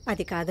ముందు.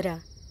 అది కాదురా,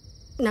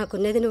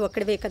 నాకున్నది నువ్వు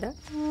ఒక్కడివే కదా.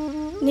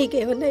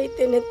 నీకేమన్నా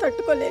అయితే నేను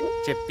తట్టుకోలేను.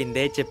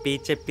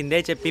 చెప్పిందే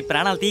చెప్పి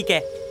ప్రాణాలు తీకే.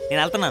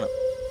 నేను వెళ్తున్నాను.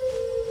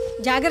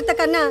 జాగ్రత్త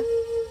కన్నా,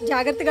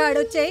 జాగ్రత్తగా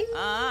ఆడొచ్చాయి.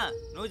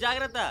 నువ్వు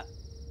జాగ్రత్త.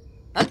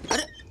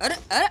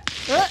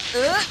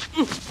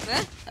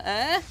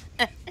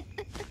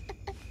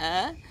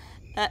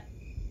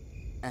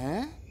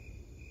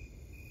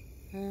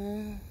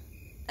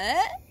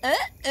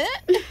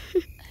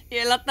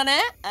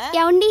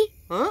 ఏమండి,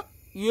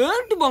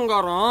 ఏంటి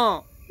బంగారం?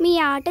 మీ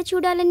ఆట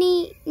చూడాలని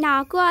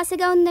నాకు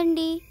ఆశగా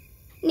ఉందండి.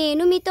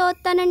 నేను మీతో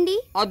వస్తానండి.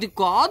 అది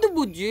కాదు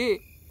బుజ్జి,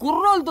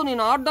 కుర్రాలతో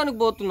నేను ఆడడానికి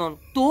పోతున్నాను.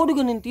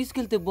 తోడుగా నేను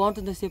తీసుకెళ్తే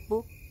బాగుంటుందా చెప్పు?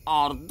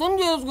 అర్థం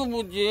చేసుకో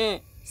బుజ్జి,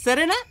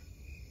 సరేనా?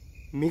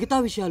 మిగతా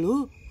విషయాలు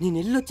నేను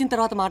వెళ్ళి వచ్చిన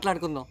తర్వాత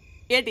మాట్లాడుకుందాం.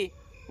 ఏంటి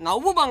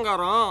నవ్వు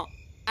బంగారం?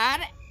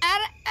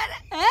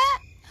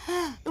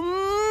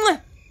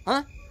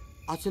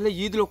 అసలే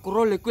ఈదులో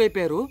కుర్రోళ్ళు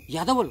ఎక్కువైపోయారు,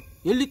 ఎదవలు.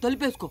 వెళ్ళి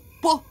తలిపేసుకో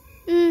పో.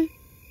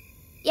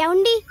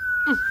 ఏమండి,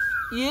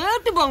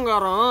 ఏంటి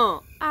బంగారం?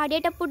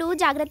 ఆడేటప్పుడు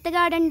జాగ్రత్తగా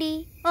ఆడండి.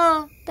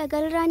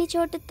 తగలరాని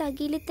చోటు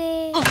తగిలితే.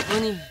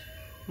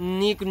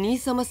 నీకు నీ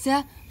సమస్య,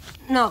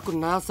 నాకు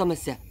నా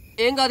సమస్య.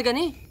 ఏం కాదు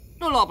కానీ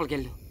నువ్వు లోపలికి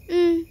వెళ్ళు.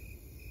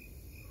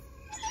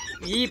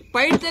 ఈ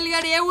పైడి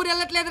తెలుగాడు ఏ ఊరు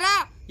వెళ్ళట్లేదురా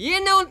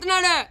ఈయన్నే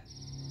ఉంటున్నాడు.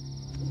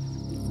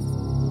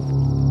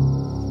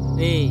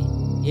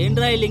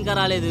 ఏంట్రా ఇల్లు ఇంకా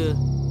రాలేదు?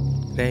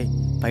 రే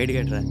పైడి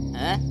గట్రా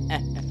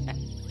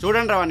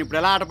చూడండి రావని ఇప్పుడు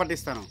ఎలా ఆట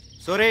పట్టిస్తాను.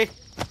 సూరి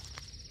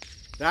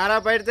రారా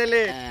బయట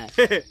తెల్లి.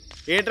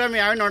 ఏంట్రా మీ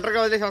ఆవిడ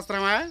ఒంటరిగా వదిలేసి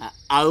వస్తున్నావా?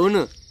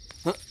 అవును.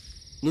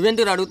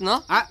 నువ్వెందుకు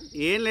అడుగుతున్నావు?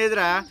 ఏం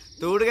లేదురా,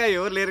 తోడుగా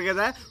ఎవరు లేరు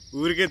కదా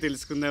ఊరికే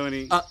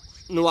తెలుసుకుందామని.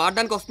 నువ్వు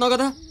ఆడడానికి వస్తున్నావు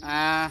కదా?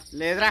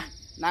 లేదురా,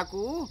 నాకు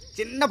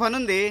చిన్న పని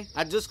ఉంది,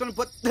 అది చూసుకుని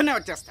పొద్దున్నే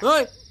వచ్చేస్తా.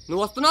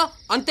 నువ్వు వస్తున్నావు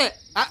అంతే.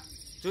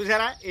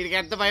 చూసారా వీడికి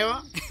ఎంత భయం.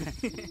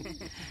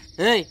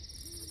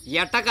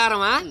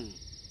 ఎట్టకారమా?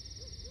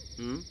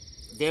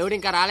 దేవుడు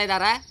ఇంకా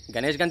రాలేదారా?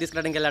 గణేష్ గారిని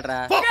తీసుకురావడానికి వెళ్ళాడరా.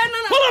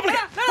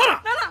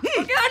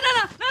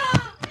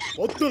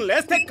 పొద్దున్న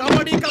లేస్తే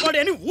కబడ్డీ కబడ్డీ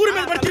అని ఊరి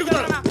మీద పడి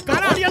తిరుగుతారు.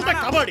 కబడ్డీ అంటే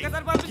కబడ్డీ,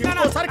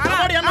 ఇంకోసారి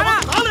కబడ్డీ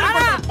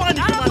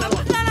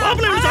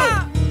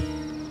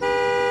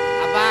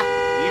అబ్బా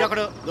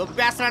ఈడొకడు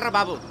దొబ్బేస్తున్నాడు రా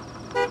బాబు.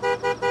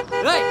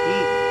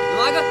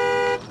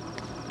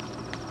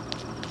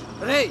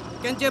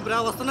 రా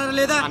వస్తున్నారా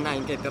లేదా అన్న?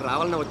 ఇంకెక్కడ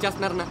రావాలన్నా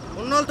వచ్చేస్తున్నారన్నా.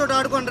 ఉన్నోళ్ళతో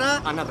ఆడుకోండి రా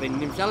అన్న 2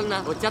 నిమిషాలన్నా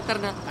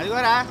వచ్చేస్తారన్నా.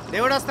 అదిగోరా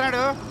దేవుడు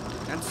వస్తున్నాడు.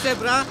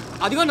 ఎంతసేపు రా?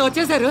 అదిగో నువ్వు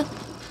వచ్చేసారు.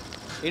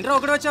 ఏంట్రా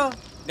ఒకటి వచ్చావు?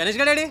 గణేష్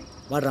గడాడి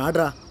వాడు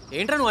రాడ్రా.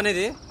 ఏంట్రా నువ్వు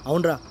అనేది?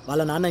 అవునరా,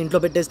 వాళ్ళ నాన్న ఇంట్లో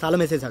పెట్టేసి తాళం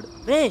వేసేసాడు.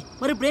 రే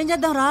మరి ఇప్పుడు ఏం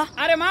చేద్దాం రా?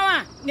 అరే మామా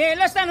నేను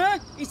వెళ్ళొస్తాను,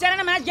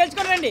 ఈసారైనా మ్యాచ్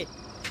గెలుచుకొని రండి.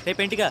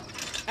 రేపు ఇంటిగా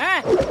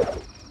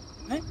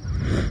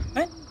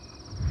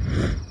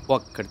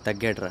ఒక్కడు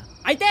తగ్గాడురా.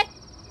 అయితే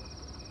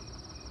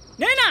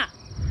నేనా?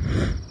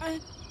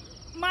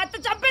 మా అత్త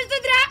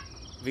చంపేస్తుందిరా.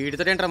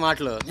 వీడితో ఏంట్రా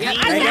మాటలు?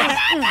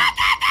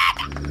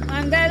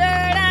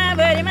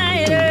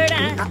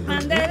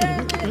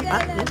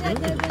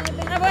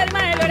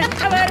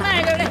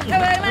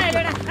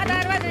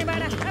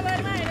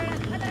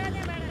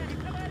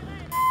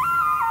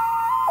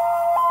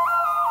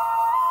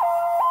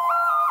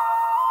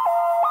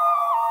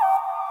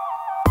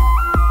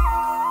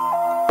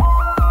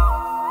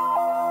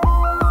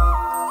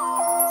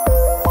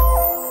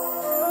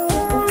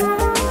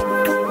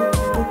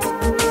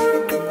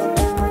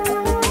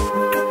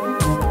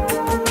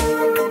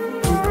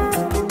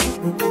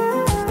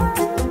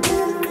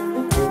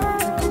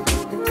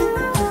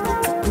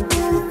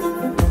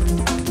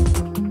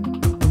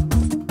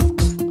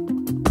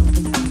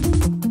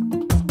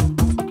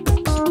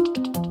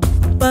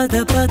 పద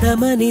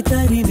పదమని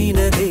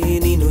తరిమినదే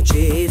నిను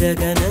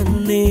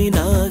చేరగనన్నే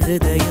నా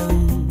హృదయం.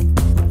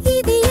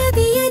 ఇది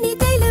అది అని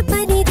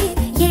తెలుపనిది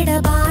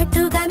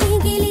ఎడబాటుగా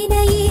మిగిలిన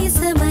ఈ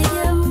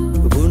సమయం.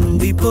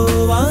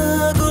 ఉండిపోవా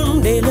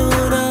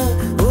గుండెలోన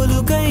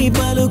ఒలుకై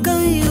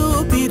పలుకై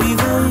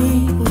ఊపిరివై.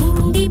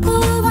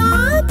 నిండిపోవా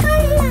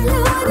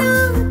కళ్ళలోన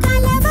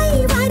కలవై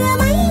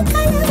వరమై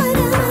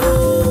కలవరమై.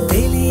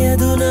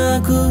 తెలియదు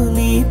నాకు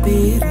నీ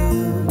పేరు,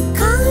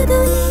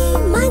 కాదులే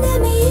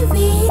మనమే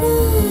వేరు.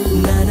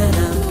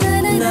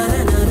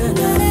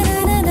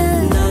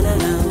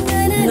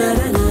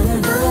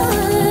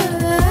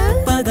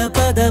 పద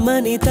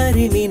పదమని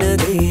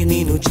తరిమినదే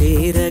నిను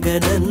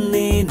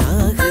చేరగనన్నే నా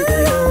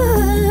హృదయం.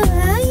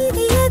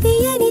 ఇది అది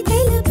అని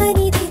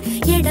తెలుపనిది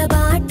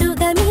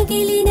ఎడబాటుగా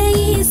మిగిలిన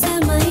ఈ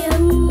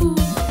సమయం.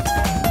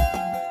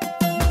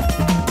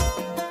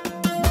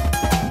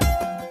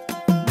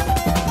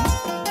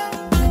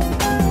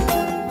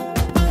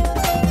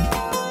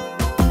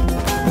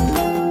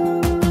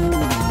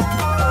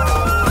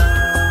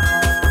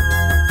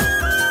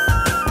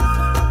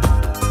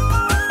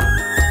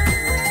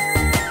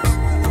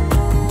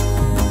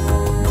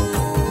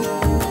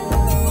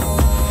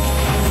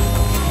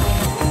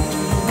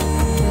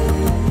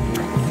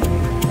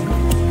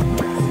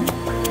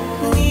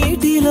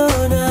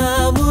 నీటిలోన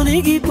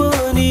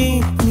మునిగిపోని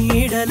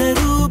నీడల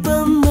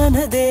రూపం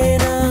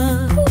మనదేనా.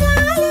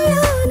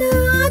 గాలిలోన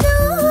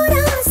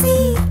దూరాసి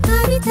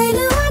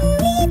కవితలు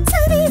అన్నీ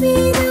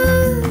చదివేనా.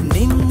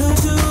 నిన్ను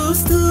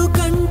చూస్తూ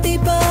కంటి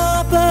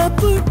పాప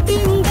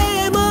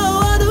పుట్టిందేమో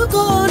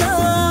అనుకోనా.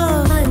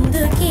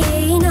 అందుకే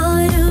నా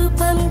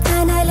రూపం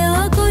తనలో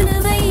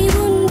కొలువై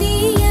ఉంది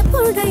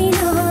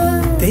ఎప్పుడైనా.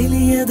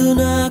 తెలియదు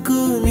నాకు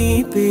నీ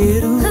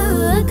పేరు,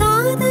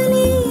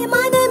 కాదులే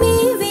మనమే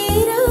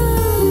వేరు.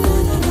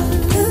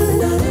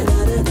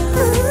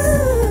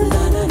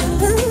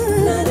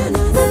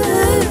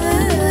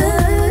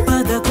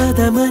 పద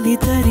పదమని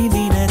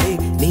తరిమినదే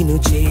నిను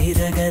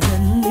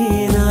చేరగనన్నే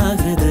నా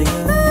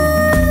హృదయం.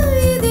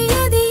 ఇది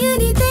అది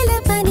అని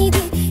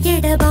తెలుపనిది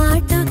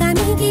ఎడబాటుగా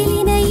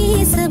మిగిలిన ఈ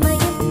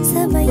సమయం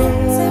సమయం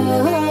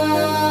సమయం.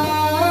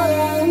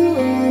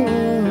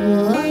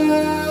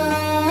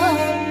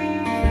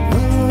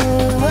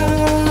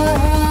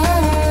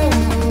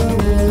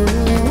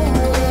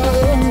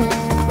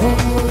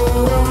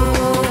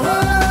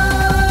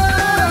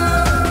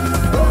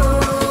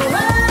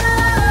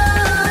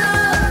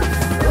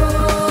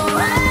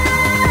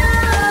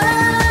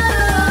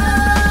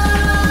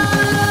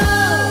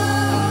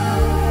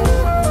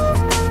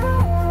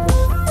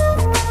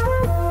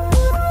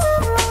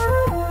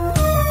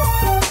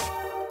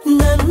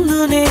 నన్ను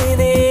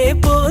నేనే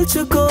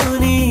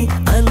దోచుకొని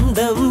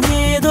అందం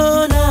ఏదో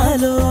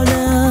నాలోనా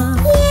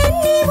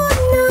ఎన్ని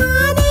ఉన్నా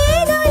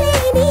నేను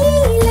లేని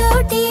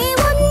లోటే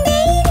ఉంది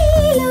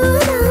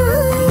నీలోనా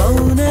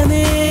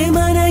మౌనమే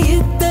మన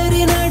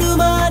ఇద్దరి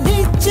నడుమ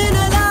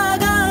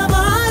నిచ్చెనలాగా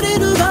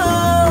మారెనుగా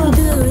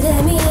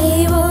దూరమే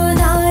ఓ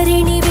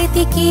దారిని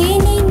వెతికి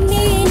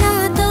నిన్నే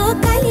నాతో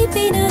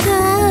కలిపెనుగా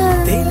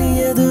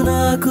తెలియదు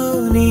నాకు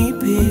నీ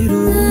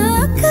పేరు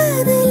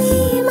కదలే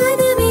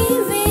మనమే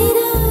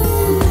వేరు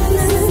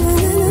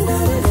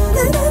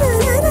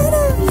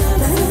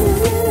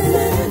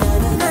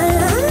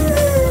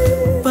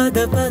పద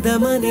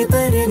పదమని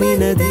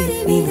తరిమినది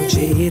నిన్ను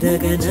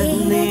చేరగా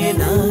నన్నే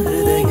నా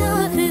హృదయం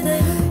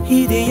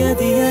ఇది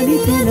అది అని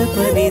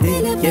తెలపనిది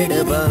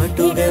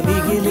ఎడబాటుగా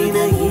మిగిలిన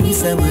ఈ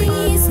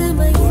సమయం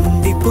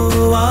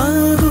ఉండిపోవా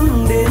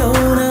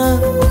గుండెలోనా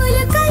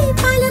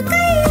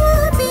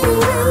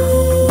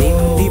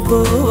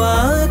నిండిపోవా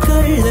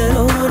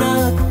కళ్ళలోనా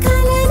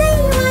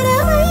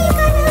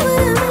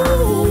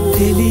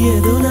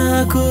తెలియదు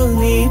నాకు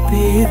నీ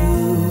పేరు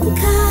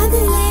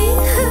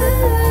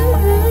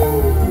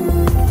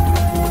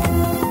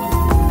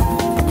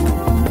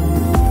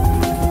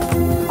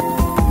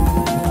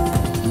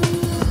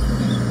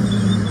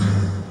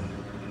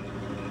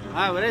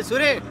ఒరే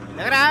సూరి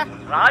దగ్గరా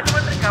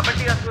రాజమండ్రి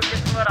కబడ్డీ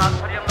అసోసియేషన్ వారి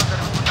ఆధ్వర్యంలో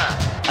జరుగుతున్న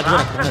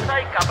రాష్ట్ర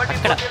స్థాయి కబడ్డీ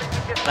పోటీలకు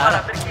ఇచ్చేసిన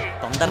వారందరికీ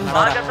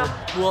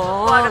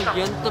స్వాగతం.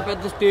 ఎంత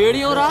పెద్ద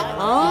స్టేడియం రా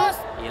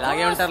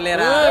ఇలాగే ఉంటారు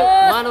లేరా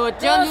మనం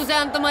వచ్చాం చూసే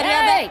అంత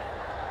మర్యాద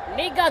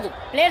నీకు కాదు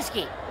ప్లేయర్స్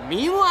కి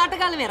మేము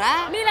ఆటగాళ్ళమేరా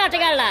మీరు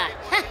ఆటగాళ్ళ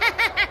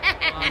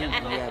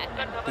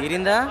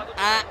తీరిందా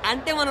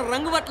అంటే మనం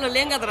రంగు బట్టలు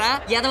లేం కదరా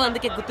ఎదవ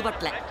అందుకే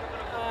గుర్తుపట్టలే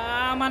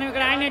మనం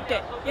ఇక్కడ ఆడినట్టే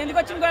ఎందుకు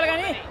వచ్చిన గోల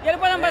కానీ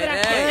వెళ్ళిపోదాం పదరా.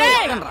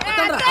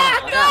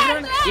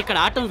 ఇక్కడ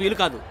ఆడటం వీలు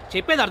కాదు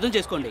చెప్పేది అర్థం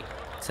చేసుకోండి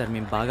సార్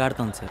మేము బాగా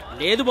ఆడతాం సార్.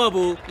 లేదు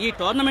బాబు ఈ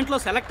టోర్నమెంట్ లో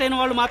సెలెక్ట్ అయిన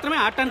వాళ్ళు మాత్రమే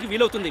ఆడటానికి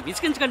వీలవుతుంది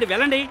విసిగించకండి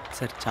వెళ్ళండి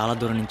సార్ చాలా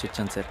దూరం నుంచి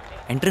వచ్చాను సార్.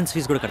 ఎంట్రన్స్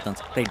ఫీజు కూడా కడతాం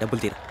సార్.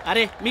 డబ్బులు తీరా.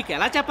 అరే మీకు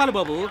ఎలా చెప్పాలి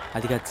బాబు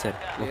అది కాదు సార్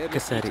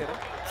ఒక్కసారి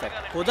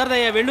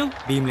కుదరదయ్యా వెళ్ళు.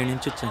 భీమిలి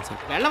నుంచి వచ్చాను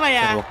సార్.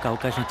 వెళ్ళవయ్యా. ఒక్క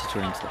అవకాశం ఇచ్చి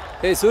చూడండి సార్.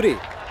 ఏ సూరి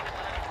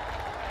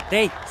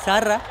రే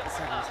సార్ రా.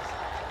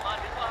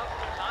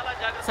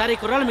 సార్ ఈ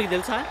కుర్రాలు మీకు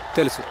తెలుసా?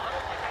 తెలుసు.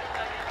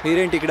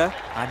 మీరేంటి ఇక్కడ?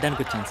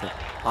 ఆడడానికి వచ్చాను సార్.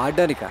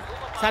 ఆడడానికా?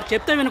 సార్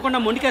చెప్తే వినకుండా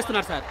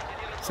మొండికేస్తున్నారు సార్.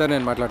 సార్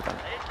నేను మాట్లాడతాను.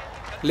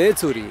 లేదు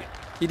సూరి,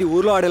 ఇది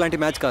ఊర్లో ఆడేలాంటి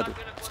మ్యాచ్ కాదు,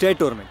 స్టేట్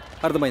టోర్నమెంట్.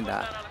 అర్థమైందా?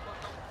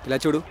 ఇలా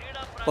చూడు,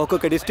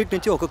 ఒక్కొక్క డిస్ట్రిక్ట్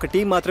నుంచి ఒక్కొక్క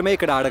టీం మాత్రమే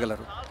ఇక్కడ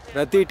ఆడగలరు.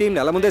 ప్రతి టీం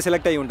నెల ముందే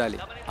సెలెక్ట్ అయి ఉండాలి.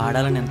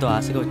 ఆడాలని ఎంతో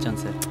ఆశగా వచ్చాను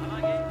సార్.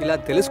 ఇలా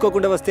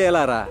తెలుసుకోకుండా వస్తే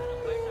ఎలా రా?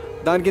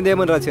 దాని కింద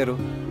ఏమని రాశారు?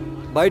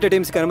 బయట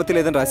టీమ్స్కి అనుమతి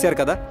లేదని రాశారు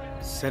కదా?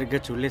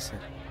 సరిగ్గా చూడలేదు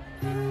సార్.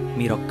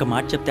 మీరు ఒక్క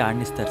మాట చెప్తే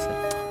ఆడనిస్తారు సార్.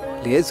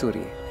 లేదు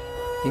సూరి,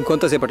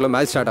 ఇంకొంతసేపట్లో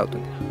మ్యాచ్ స్టార్ట్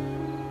అవుతుంది.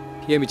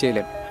 ఏమి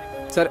చేయలేం.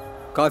 సరే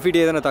కాఫీ టీ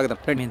ఏదైనా తాగదాం.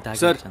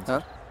 సార్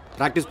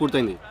ప్రాక్టీస్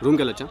పూర్తయింది,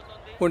 రూమ్కి వెళ్ళొచ్చా?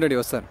 ఉండండి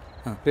వస్తాను.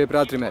 రేపు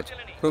రాత్రి మ్యాచ్.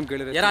 రూమ్కి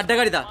వెళ్ళి ఎరా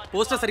అడ్డగాడిదా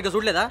పోస్టర్ సరిగ్గా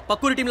చూడలేదా?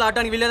 పక్కూరి టీంలో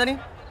ఆడడానికి వీల్లేదని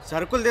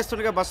సరుకులు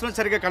తెస్తుండగా బస్సులో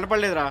సరిగ్గా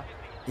కనపడలేదురా.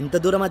 ఇంత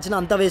దూరం వచ్చినా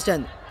అంతా వేస్ట్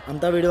అయింది.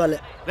 అంతా వీడి వాళ్ళే.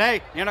 రేయ్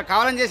నేను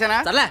కావాలని చేశానా?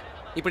 సర్లే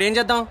ఇప్పుడు ఏం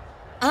చేద్దాం?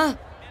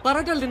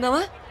 పరోటాలు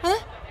తిన్నావా?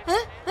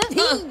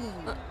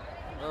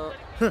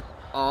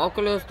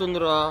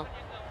 ఆకలేస్తుందిరా.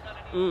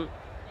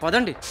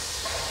 పదండి.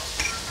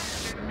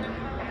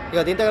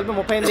 ఇక దీంతో కలిపి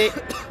 38,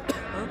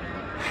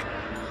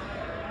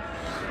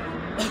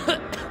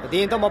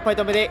 దీంతో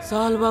 39.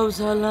 సాల్ బాబు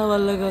సాల్, నా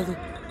వల్ల కాదు,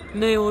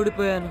 నేను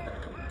ఓడిపోయాను,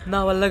 నా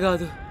వల్ల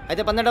కాదు.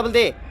 అయితే 12 డబుల్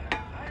దే.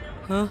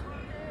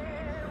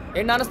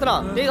 ఏంటి నానస్తున్నా?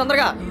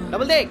 తొందరగా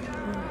డబుల్ దే.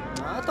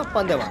 నాతో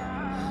పందేవా?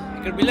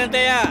 ఇక్కడ బిల్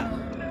ఎంతయ్యా?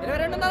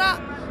 22.5.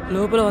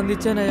 లోపల 100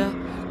 ఇచ్చానయ్యా,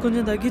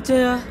 కొంచెం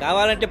తగ్గించాయా?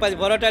 కావాలంటే 10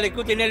 పరోటాలు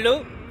ఎక్కువ తినేళ్ళు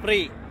ఫ్రీ.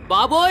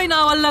 బాబోయ్ నా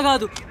వల్ల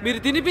కాదు, మీరు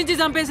తినిపించి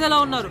చంపేసేలా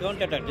ఉన్నారు.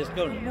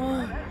 డిస్కౌంట్.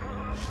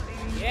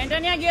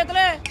 ఏంటని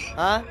గీతలే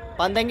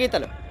పందెం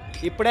గీతలు.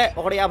 ఇప్పుడే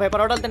ఒకడు 50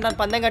 పరోటాలు తిన్నాను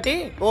పందెం కట్టి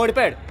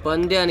ఓడిపోయాడు.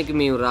 పందెానికి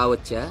మేము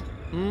రావచ్చా?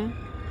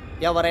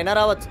 ఎవరైనా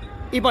రావచ్చు,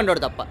 ఈ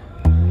పండోడు తప్ప.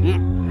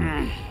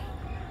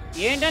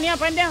 ఏంటని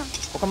పందెం?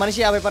 ఒక మనిషి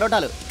 50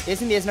 పరోటాలు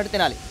వేసింది వేసినట్టు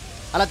తినాలి.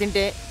 అలా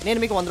తింటే నేను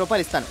మీకు 100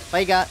 రూపాయలు ఇస్తాను.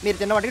 పైగా మీరు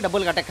తిన్న వాటికి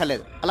డబ్బులు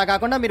కట్టక్కర్లేదు. అలా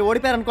కాకుండా మీరు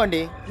ఓడిపోయారు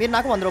అనుకోండి, మీరు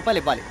నాకు 100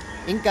 రూపాయలు ఇవ్వాలి.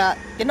 ఇంకా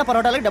తిన్న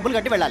పరోటాలకు డబ్బులు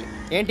కట్టి వెళ్ళాలి.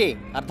 ఏంటి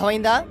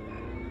అర్థమైందా?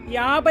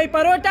 50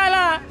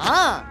 పరోటాలా?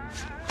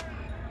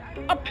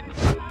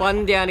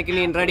 పందెానికి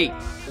నేను రెడీ.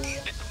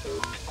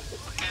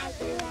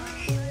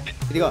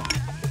 ఇదిగో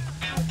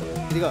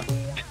ఇదిగో.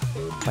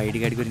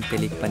 పైడిగాడి గురించి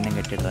తెలియక పందెం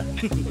కట్టాడురా.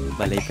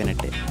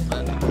 బలైపోయినట్టే.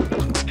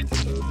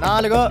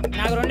 4.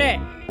 నాకు 2.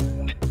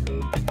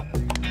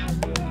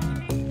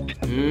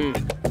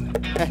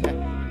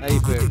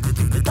 అయిపోయాడు.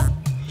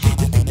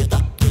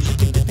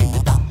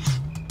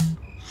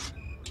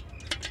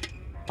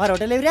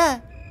 పరోటాలు ఎవరా?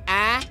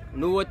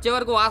 నువ్వు వచ్చే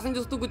వరకు వాసన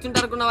చూస్తూ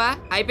కూర్చుంటారు అనుకున్నావా?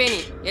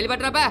 అయిపోయినాయి, వెళ్ళి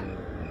పట్టరాపా.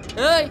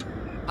 ఏయ్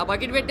ఆ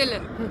బకెట్ పెట్టెళ్ళు.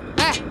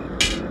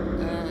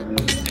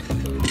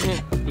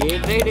 ఏ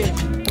ట్రైడ్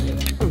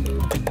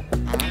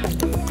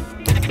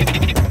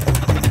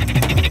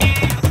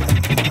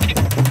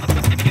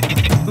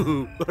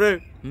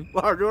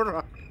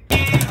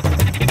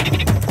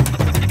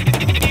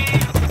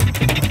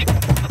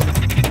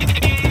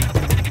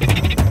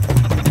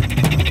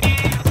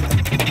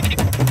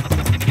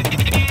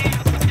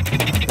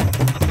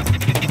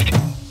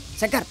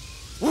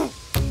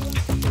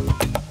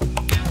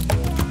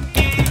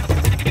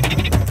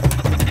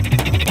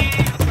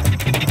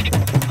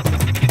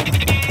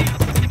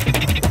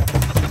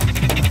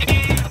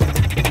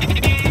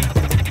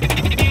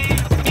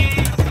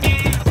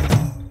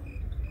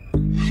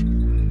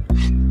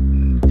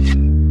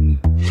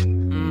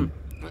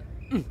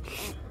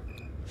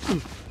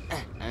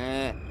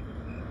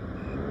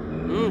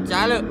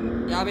చాలు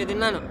 50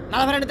 తిన్నాను.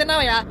 42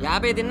 తిన్నావయ్యా?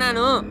 50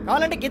 తిన్నాను.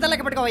 కావాలంటే గీతలు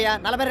లెక్క పెట్టుకోవయ్యా,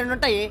 42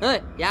 ఉంటాయి.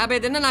 50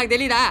 తిన్నా నాకు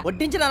తెలీదా?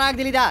 వడ్డించినా నాకు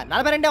తెలీదా?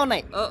 42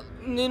 ఉన్నాయి.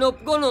 నేను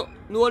ఒప్పుకోను,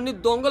 నువ్వు అన్ని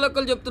దొంగ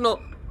లెక్కలు చెప్తున్నావు.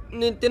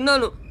 నేను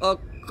తిన్నాను,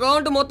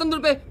 కౌంట్ మొత్తం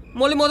దులిపే,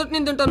 మళ్ళీ మొదటి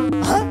నేను తింటాను.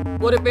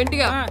 ఒరే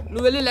పెంటిగా,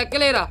 నువ్వు వెళ్ళి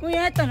లెక్కలేరా?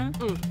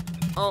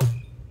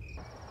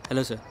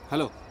 Hello sir.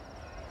 Hello.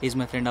 Is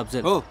my friend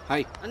observe. Oh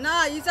hi అన్నా,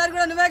 ఈసారి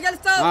కూడా నువ్వే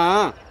గెలుస్తావు.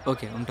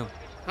 ఓకే, ఉంటాం.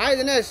 హాయ్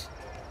దినేష్,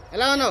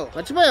 ఎలా ఉన్నావు?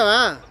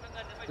 మర్చిపోయావా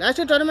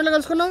లాస్ట్ టోర్నమెంట్లో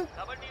కలుసుకున్నావు?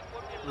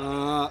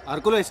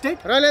 అరకులో ఎస్టేట్.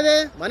 పర్వాలేదే,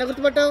 మన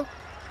గుర్తుపట్టావు.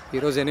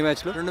 ఈరోజు ఎన్ని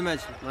మ్యాచ్లు? 2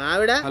 మ్యాచ్లు. మా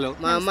ఆవిడ, హలో,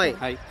 మా అమ్మాయి.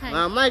 మా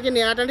అమ్మాయికి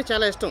నీ ఆట అంటే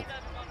చాలా ఇష్టం.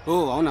 ఓ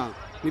అవునా,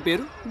 మీ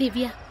పేరు?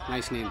 దివ్య.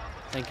 Nice name.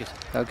 Thank you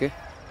sir. Okay.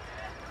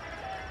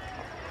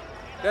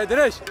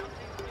 Dinesh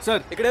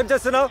sir, ఇక్కడ ఏం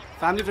చేస్తున్నావు?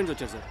 ఫ్యామిలీ ఫ్రెండ్స్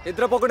వచ్చారు సార్.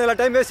 ఇద్దరు పోకుండా ఇలా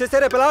టైం వేస్ట్ చేస్తే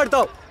రేపు ఎలా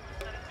ఆడతావు?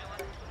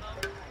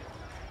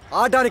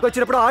 ఆడడానికి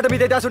వచ్చినప్పుడు ఆట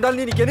మీదే ధ్యాస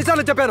ఉండాలని నీకు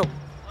ఎన్నిసార్లు చెప్పాను?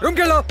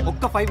 రూమ్కి వెళ్ళు.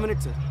 ఒక్క 5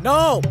 minutes sir. No.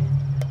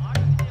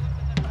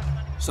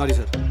 Sorry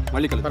sir,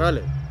 మళ్ళీ కలు.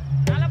 పర్వాలేదు.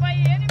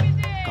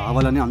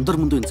 కావాలని అందరి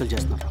ముందు ఇన్సల్ట్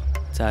చేస్తున్నారు.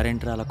 సార్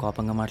ఏంట్రా అలా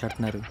కోపంగా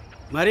మాట్లాడుతున్నారు?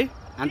 మరి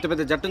అంత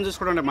పెద్ద జట్టును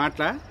చూసుకోవడం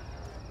మాటలా?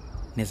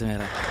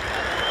 నిజమేరా.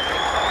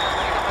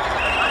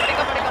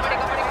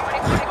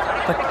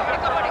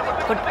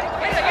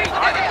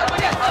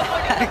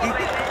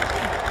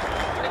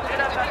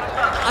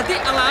 అది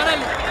అలా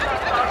ఆడాలి.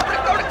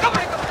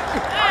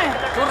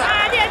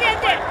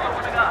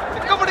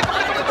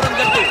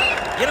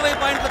 20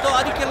 పాయింట్లతో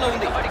ఆధిక్యంలో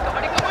ఉంది.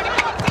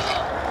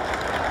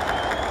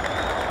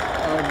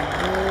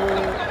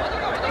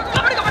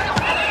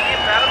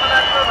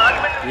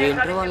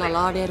 ఏంటో వాళ్ళు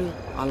అలా ఆడారు,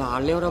 అలా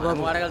ఆడలేవురా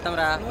బాబు. ఆడగలుగుతాం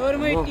రా.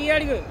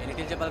 ఎన్ని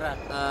టీలు చెప్పాలరా?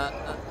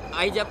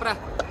 5 చెప్పరా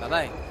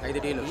బాబాయ్. 5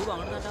 టీలు.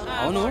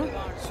 అవును,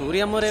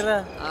 సూర్య అమ్మోరేరా?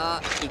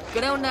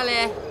 ఇక్కడే ఉండాలి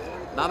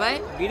బాబాయ్.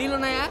 బీడీలు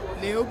ఉన్నాయా?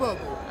 లేవు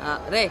బాబు.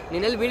 రే,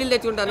 నేను వెళ్ళి బీడీలు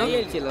తెచ్చుకుంటాను.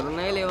 చిల్లర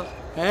ఉన్నాయా? లేవు.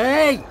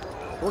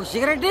 ఒక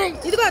సిగరెట్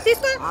ఇదిగో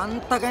తీసుకో.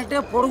 అంతకంటే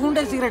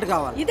పొడుగుండే సిగరెట్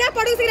కావాలి. ఇదే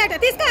పొడుగు సిగరెట్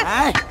తీసుకో.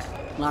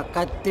 నా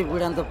కత్తి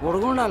ఇప్పుడు అంత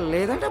పొడుగుండాలి,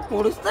 లేదంటే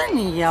పొడుస్తా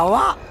నీ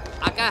యవ్వా.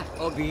 అక్క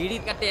ఓ బీడీ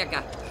కట్టే అక్క.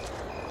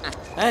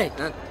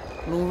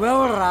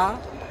 నువ్వెవడరా?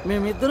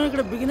 మేమిద్దరం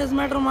ఇక్కడ బిజినెస్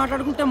మ్యాటర్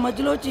మాట్లాడుకుంటే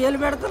మధ్యలో వచ్చి ఏలు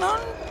పెడుతున్నావు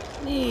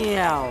నీ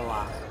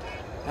యవ్వా.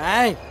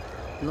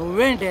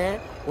 నువ్వేంటే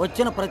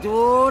వచ్చిన ప్రతి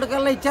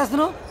ఓడికల్లా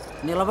ఇచ్చేస్తున్నావు?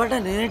 నిలబడ్డా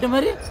నేనేంటి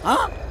మరి?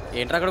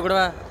 ఏంట్రా అక్కడ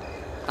కూడా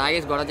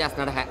తాగేసి గొడవ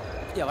చేస్తున్నాడు.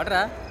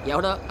 ఎవడరా?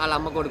 ఎవడో వాళ్ళ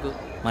అమ్మ కొడుకు.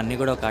 మన్ని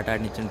కూడా ఒక ఆట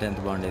ఆడినిచ్చుంటే ఎంత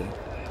బాగుండేది.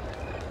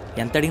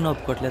 ఎంత అడిగినా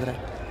ఒప్పుకోవట్లేదురా.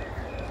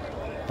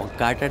 ఒక్క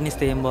ఆట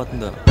ఆడినిస్తే ఏం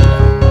పోతుందో.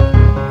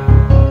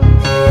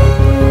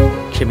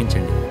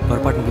 క్షమించండి,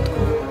 పొరపాటును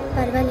గుర్తుకున్నా.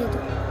 పర్వాలేదు.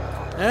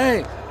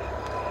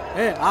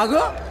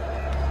 ఆగు,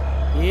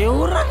 ఏ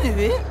ఊర్రా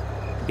ఇది?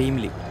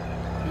 భీమిలి.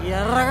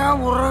 ఎర్రగా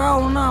ఉర్రగా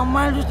ఉన్న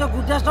అమ్మాయిని చూస్తే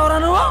గుర్తేస్తావురా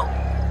నువ్వు?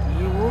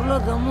 ఈ ఊర్లో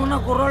దమ్మున్న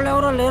కుర్రోళ్ళు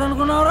ఎవరో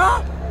లేరనుకున్నావురా?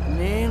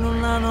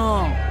 నేనున్నాను.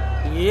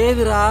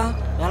 ఏదిరా,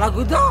 ఎలా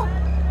గుద్దావు?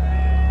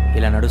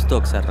 ఇలా నడుస్తూ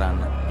ఒకసారి రా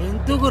అన్న.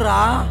 ఎందుకురా?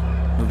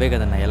 నువ్వే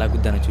కదన్నా ఎలా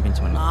గుద్దానో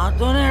చూపించమన్నా.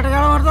 నాతోనే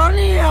ఎడగడబడతావు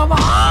నీ అవ్వ.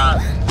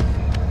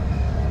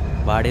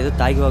 వాడేదో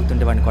తాగి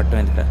వాగుతుంటే వాడిని కొట్టడం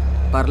ఎందుకురా?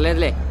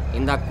 పర్లేదులే,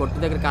 ఇందాక కొట్టు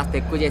దగ్గర కాస్త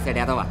ఎక్కువ చేశాడు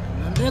ఎదవా.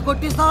 నన్నే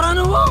కొట్టిస్తావురా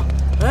నువ్వు?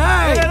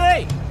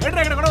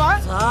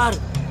 సార్,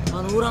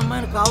 మన ఊరు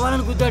అమ్మాయిని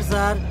కావాలని గుద్దాడు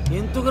సార్.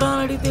 ఎందుకురా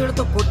అని అడిగితే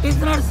వీడితో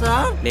కొట్టిస్తున్నాడు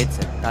సార్. లేదు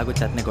సార్,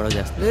 తాగొచ్చి అతనే గొడవ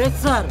చేస్తాను. లేదు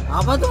సార్,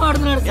 అబద్ధం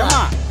ఆడుతున్నాడు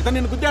సార్. ఇతను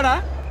నిన్ను గుద్దాడా?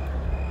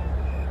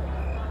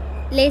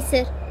 లేదు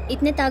సార్,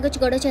 ఇతనే తాగొచ్చి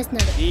గొడవ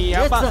చేస్తున్నాడు.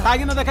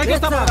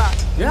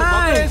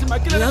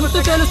 ఎంత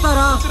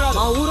తెలుస్తారా?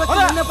 మా ఊరు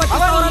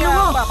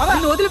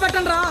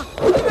వదిలిపెట్టండి రా.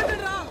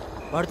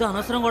 వాడితో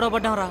అనవసరం గొడవ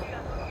పడ్డాం రా.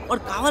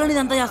 వాడు కావాలని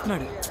ఇదంతా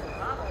చేస్తున్నాడు.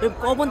 రేపు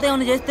కోపంతో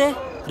ఏమైనా చేస్తే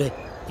రే,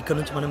 ఇక్కడ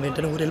నుంచి మనం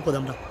వెంటనే ఊరు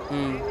వెళ్ళిపోదాం రా.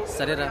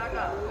 సరేరా.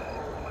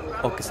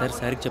 ఒక్కసారి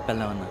సారికి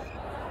చెప్పేద్దామన్నా.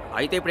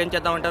 అయితే ఇప్పుడు ఏం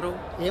చేద్దామంటారు?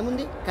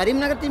 ఏముంది,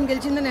 కరీంనగర్ టీం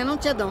గెలిచిందని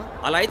అనౌన్స్ చేద్దాం.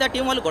 అలా అయితే ఆ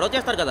టీం వాళ్ళు గొడవ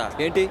చేస్తారు కదా.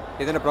 ఏంటి,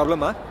 ఏదైనా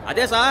ప్రాబ్లమా?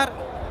 అదే సార్,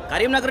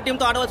 కరీంనగర్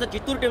టీంతో ఆడవలసిన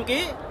చిత్తూరు టీంకి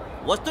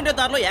వస్తుంటే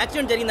దారిలో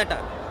యాక్సిడెంట్ జరిగిందట.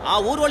 ఆ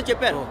ఊరు వాళ్ళు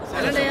చెప్పారు.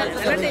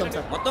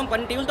 మొత్తం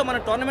 10 టీంలతో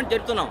మనం టోర్నమెంట్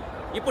జరుపుతున్నాం.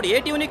 ఇప్పుడు ఏ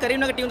టీంని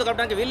కరీంనగర్ టీంతో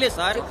కలపడానికి వీల్లేదు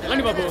సార్.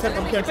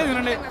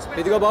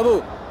 ఇదిగో బాబు,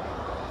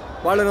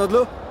 వాళ్ళని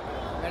వదులు.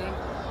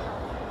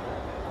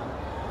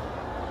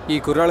 ఈ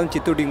కుర్రాళ్ళని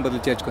చిత్తూరు టీం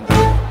బదులు చేర్చుకుంటాం.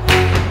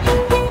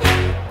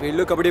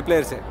 వీళ్ళు కబడ్డీ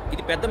ప్లేయర్సే.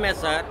 ఇది పెద్ద మ్యాచ్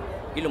సార్.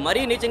 వీళ్ళు మరీ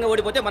నీచంగా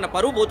ఓడిపోతే మన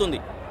పరువు పోతుంది.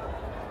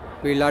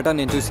 వీళ్ళ ఆట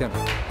నేను చూశాను,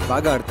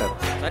 బాగా ఆడతారు.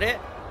 సరే,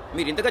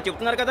 మీరు ఇంతగా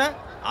చెప్తున్నారు కదా,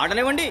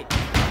 ఆడనివ్వండి.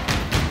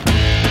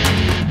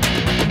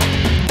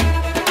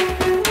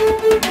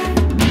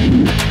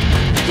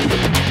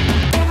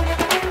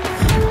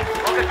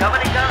 ఒక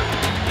గమనిక,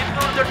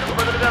 చిత్తూరు జట్టుకు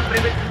బదులుగా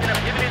ప్రవేశించిన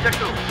భీమిలి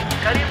జట్టు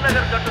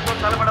కరీంనగర్ జట్టుతో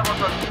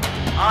తలపడబోతోంది.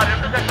 ఆ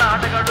 2 జట్ల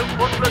ఆటగాళ్లు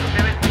కోర్టులోకి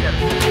ప్రవేశించారు.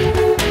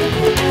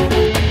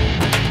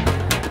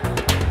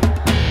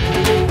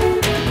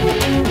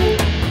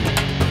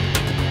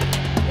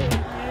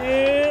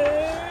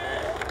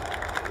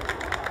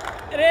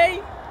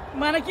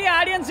 మనకి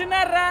ఆడియన్స్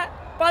ఉన్నారా?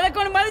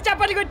 11 మంది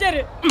చప్పట్లు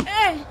కొట్టారు.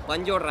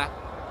 పని చూడరా.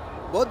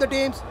 Both the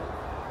teams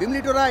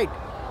Bheemli to right.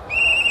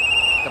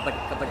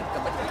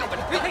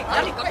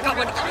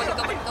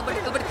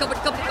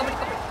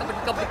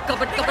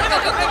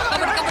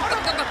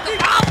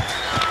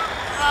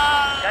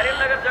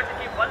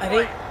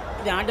 అరే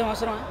ఇది ఆడడం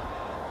అవసరమా?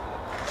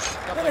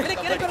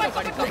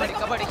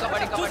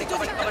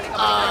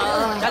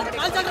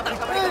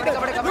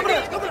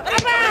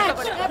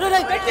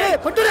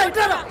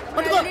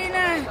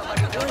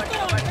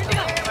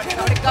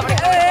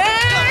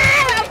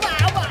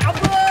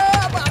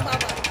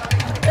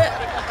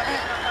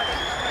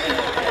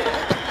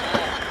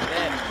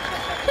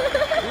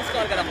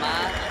 కదమ్మా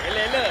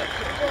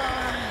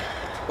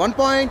 1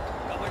 point.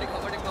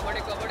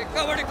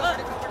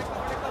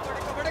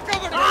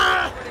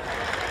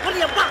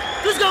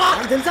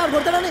 తెలుసా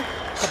కొడతాడని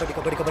కబడ్డీ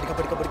కబడ్డీ కబడ్డీ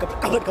కబడ్డీ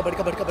కబడ్డీ కబడ్డీ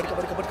కబడ్డీ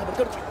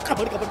కబడ్డీ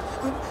కబడ్డీ కబడ్డీ కబడ్డీ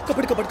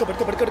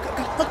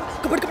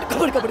కబడ్డీ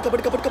కబడ్డీ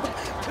కబడ్డీ కబడ్డీ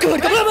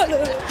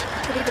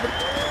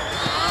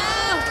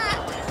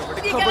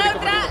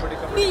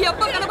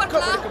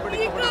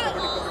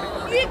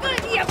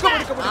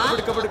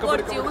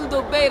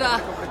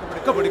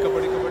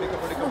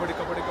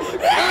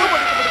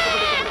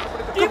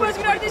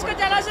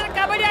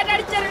కబడ్డీ ఆట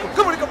ఆడిచ్చారు.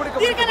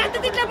 దీనికన్నా అంత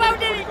తిట్ల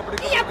బాగుండేది.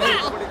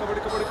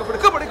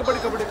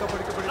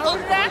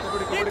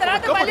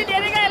 తర్వాత మళ్ళీ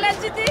నేరుగా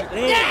వెళ్ళాల్సింది.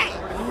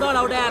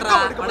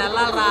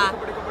 వెళ్ళాలరా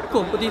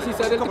కొంపు తీసి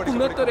సరే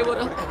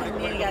కుమ్మేస్తారేమోరా.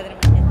 నేను కాదు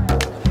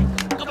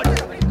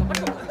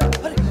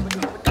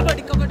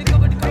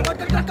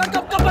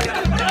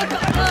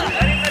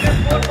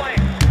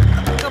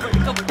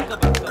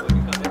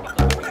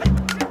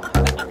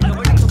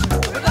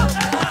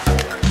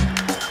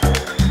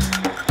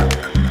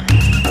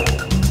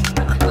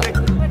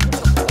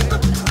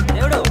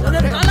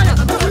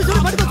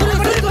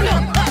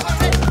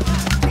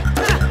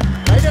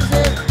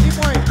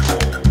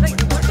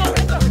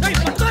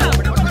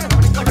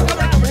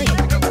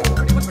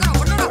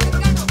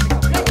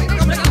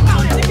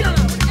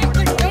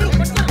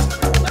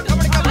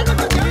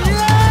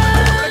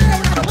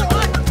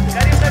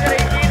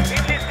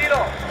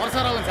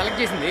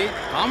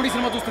కామెడీ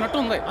సినిమా చూస్తున్నట్టు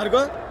ఉంది.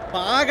 అరుగో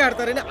బాగా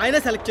ఆడతారని ఆయన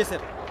సెలెక్ట్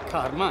చేశారు.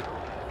 కర్మ.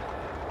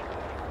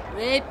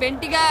 రే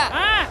పెంటిగా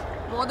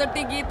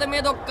మొదటి గీత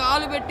మీద ఒక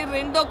కాలు పెట్టి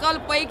రెండో కాలు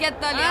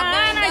పైకెత్తాలి.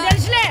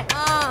 తెలుసులే.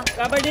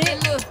 కబడ్డీ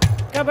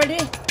కబడ్డీ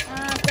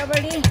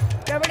కబడ్డీ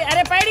కబడ్డీ.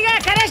 అరే పైడిగా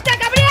కరెస్టా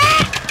కబడ్డీ.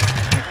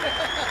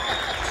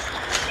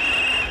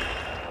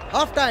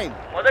 Half time.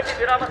 మొదటి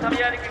విరామ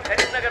సమయానికి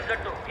కరీంనగర్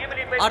జట్టు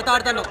భీమిలిపై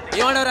ఆడతాను.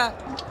 ఏమన్నారా?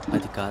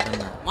 అది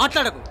కాదన్నా.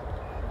 మాట్లాడకు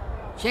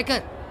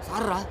శేఖర్.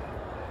 సార్ రా.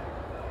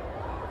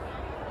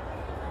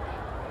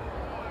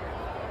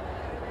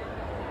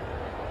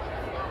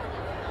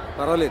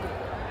 పర్వాలేదు,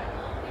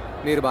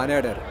 మీరు బాగానే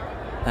ఆడారు.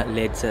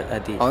 లేదు సార్,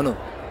 అది అవును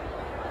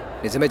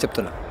నిజమే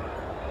చెప్తున్నా.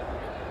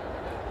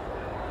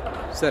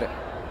 సరే,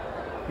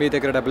 మీ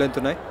దగ్గర డబ్బులు ఎంత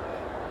ఉన్నాయి?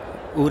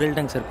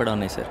 ఊరెళ్ళడానికి సరిపడా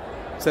ఉన్నాయి సార్.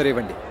 సరే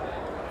ఇవ్వండి.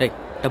 రైట్,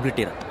 డబ్బులు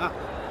ఇటీరా.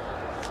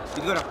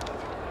 ఇదిగోరా.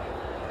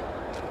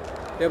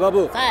 ఏ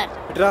బాబు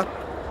ఇట్రా,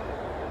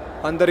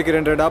 అందరికి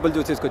 2 ఆపిల్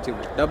జ్యూస్ తీసుకొచ్చి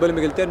డబ్బులు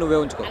మిగిలితే నువ్వే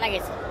ఉంచుకో.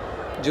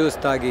 జ్యూస్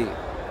తాగి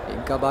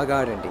ఇంకా బాగా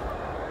ఆడండి.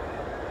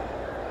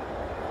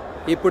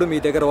 ఇప్పుడు మీ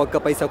దగ్గర ఒక్క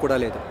పైసా కూడా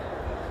లేదు.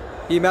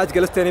 ఈ మ్యాచ్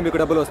గెలిస్తేనే మీకు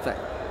డబ్బులు వస్తాయి.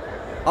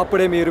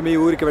 అప్పుడే మీరు మీ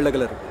ఊరికి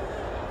వెళ్ళగలరు.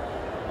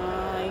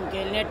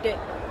 ఇంకెళ్ళినట్టే.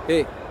 ఏ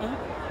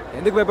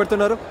ఎందుకు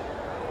భయపడుతున్నారు?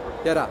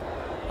 ఎరా,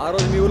 ఆ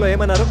రోజు మీ ఊళ్ళో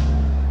ఏమన్నారు?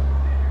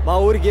 మా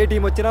ఊరికి ఏ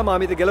టీం వచ్చినా మా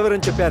మీద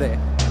గెలవరని చెప్పారే,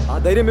 ఆ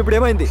ధైర్యం ఇప్పుడు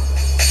ఏమైంది?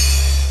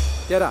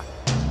 ఎరా,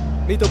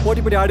 మీతో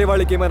పోటీపడి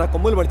ఆడేవాళ్ళకి ఏమైనా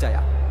కొమ్ములు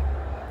పడిచాయా?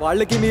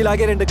 వాళ్ళకి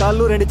మీలాగే 2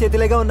 కాళ్ళు 2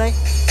 చేతులేగా ఉన్నాయి.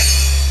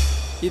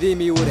 ఇది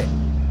మీ ఊరే,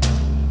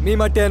 మీ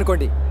మట్టే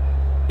అనుకోండి.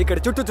 ఇక్కడ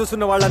చుట్టూ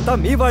చూస్తున్న వాళ్ళంతా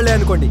మీ వాళ్లే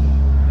అనుకోండి.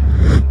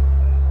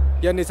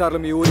 ఎన్నిసార్లు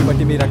మీ ఊరి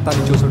బట్టి మీ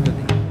రక్తాన్ని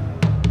చూసుంటుంది.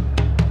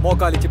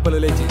 మోకాలి చిప్పలు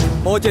లేచి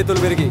మోచేతులు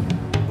విరిగి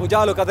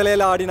భుజాలు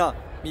కదలేలా ఆడినా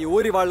మీ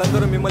ఊరి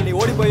వాళ్ళందరూ మిమ్మల్ని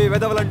ఓడిపోయే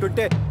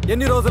వెదవలంటుంటే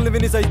ఎన్ని రోజులు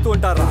విని సహిస్తూ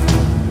ఉంటారా?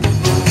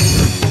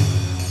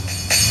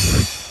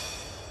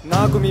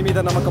 నాకు మీ మీద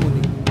నమ్మకం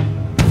ఉంది.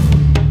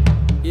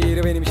 ఈ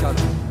 20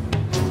 నిమిషాలు,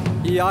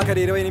 ఈ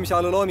ఆఖరి 20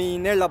 నిమిషాలలో మీ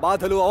ఇన్నేళ్ల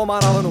బాధలు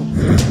అవమానాలను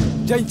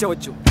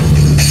జయించవచ్చు.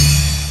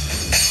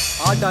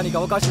 ఆడడానికి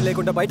అవకాశం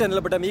లేకుండా బయట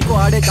నిలబడ్డ మీకు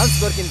ఆడే ఛాన్స్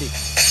దొరికింది.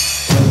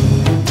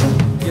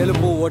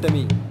 గెలుపు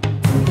ఓటమి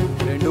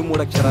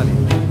 2-3 అక్షరాలే,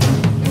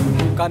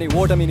 కానీ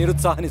ఓటమి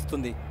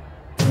నిరుత్సాహనిస్తుంది,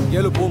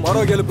 గెలుపు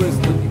మరో గెలుపు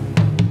ఇస్తుంది.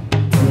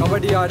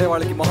 కబడ్డీ ఆడే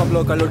వాళ్ళకి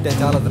మొహంలో కళ్ళుంటే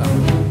చాలదురా,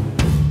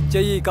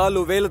 చెయ్యి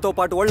కాళ్ళు వేలుతో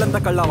పాటు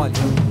ఒళ్ళంతా కళ్ళావాలి.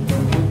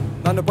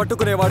 నన్ను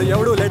పట్టుకునేవాడు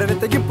ఎవడూ లేడని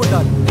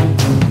తెగింపుండాలి.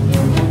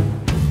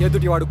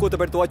 ఎదుటివాడు కూత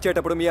పెడుతూ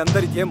వచ్చేటప్పుడు మీ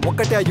అందరి ఏం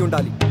ఒక్కటే అయి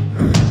ఉండాలి.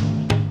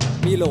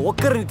 మీలో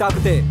ఒక్కరిని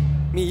తాకితే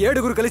మీ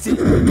 7గురు కలిసి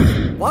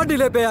వాడిని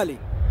లేపేయాలి.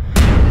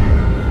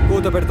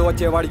 కూత పెడుతూ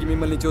వచ్చేవాడికి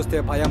మిమ్మల్ని చూస్తే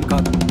భయం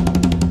కాదు,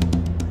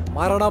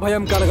 మరణ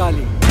భయం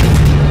కలగాలి.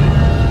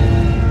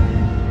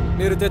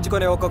 మీరు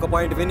తెచ్చుకునే ఒక్కొక్క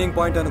పాయింట్ విన్నింగ్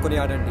పాయింట్ అనుకుని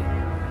ఆడండి.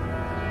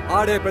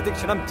 ఆడే ప్రతి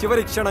క్షణం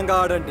చివరి క్షణంగా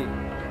ఆడండి.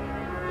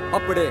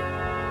 అప్పుడే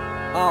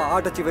ఆ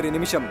ఆట చివరి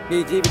నిమిషం మీ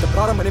జీవిత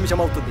ప్రారంభ నిమిషం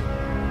అవుతుంది.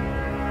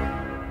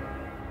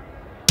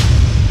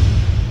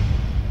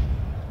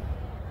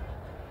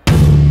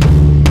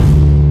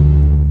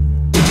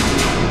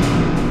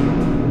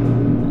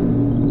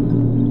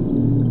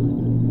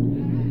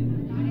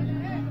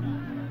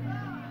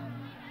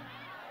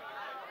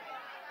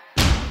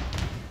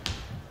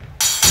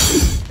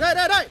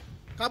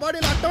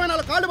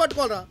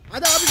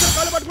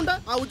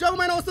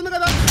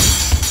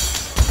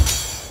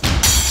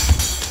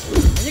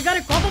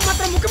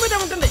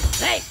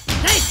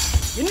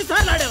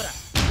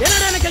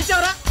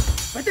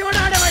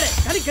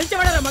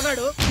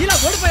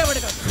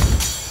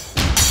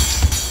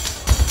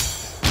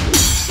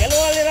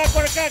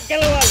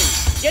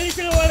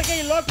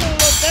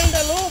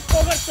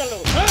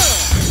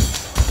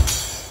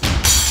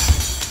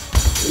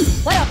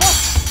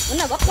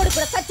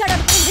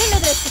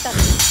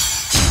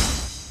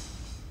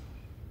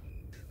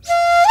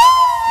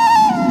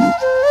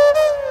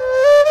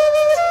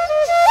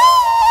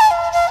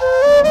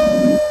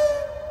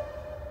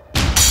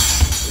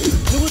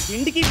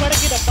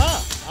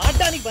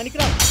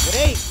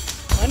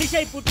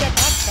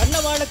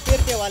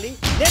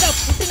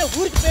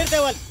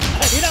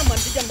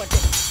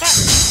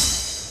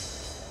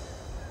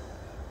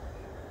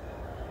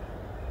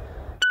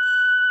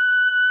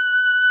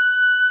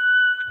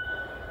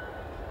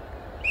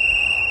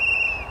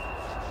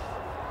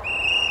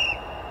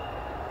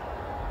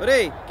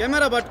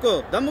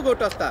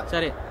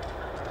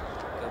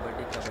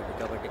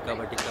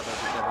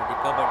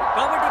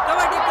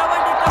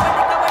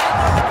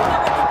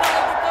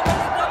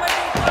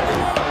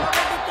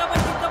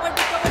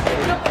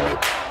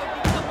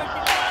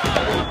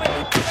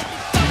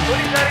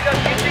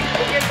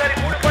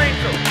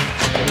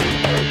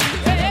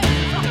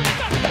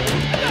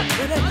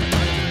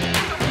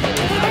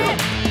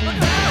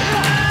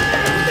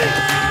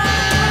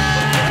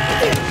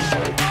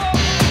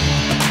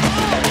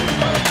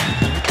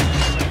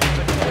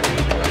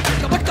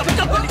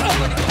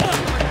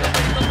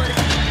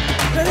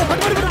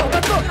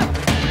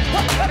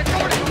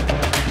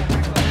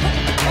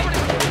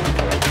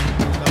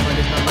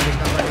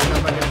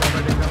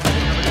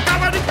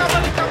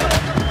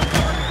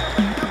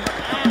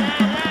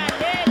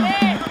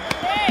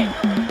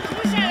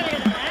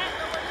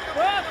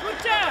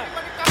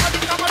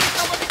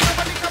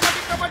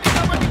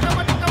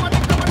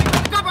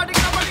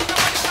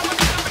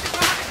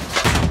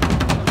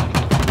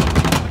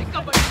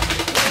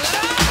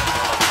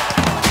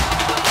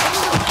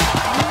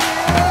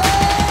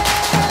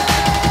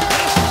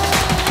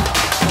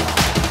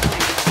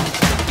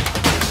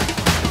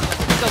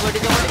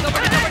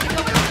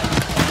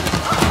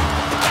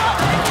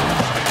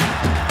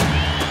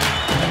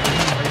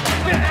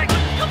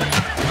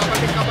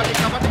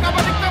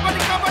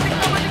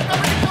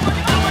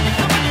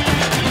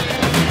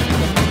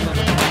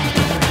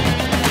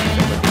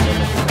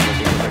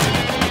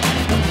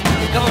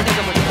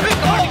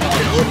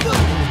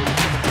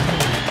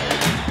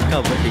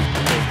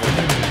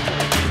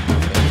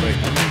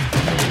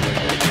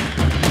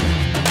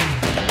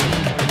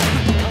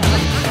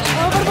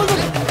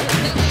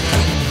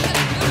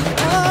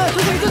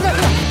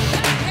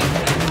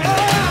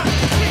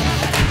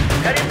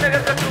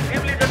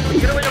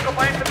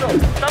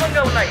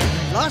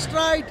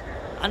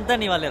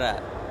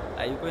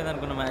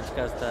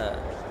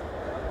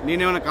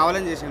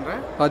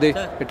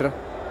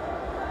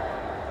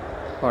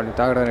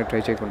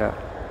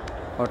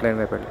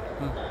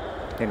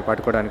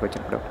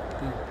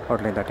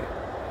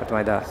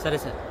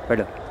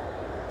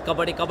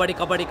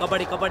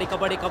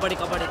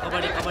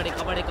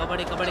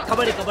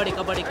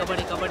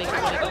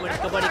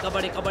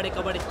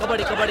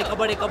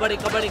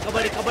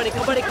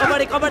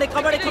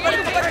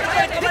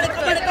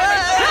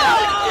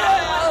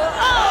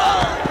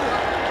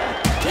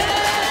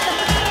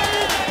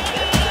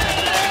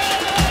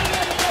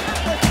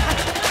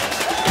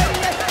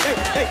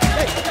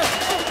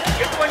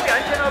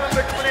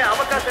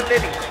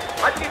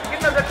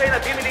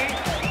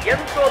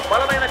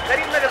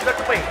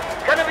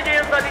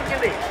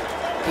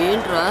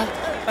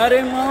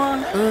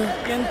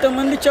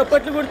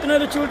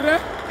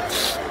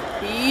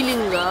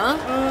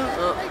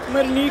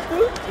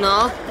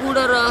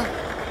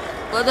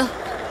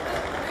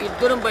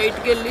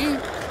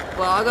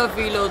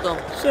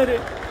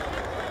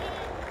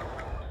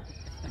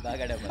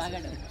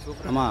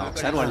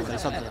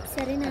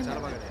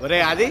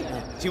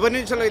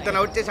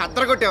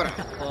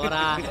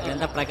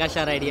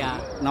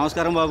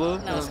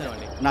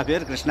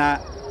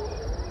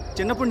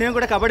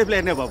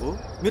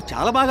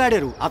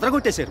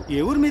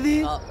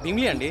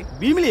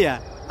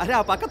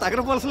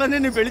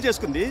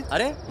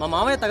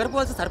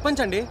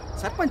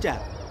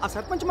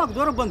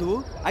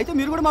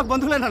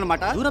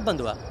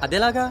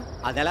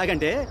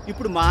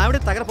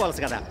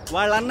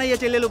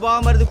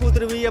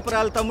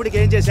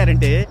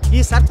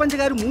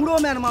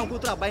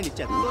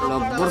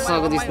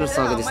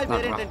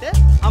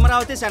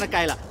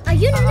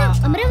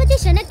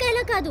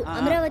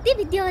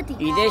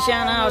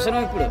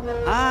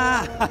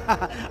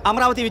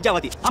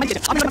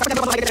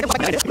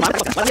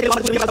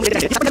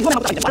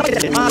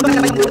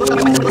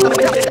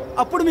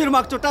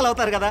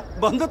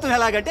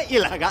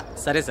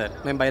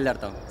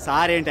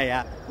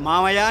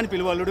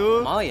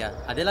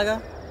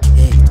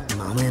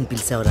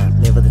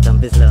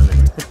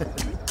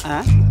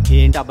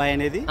 ఏంటి అబ్బాయి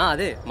అనేది?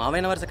 అదే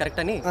మావైన వరుస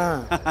కరెక్ట్ అని.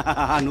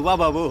 నువ్వా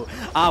బాబు?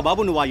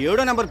 బాబు నువ్వు ఆ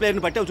 7వ నెంబర్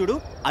ప్లేయర్ని పట్టావు చూడు,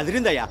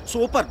 అదిరిందయ్యా,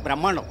 సూపర్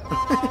బ్రహ్మాండం.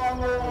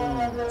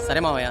 సరే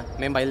మావయ్య,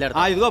 మేము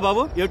బయలుదేరతాం. ఇదిగో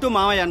బాబు, ఎటు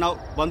మావయ్య అన్నావు,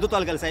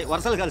 బంధుత్వాలు కలిసాయి,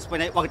 వరుసలు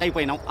కలిసిపోయినాయి,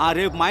 ఒకటైపోయినాం.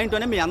 రేపు మా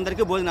ఇంట్లోనే మీ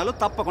అందరికీ భోజనాలు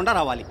తప్పకుండా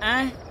రావాలి.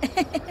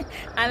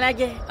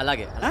 అలాగే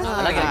అలాగే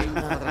అలాగే.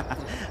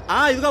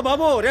 ఇదిగో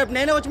బాబు, రేపు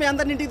నేనే వచ్చి మీ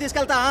అందరిని ఇంటికి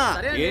తీసుకెళ్తా.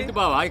 ఏంటి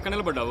బావా ఇక్కడ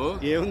నిలబడ్డావు?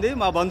 ఏముంది,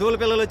 మా బంధువుల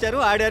పిల్లలు వచ్చారు,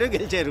 ఆడారు,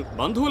 గెలిచారు.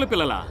 బంధువుల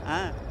పిల్లలా?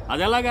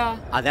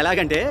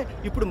 అదెలాగంటే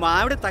ఇప్పుడు మా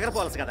ఆవిడ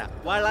తగరపోలసు కదా,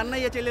 వాళ్ళ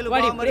అన్నయ్య చెల్లెలు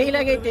మనం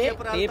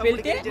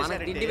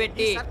తిండి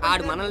పెట్టి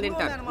ఆడు మనల్ని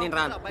తింటాడు. నేను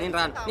రాను నేను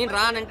రాను నేను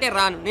రానంటే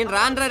రాను, నేను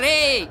రాను రే.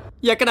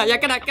 ఎక్కడ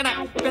ఎక్కడ ఎక్కడ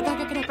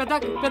పెద్దాకు ఎక్కడ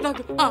పెద్దాకు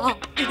పెద్దాకు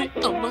ఇది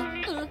అమ్మా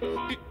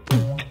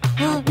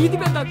ఇది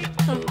పెద్దాకు.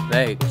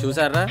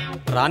 చూసారా,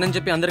 రానని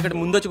చెప్పి అందరికంటే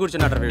ముందొచ్చి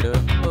కూర్చున్నాడు వీడు.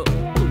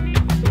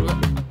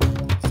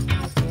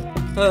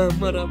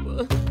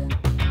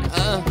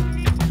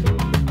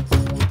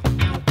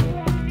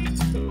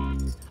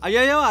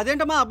 అయ్యో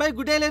అదేంటమ్మా అబ్బాయి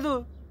గుడ్డేయలేదు?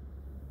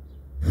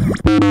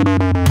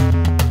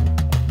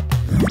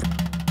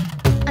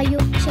 అయ్యో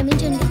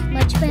క్షమించండి,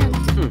 మర్చిపోయాను.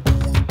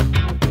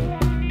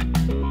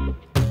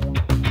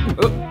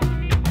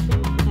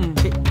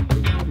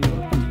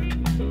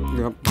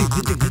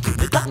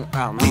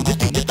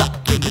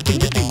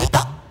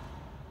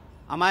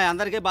 అమ్మాయి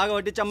అందరికీ బాగా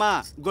వడ్డించమ్మా,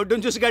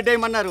 గొడ్డును చూసి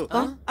గడ్డేయమన్నారు.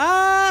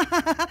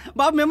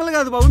 బాబు మిమ్మల్ని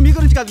కాదు బాబు, మీ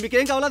గురించి కాదు,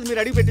 మీకేం కావాలో అది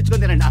మీరు అడిగి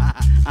పెట్టించుకొని తినండి.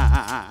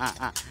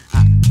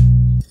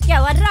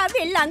 ఎవర్రా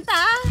వీళ్ళంతా?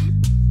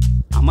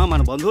 అమ్మా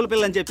మన బంధువుల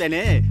పిల్లని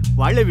చెప్పానే,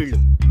 వాళ్లే వీళ్ళు.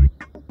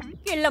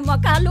 ఇళ్ళ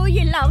మొఖాలు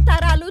ఇళ్ళ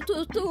అవతారాలు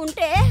చూస్తూ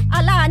ఉంటే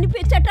అలా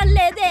అనిపించటం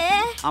లేదే.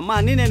 అమ్మా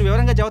అన్ని నేను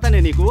వివరంగా చెబుతానే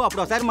నీకు.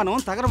 అప్పుడు ఒకసారి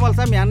మనం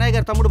తగరవలస మీ అన్నయ్య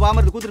గారి తమ్ముడు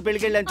బామర్ది కూతురు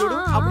పెళ్లికి వెళ్ళాను చూడు,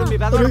 అప్పుడు మీ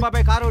పెద్దవాడు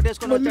బాబాయ్ కారు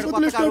ఒకటేసుకుని వచ్చాడు,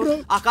 కొత్త కారు.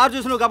 ఆ కారు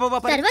చూసి నువ్వు గబా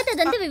తర్వాత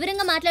అదంతా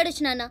వివరంగా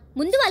మాట్లాడొచ్చు నాన్న.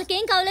 ముందు వాళ్ళకి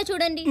ఏం కావాలో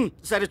చూడండి.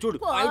 సరే చూడు,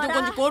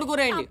 కొంచెం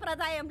కోడుకూరేయండి.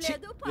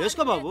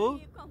 వేసుకో బాబు.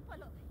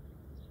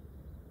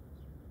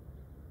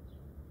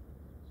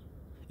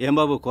 ఏం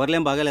బాబు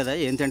కూరలేం బాగాలేదా?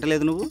 ఏం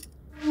తింటలేదు నువ్వు?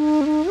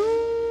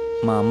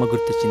 మా అమ్మ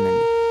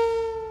గుర్తొచ్చిందండి.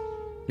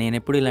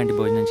 నేనెప్పుడు ఇలాంటి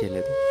భోజనం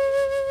చేయలేదు.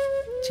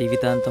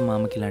 జీవితాంతం మా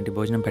అమ్మకి ఇలాంటి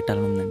భోజనం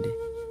పెట్టాలని ఉందండి.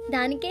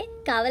 దానికే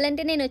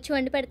కావాలంటే నేను వచ్చి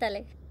వండి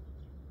పెడతాలే.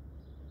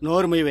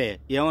 నోరు మీవే,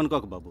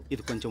 ఏమనుకోక బాబు,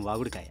 ఇది కొంచెం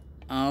వాగుడికాయ.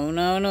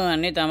 అవునవును,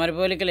 అన్ని తమరి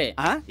పోలికలే.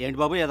 ఏంటి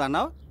బాబు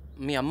ఏదన్నావు?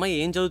 మీ అమ్మాయి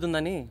ఏం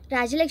చదువుతుందని?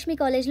 రాజలక్ష్మి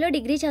కాలేజ్లో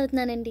డిగ్రీ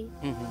చదువుతున్నానండి.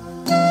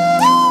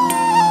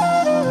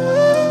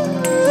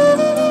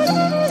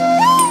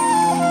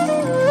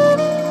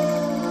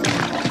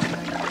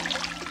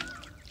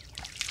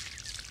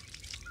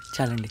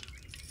 చాలండి,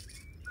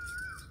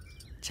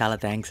 చాలా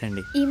థ్యాంక్స్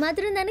అండి. ఈ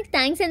మాత్రం దానికి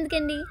థ్యాంక్స్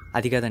ఎందుకండి?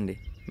 అది కాదండి,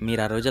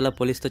 మీరు ఆ రోజుల్లో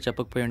పోలీస్తో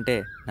చెప్పకపోయి ఉంటే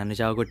నన్ను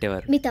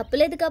చావగొట్టేవారు. మీ తప్పు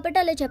లేదు కాబట్టి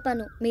అలా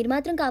చెప్పాను. మీరు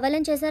మాత్రం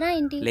కావాలని చేశారా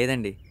ఏంటి?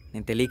 లేదండి,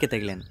 నేను తెలియక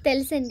తగిలాను.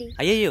 తెలుసండి.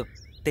 అయ్యయ్యో,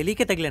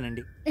 తెలియక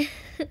తగిలానండి.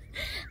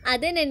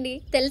 అదేనండి,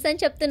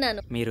 తెలుసని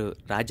చెప్తున్నాను. మీరు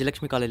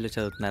రాజ్యలక్ష్మి కాలేజ్లో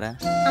చదువుతున్నారా?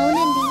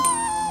 అవునండి.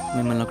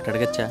 మిమ్మల్ని ఒకటి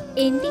అడగచ్చా?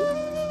 ఏంటి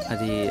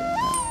అది?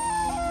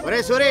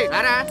 ఒరే సూరి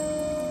రారా.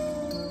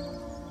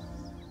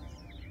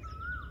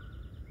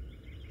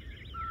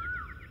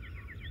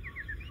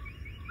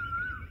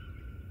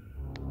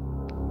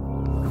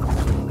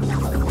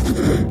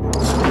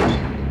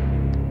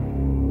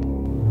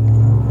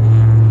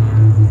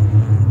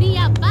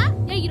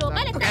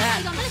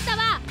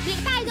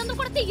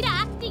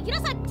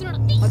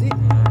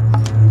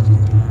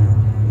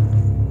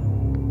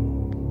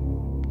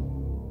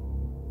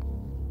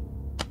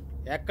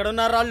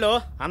 ఎక్కడున్నారు వాళ్ళు?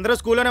 అందరూ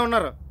స్కూల్లోనే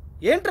ఉన్నారు.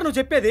 ఏంట్రా నువ్వు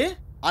చెప్పేది?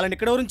 వాళ్ళని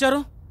ఇక్కడ ఉంచారు?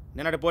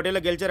 నిన్నటి పోటీలో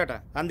గెలిచారట,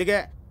 అందుకే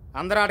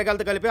అందరు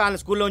ఆటగాళ్ళతో కలిపి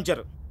వాళ్ళని స్కూల్లో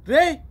ఉంచారు.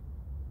 రే,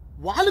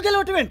 వాళ్ళు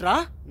గెలవటం ఏంట్రా?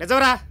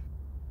 నిజమరా?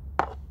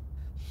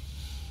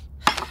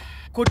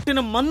 కొట్టిన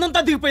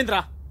మందంతా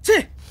దిగిపోయిందిరా.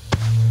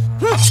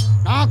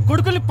 నా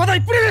కొడుకుని పద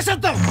ఇప్పుడే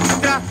వేసేద్దాం.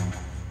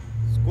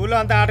 స్కూల్లో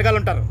అంతా ఆటగాళ్ళు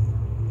ఉంటారు,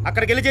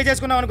 అక్కడికి వెళ్ళి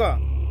చేసుకున్నాం అనుకో,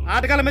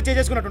 ఆటగాళ్ళ మీద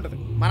చేసుకున్నట్టు ఉంటుంది.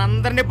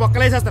 మనందరినీ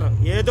బొక్కలేసేస్తారు.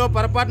 ఏదో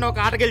పొరపాటున ఒక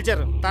ఆట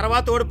గెలిచారు,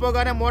 తర్వాత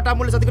ఓడిపోగానే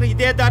మోటాముళ్ళు సర్దుకుని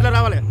ఇదే దారిలో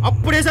రావాలి,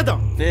 అప్పుడు వేసేద్దాం.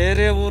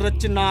 వేరే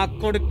ఊరొచ్చి నా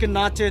కొడుక్కి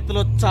నా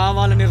చేతిలో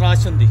చావాలని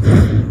రాసింది.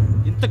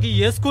 ఇంతకీ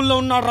ఏ స్కూల్లో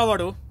ఉన్నాడు రా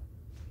వాడు?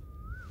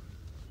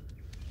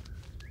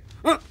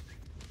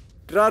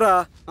 రారా,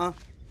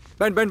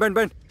 బెండ్ బెండ్ బెండ్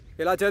బెండ్,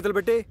 ఇలా చేతులు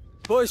పెట్టి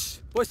పుష్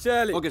పుష్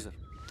చేయాలి. Okay sir.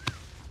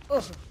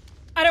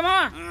 అరే మా,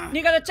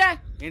 నీకు అది వచ్చా?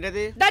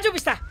 ఏంటది? దా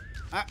చూపిస్తా.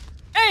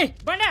 ఏయ్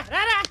బండా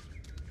రారా.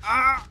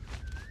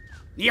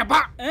 నీ అబ్బా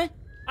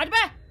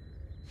అటుపా.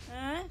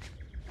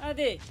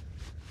 అది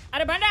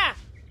అరే బండా,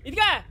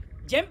 ఇదిగా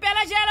జంప్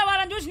ఎలా చేయాలో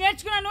వాళ్ళని చూసి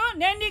నేర్చుకున్నాను.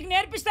 నేను నీకు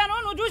నేర్పిస్తాను,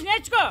 నువ్వు చూసి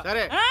నేర్చుకో.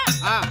 సరే.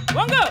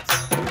 వంగు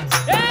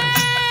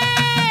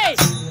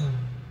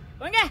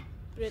వంగే.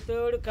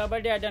 ప్రతోడు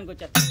కబడ్డీ ఆడడానికి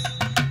వచ్చారు.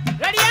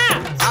 రెడీయా?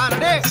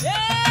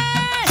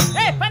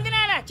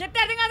 పందినారా చెప్తే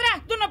అర్థం కాదురా,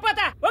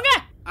 దున్నపోతా. వంగే.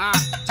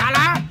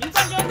 చాలా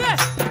ఇంకొంచెం వంగు.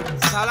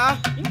 చాలా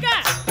ఇంకా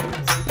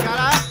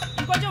చాలా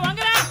ఇంకొంచెం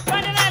వంగరా.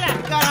 పందినారా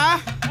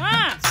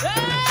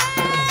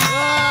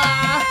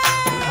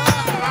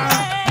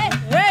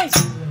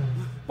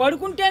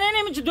పడుకుంటేనే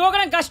నుంచి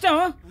దూకడం కష్టం,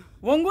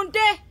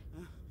 వంగుంటే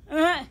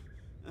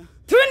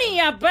తుని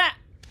అబ్బా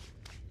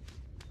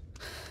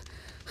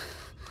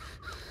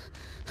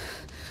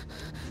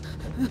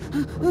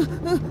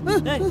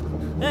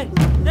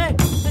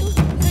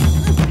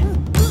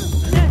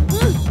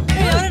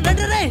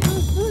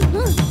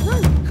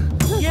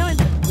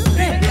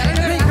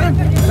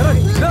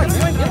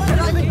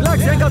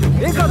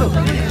ఏం కాదు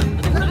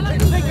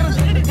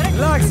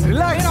రిలాక్స్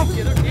రిలాక్స్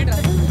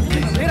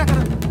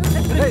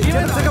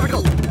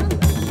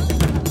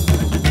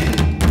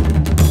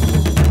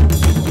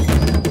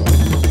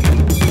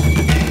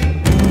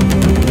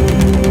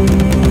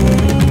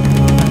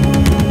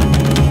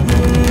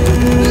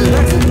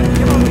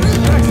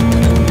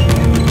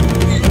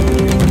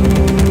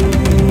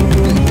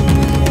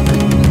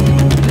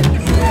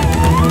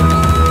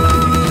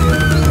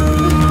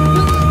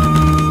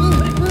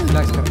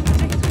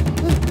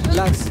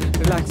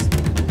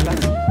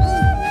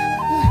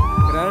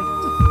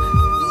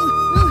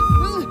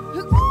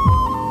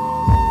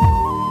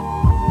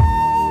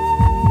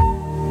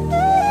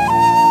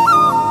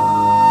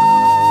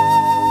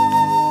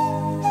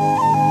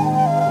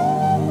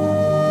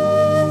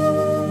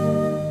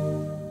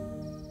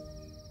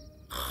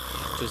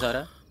చూసారా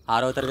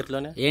 6వ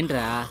తరగతిలోనే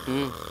ఏంట్రా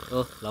ఓ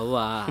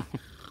లవ్వా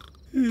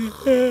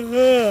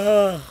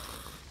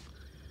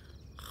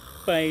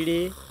పైడి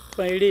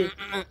పైడి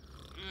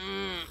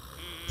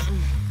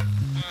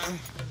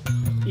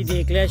ఇది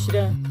ఏ క్లాస్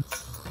రా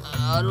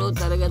 6వ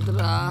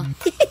తరగతిరా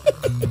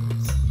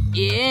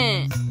ఏ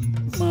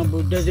మా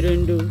బుడ్డది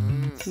 2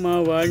 మా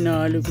వాడు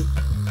 4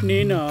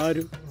 నేను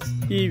 6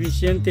 ఈ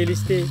విషయం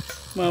తెలిస్తే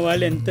మా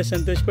వాళ్ళు ఎంత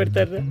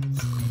సంతోషపడతారా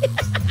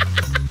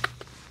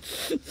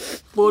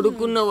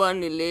పడుకున్న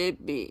వాడిని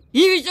లేపి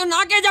ఈ విషయం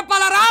నాకే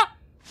చెప్పాలరా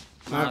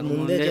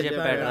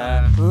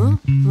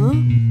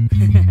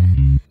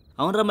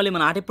అవునరా మళ్ళీ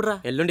మన ఆట ఎప్పుడురా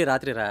ఎల్లుండి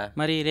రాత్రిరా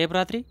మరి రేపు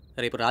రాత్రి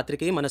రేపు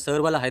రాత్రికి మన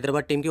సర్ వాళ్ళ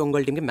హైదరాబాద్ టీంకి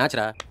ఒంగోలు టీంకి మ్యాచ్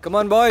రా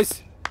కమాన్ బాయ్స్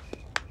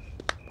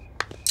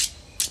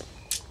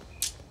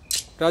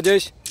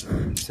రాజేష్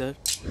సార్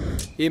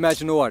ఈ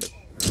మ్యాచ్ నువ్వు ఆడు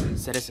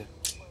సరే సార్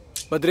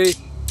బద్రి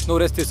నువ్వు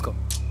రెస్ట్ తీసుకో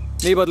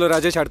నీ బదులు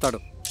రాజేష్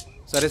ఆడతాడు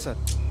సరే సార్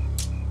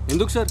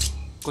ఎందుకు సార్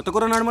కొత్త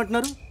కూర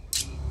ఆడమంటున్నారు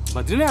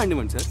బద్రీనే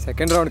ఆడిమండి సార్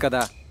సెకండ్ రౌండ్ కదా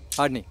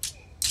ఆడిని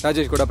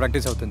రాజేష్ కూడా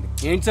ప్రాక్టీస్ అవుతుంది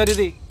ఏంటి సార్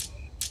ఇది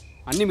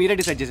అన్నీ మీరే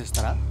డిసైడ్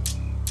చేసేస్తారా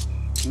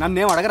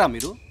నన్నేం అడగరా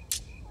మీరు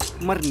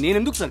మరి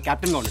నేనెందుకు సార్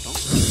కెప్టెన్గా ఉండటం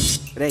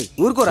రేయ్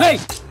ఊరుకోరా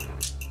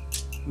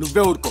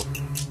నువ్వే ఊరుకో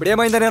ఇప్పుడు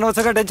ఏమైందని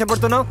అనవసరంగా టెన్షన్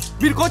పడుతున్నావు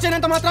మీరు కోచ్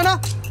అయినంత మాత్రానా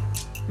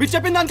మీరు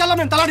చెప్పిన దానికల్లా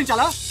మేము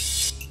తలాడించాలా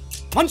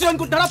మనుషులు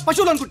అనుకుంటున్నారా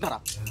పశువులు అనుకుంటున్నారా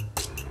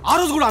ఆ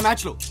రోజు కూడా ఆ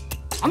మ్యాచ్లో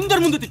అందరి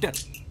ముందు తిట్టారు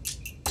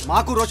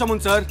మాకు రోషం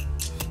ఉంది సార్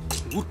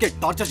ఊరికే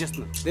టార్చర్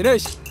చేస్తున్నారు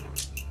దినేష్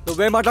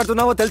నువ్వేం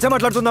మాట్లాడుతున్నావో తెలిసే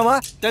మాట్లాడుతున్నావా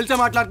తెలిసే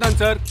మాట్లాడుతున్నాను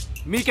సార్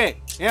మీకే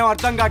ఏం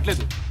అర్థం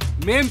కావట్లేదు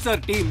మేం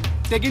సార్ టీం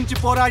తెగించి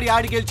పోరాడి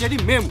ఆడి గెలిచేది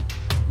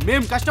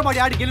మేము కష్టపడి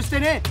ఆడి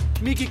గెలిస్తేనే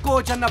మీకు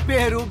కోచ్ అన్న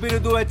పేరు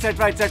బిరుదు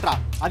ఎట్సెట్రా ఎట్సెట్రా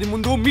అది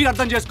ముందు మీరు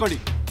అర్థం చేసుకోండి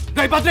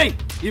బద్రీ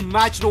ఈ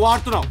మ్యాచ్ నువ్వు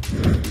ఆడుతున్నావు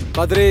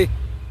బద్రి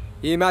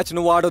ఈ మ్యాచ్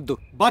నువ్వు ఆడొద్దు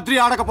బద్రీ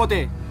ఆడకపోతే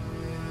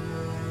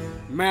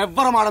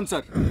మేమెవ్వరం ఆడం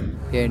సార్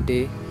ఏంటి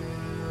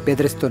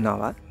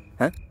బెదిరిస్తున్నావా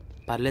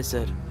పర్లేదు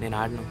సార్ నేను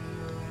ఆడను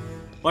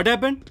వాట్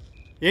హ్యాపెన్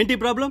ఏంటి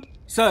ప్రాబ్లం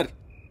సార్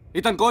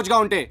ఇతను కోచ్గా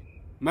ఉంటే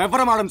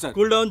మేమెవ్వరం ఆడం sir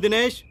cool down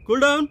Dinesh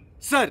cool down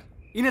sir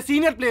ఈయన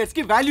సీనియర్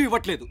ప్లేయర్స్కి వాల్యూ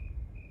ఇవ్వట్లేదు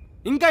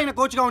ఇంకా ఆయన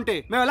కోచ్గా ఉంటే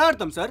మేము ఎలా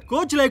ఆడతాం సార్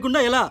కోచ్ లేకుండా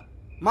ఎలా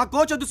మా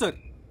కోచ్ వద్దు సార్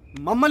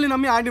మమ్మల్ని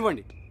నమ్మి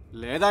ఆడినివ్వండి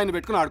లేదా ఆయన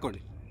పెట్టుకుని ఆడుకోండి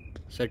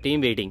sir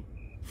team waiting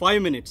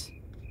 5 minutes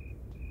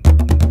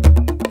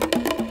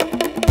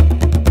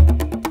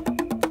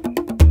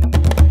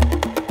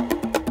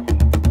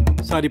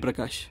sorry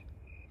Prakash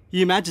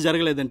ఈ మ్యాచ్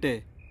జరగలేదంటే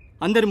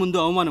అందరి ముందు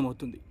అవమానం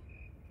అవుతుంది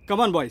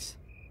కమాన్ బాయ్స్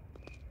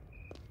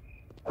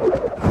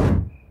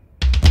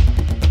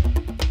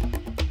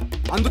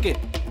అందుకే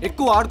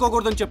ఎక్కువ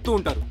ఆడుకోకూడదని చెప్తూ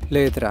ఉంటారు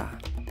లేదురా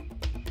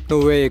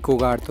నువ్వే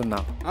ఎక్కువగా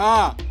ఆడుతున్నావు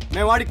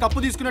మేము వాడి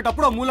కప్పు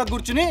తీసుకునేటప్పుడు మూలకు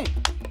కూర్చుని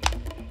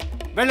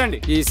వెళ్ళండి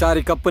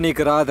ఈసారి కప్పు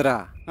నీకు రాదురా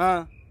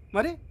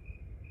మరి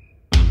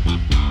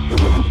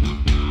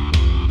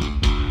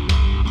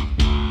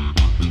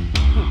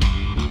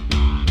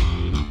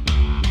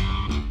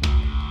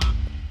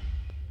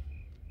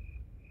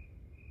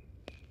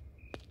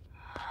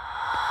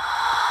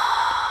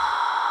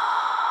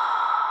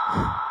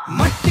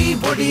మట్టి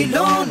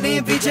ఒడిలోనే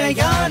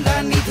విజయాల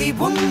నిధి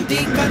ఉంది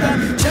కదా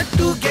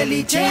జట్టు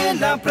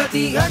గెలిచేలా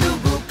ప్రతి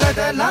అడుగు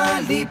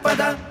కదలాలి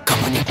పద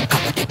కబడ్డీ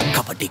కబడ్డీ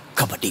కబడ్డీ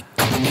కబడ్డీ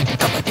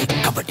కబడ్డీ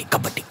కబడ్డీ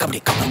కబడ్డీ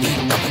కబడ్డీ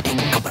కబడ్డీ కబడ్డీ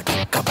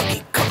కబడ్డీ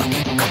కబడ్డీ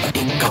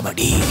కబడ్డీ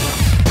కబడ్డీ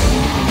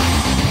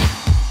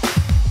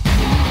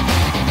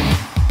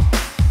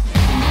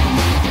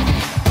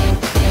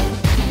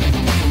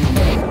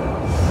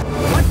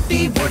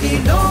మట్టి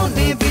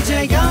ఒడిలోనే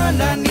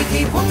విజయాల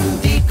నిధి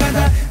ఉంది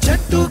కదా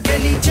జట్టు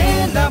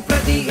గెలిచేలా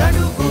ప్రతి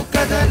అడుగు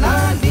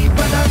కదలాలి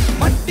పద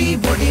మట్టి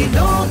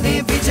ఒడిలోనే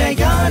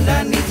విజయాల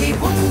నిధి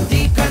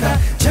ఉంది కదా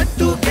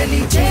జట్టు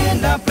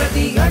గెలిచేలా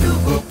ప్రతి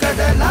అడుగు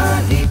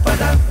కదలాలి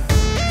పద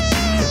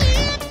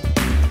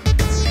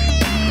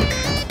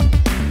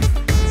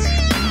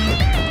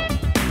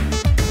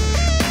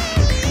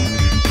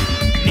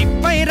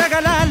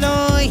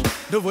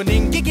నువ్వు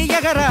నింగికి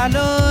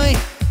ఎగరాలోయ్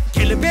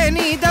గెలుపే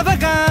నీ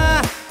దవగా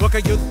ఒక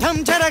యుద్ధం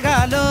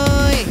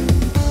జరగాలోయ్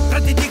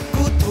ప్రతి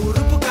దిక్కు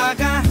తూర్పు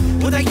కాగా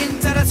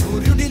ఉదయించర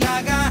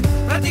సూర్యుడిలాగా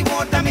ప్రతి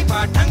ఓటమి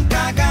పాఠం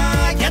కాగా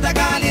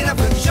ఎదగాలిర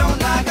వృక్షం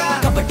లాగా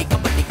కబడ్డీ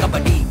కబడ్డీ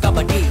కబడ్డీ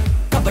కబడ్డీ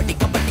కబడ్డీ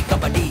కబడ్డీ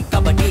కబడ్డీ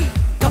కబడ్డీ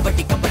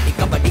కబడ్డీ కబడ్డీ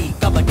కబడ్డీ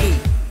కబడ్డీ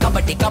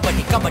కబడ్డీ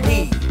కబడ్డీ కబడ్డీ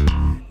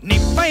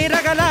నిప్పై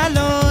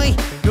రగలాలోయ్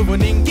నువ్వు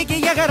నింగికి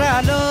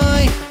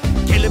ఎగరాలోయ్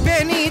గెలుపే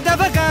నీ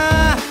దవగా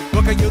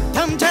ఒక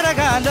యుద్ధం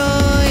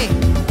జరగాలోయ్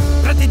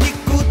ప్రతి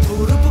దిక్కు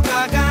తూర్పు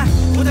కాగా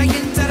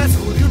ఉదయించర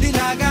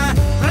సూర్యుడిలాగా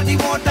ప్రతి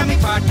ఓటమి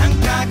పాఠం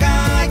కాగా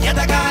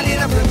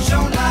ఎదగాలిర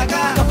వృక్షం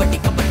లాగా కబడ్డీ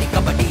కబడ్డీ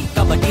కబడ్డీ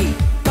కబడ్డీ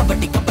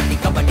కబడ్డీ కబడ్డీ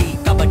కబడ్డీ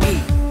కబడ్డీ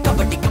కబడ్డీ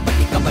కబడ్డీ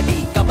కబడ్డీ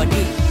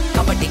కబడ్డీ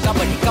కబడ్డీ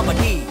కబడ్డీ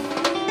కబడ్డీ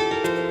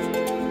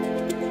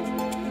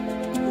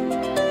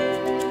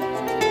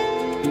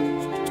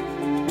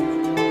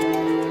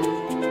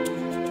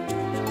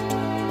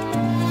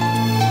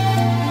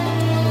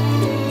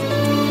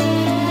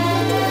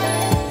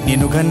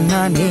నినుగన్నా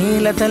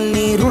నేల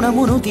తల్లి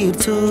రుణమును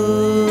తీర్చు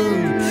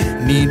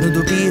నీ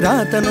నుదుటి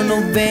రాతను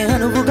నువ్వే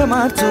అనువుగా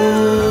మార్చు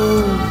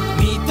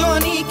నీతో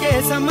నీకే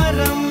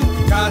సమరం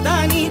కాదా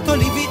నీ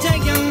తొలి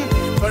విజయం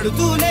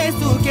పడుతూ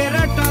లేస్తూ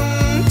కెరటం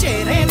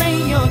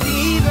చేరేనయ్యో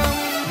తీరం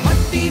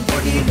మట్టి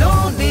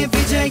పొడిలోనే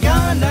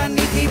విజయాల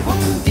నిధి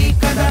ఉంది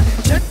కదా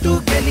జట్టు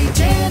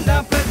గెలిచేలా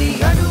ప్రతి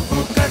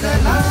అడుగు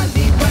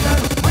కదలాలి పద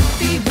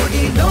మట్టి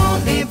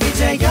పొడిలోనే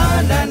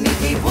విజయాల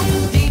నిధి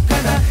ఉంది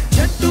కదా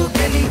జట్టు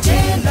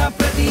గెలిచేలా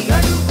ప్రతి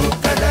అడుగు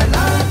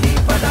కదలాలి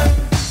పద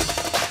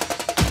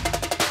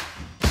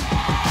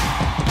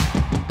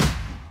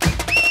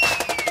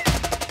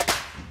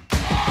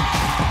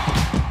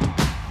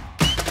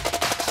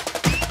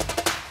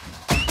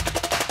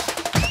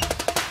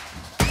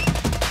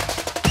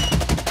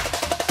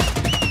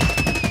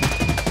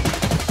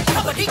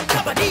కబడ్డీ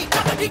కబడ్డీ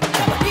కబడ్డీ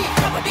కబడ్డీ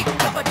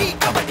కబడ్డీ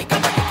కబడ్డీ కబడ్డీ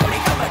కబడ్డీ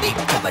కబడ్డీ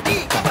కబడ్డీ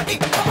కబడ్డీ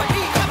కబడ్డీ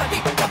కబడ్డీ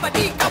కబడ్డీ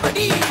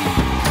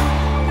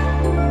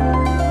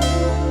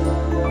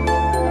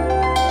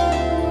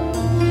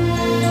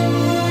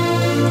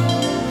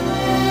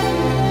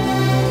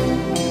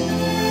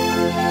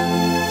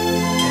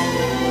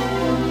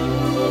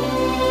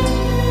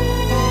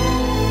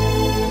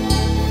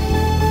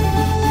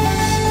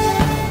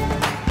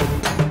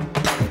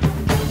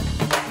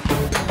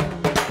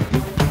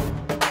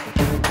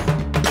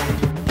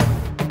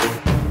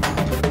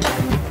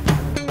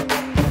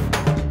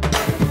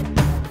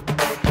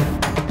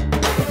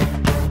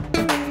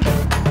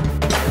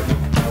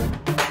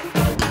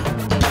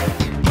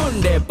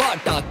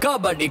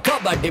కబడ్డీ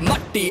కబడ్డీ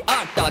మట్టి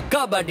ఆట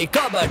కబడ్డీ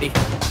కబడ్డీ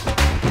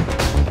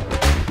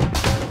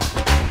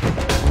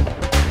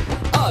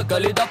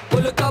ఆకలి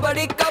దప్పులు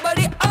కబడ్డీ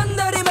కబడ్డీ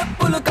అందరి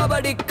మెప్పులు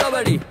కబడ్డీ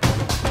కబడ్డీ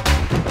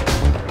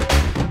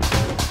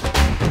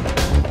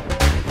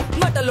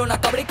మటలోన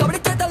కబడ్డీ కబడ్డీ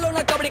చేతల్లోన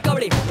కబడ్డీ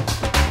కబడ్డీ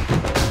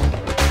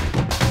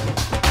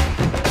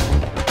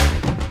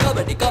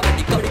కబడ్డీ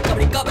కబడ్డీ కబడ్డీ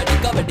కబడ్డీ కబడ్డీ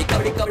కబడ్డీ కబడ్డీ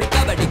కబడ్డీ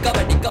కబడ్డీ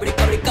కబడ్డీ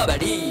కబడ్డీ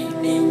కబడ్డీ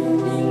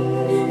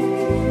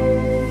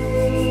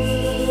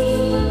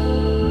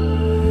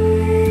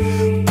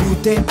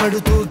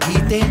పడుతూ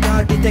గీతే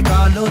దాటితే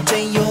కాలో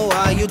చెయ్యో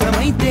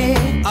ఆయుధమైతే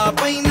ఆ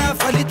పైన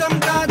ఫలితం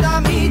కాదా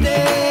మీదే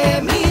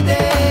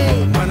మీదే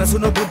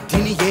మనసును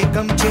బుద్ధిని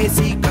ఏకం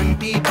చేసి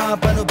కంటి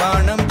పాపను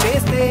బాణం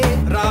చేస్తే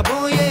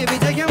రాబోయే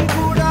విజయం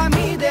కూడా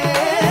మీదే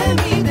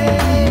మీదే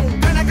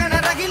కనకన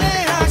రగిలే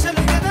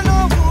ఆశలు ఎదలో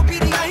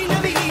ఊపిరి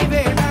అయినవి ఈ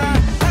వేళ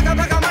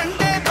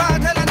భగభగమంటే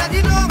బాధల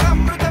నదిలో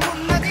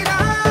అమృతమున్నదిరా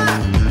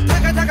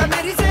ధగధగ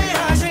మెరిసే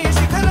ఆశయ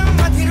శిఖరం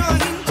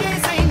అధిరోహించే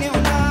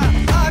సైన్యంలా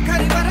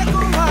ఆఖరి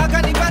వరకు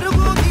ఆగని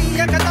పరుగు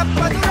తీయక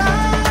తప్పదురా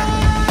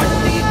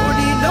మట్టి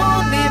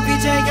పొడిలోనే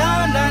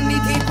విజయాల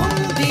నిధి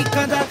ఉంది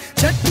కదా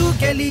జట్టు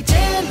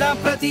గెలిచేలా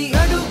ప్రతి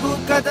అడుగు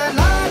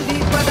కదలాలి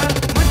పద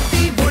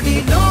మట్టి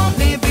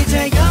పొడిలోనే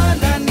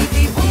విజయాల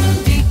నిధి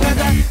ఉంది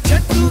కదా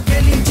జట్టు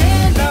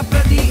గెలిచేలా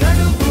ప్రతి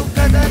అడుగు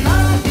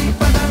కదలాలి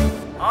పద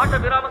ఆట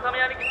విరామ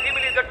సమయానికి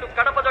భీమిలి జట్టు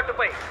కడప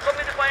జట్టుపై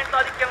 9 పాయింట్ల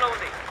ఆధిక్యంలో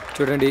ఉంది.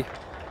 చూడండి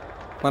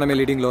మనమే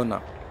లీడింగ్లో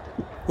ఉన్నాం.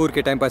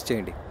 ఊరికే టైంపాస్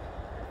చేయండి.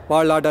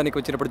 వాళ్ళు ఆడడానికి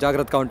వచ్చినప్పుడు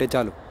జాగ్రత్తగా ఉంటే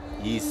చాలు.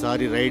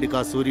 ఈసారి రైడ్గా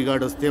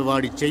సూరిగాడు వస్తే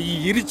వాడి చెయ్యి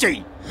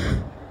ఇరిచెయ్యి.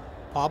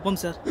 పాపం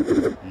సార్,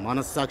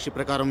 మనస్సాక్షి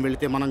ప్రకారం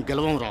వెళితే మనం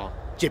గెలవం రా.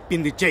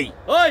 చెప్పింది చెయ్యి.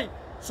 ఓయ్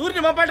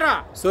సూర్యుని పంపడరా.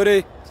 సూరి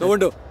నువ్వు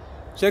ఉండు.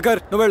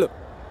 శేఖర్ నువ్వు వెళ్ళు.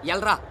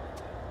 ఎల్రా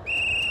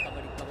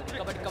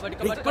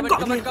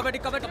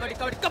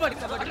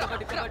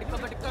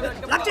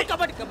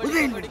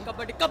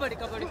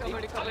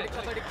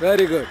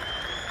వెరీ గుడ్.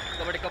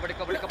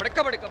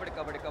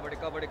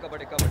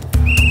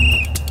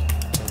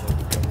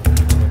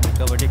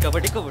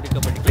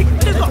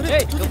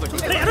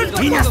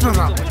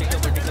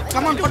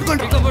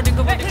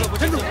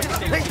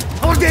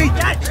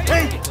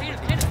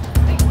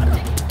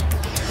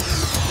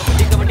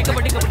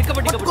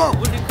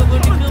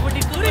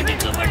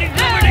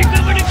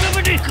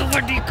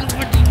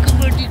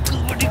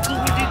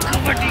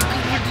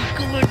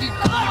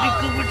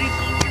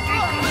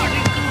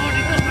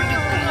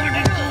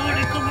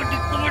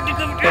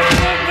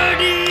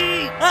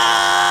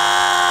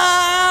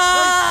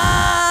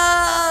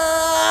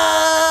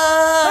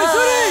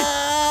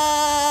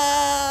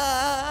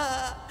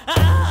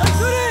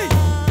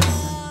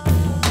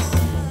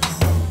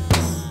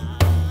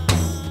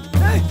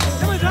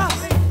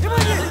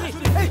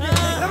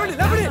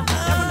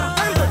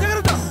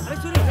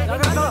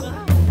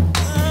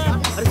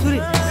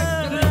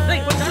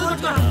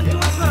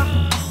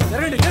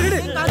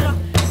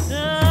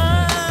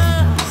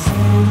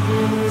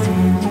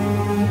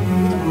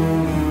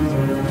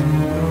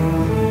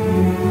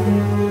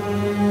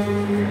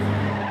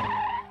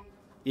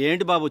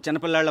 ఏంటి బాబు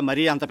చిన్నపిల్లాళ్ళ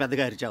మరీ అంత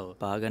పెద్దగా అరిచావు?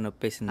 బాగా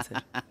నొప్పేసింది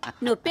సార్.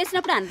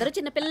 నొప్పేసినప్పుడు అందరూ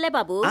చిన్నపిల్లలే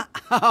బాబు.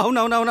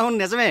 అవునవునవునవును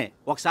నిజమే.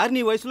 ఒకసారి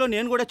నీ వయసులో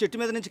నేను కూడా చెట్టు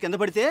మీద నుంచి కింద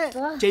పడితే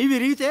చెయ్యి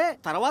విరిగితే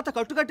తర్వాత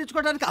కట్టు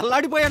కట్టించుకోవడానికి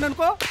అల్లాడిపోయాను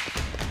అనుకో.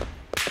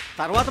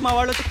 తర్వాత మా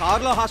వాళ్ళు వచ్చి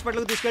కారులో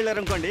హాస్పిటల్కి తీసుకెళ్లారు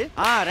అనుకోండి.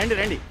 రండి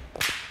రండి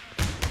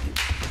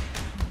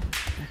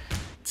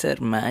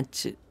సార్.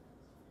 మ్యాచ్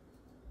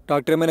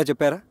డాక్టర్ ఏమైనా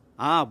చెప్పారా?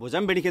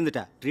 భుజం బెడికిందిట,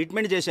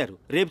 ట్రీట్మెంట్ చేశారు,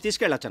 రేపు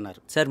తీసుకెళ్ళొచ్చన్నారు.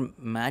 సార్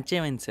మ్యాచ్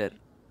ఏమైంది సార్?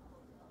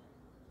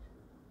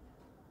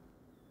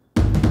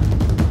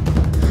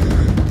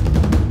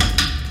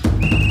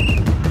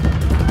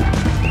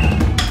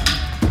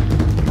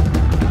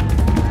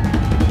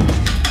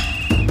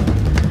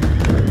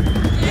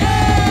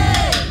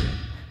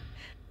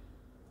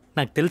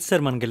 నాకు తెలుసు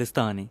సార్ మనం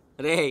గెలుస్తామని.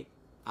 రే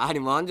ఆడి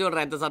మోహన్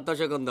చూడరా ఎంత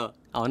సంతోషంగా ఉందో.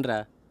 అవునరా.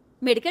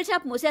 మెడికల్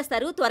షాప్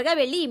మూసేస్తారు, త్వరగా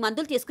వెళ్ళి ఈ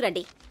మందులు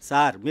తీసుకురండి.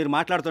 సార్ మీరు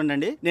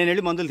మాట్లాడుతుండండి, నేను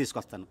వెళ్ళి మందులు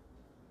తీసుకొస్తాను.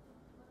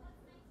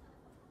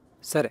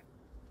 సరే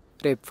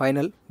రేపు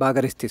ఫైనల్, బాగా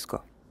రెస్ట్ తీసుకో.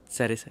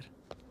 సరే సార్.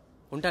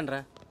 ఉంటాను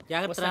రా.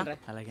 జాగ్రత్త.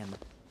 అలాగే అన్న.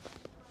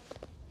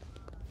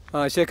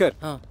 శేఖర్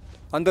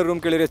అందరు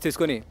రూమ్కి వెళ్ళి రెస్ట్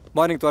తీసుకొని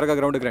మార్నింగ్ త్వరగా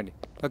గ్రౌండ్కి రండి.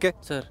 Okay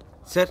sir.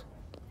 సార్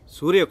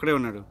సూర్య ఒక్కడే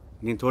ఉన్నాడు,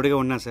 నేను తోడుగా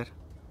ఉన్నా సార్.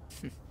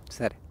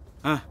 సరే.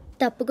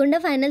 తప్పకుండా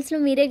ఫైనల్స్లో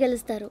మీరే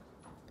గెలుస్తారు.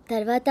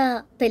 తర్వాత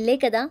పెళ్ళే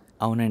కదా.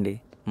 అవునండి,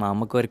 మా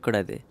అమ్మ కోరిక కూడా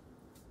అదే.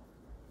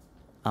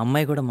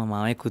 అమ్మాయి కూడా మా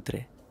మామయ్య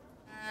కూతురే.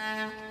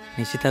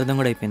 నిశ్చితార్థం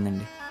కూడా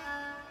అయిపోయిందండి.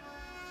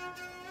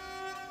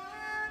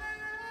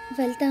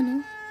 వెళ్తాను.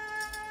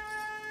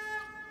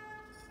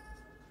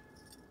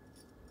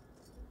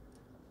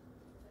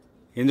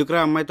 ఎందుకురా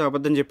అమ్మాయితో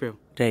అబద్ధం చెప్పావు?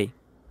 రేయ్,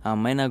 ఆ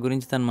అమ్మాయి నా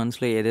గురించి తన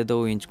మనసులో ఏదేదో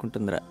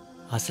ఊహించుకుంటుందిరా.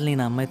 అసలు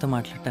నేను అమ్మాయితో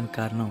మాట్లాడటానికి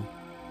కారణం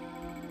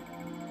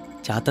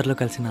జాతరలో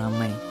కలిసిన ఆ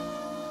అమ్మాయి,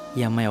 ఈ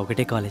అమ్మాయి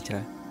ఒకటే కాలేజ్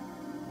రా.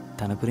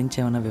 తన గురించి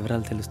ఏమైనా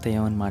వివరాలు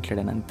తెలుస్తాయేమో అని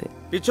మాట్లాడాను అంతే.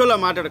 పిచ్చోలా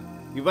మాట్లాడకు,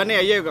 ఇవన్నీ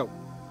అయ్యేవి కావు.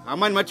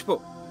 అమ్మాయిని మర్చిపో.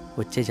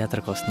 వచ్చే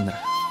జాతరకు వస్తుందిరా,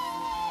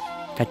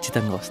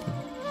 ఖచ్చితంగా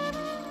వస్తుంది.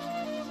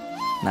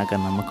 నాకు ఆ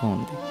నమ్మకం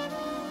ఉంది.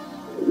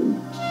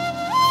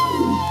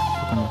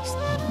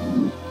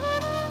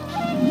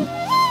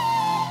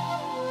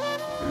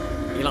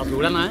 ఇలా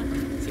చూడనా,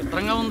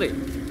 చిత్రంగా ఉంది.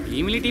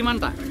 భీమిలి టీం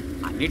అంట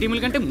అన్ని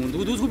టీముల కంటే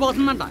ముందుకు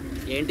దూసుకుపోతుందంట.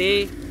 ఏంటి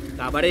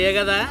కబడ్డీయే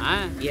కదా,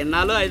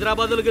 ఎన్నాళ్ళు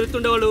హైదరాబాద్లో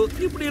గెలుస్తుండేవాళ్ళు,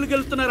 ఇప్పుడు వీళ్ళు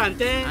గెలుస్తున్నారు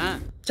అంతే.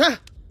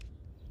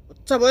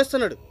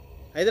 పోయిస్తున్నాడు.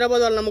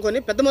 హైదరాబాద్ వాళ్ళు నమ్ముకొని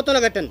పెద్ద మొత్తంలో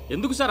కట్టాను.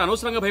 ఎందుకు సార్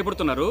అనవసరంగా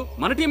భయపడుతున్నారు?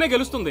 మన టీమే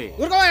గెలుస్తుంది.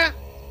 ఊరుకోవా.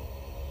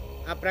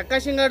 ఆ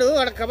ప్రకాశం గాడు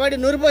ఆడ కబడ్డీ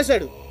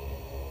నూరిపోసాడు.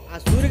 ఆ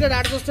సూర్యగాడు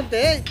ఆట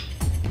చూస్తుంటే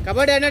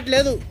కబడ్డీ ఆడినట్టు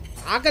లేదు,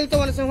 ఆకలితో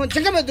మన సింహం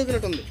చింక మీద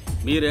దూకినట్టుంది.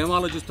 మీరేం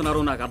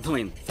ఆలోచిస్తున్నారో నాకు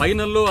అర్థమైంది.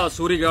 ఫైనల్లో ఆ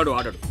సూరిగాడు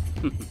ఆడాడు.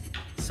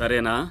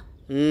 సరేనా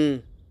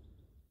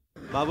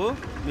బాబు?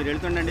 మీరు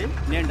వెళ్తుండండి,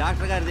 నేను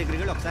డాక్టర్ గారి దగ్గరికి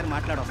వెళ్ళి ఒకసారి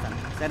మాట్లాడొస్తాను.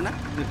 సరేనా?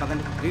 మీరు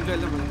పదండి, దీంట్లో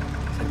వెళ్దాం.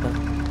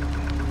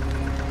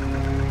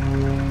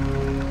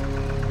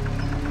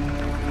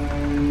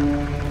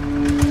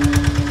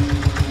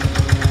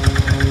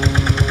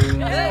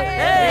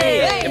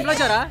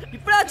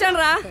 ఇప్పుడే వచ్చాను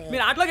రా.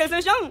 మీరు ఆటలో గెలిచిన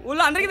విషయం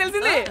ఊళ్ళో అందరికి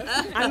తెలిసింది,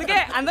 అందుకే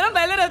అందరం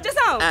బయలుదేరి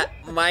వచ్చేసాం.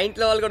 మా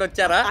ఇంట్లో వాళ్ళు కూడా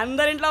వచ్చారా?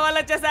 అందరి ఇంట్లో వాళ్ళు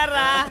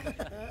వచ్చేసారా.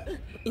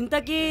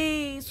 ఇంతకీ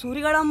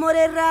సూరిగాడు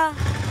అమ్మోరేర్రా?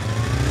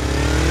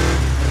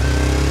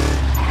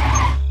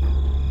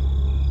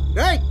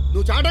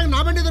 నువ్వు చాటానికి నా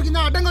బండి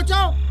దొరికిందా, అడ్డంగా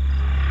వచ్చావు?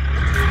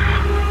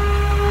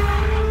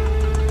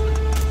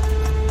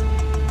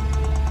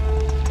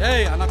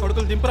 అన్న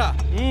కొడుకులు దింపరా.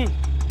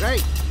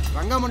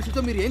 రంగా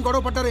మనుషులతో మీరు ఏం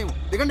గొడవ పడ్డారేమో.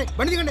 దిగండి,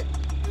 బండి దిగండి.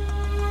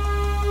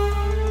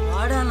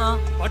 వాడానా?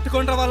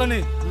 పట్టుకోండి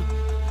వాళ్ళని.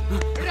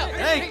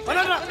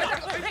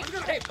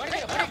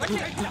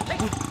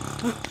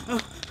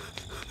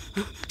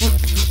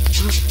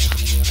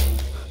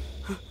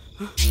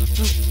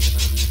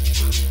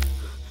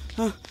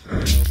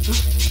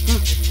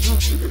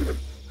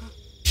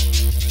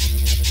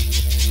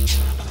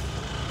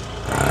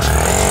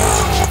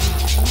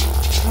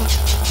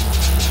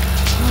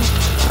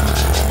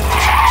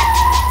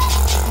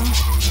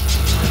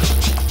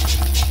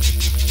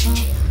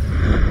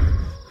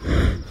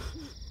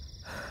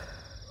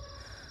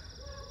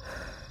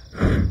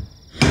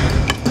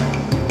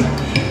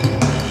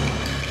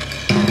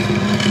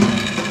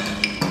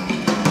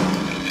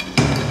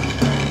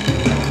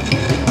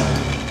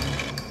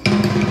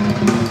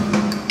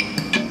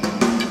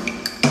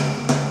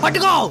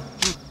 పట్టుకో.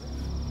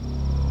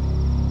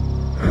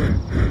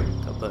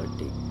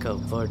 కబడ్డీ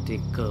కబడ్డీ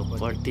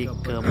కబడ్డీ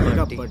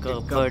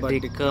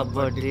కబడ్డీ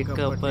కబడ్డీ కబడ్డీ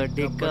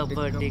కబడ్డీ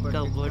కబడ్డీ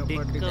కబడ్డీ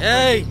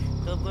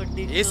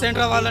కబడ్డీ. ఏ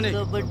సెంటర్ వాళ్ళని?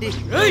 కబడ్డీ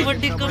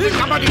కబడ్డీ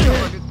కబడ్డీ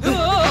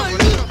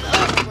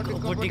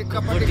కబడ్డీ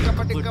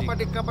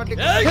కబడ్డీ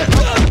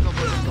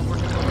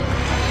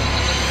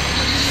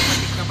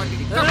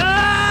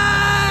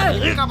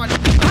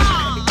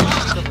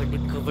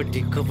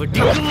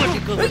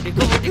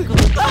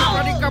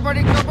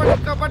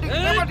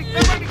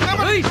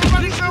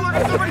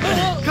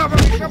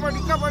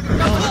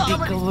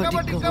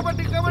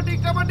కబడ్డీ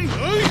కబడ్డీ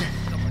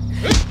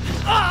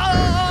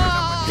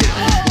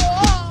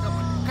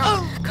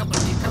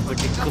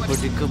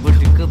కబడ్డీ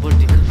కబడ్డీ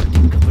కబడ్డీ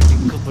కబడ్డీ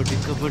కబడ్డీ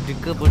కబడ్డీ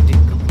కబడ్డీ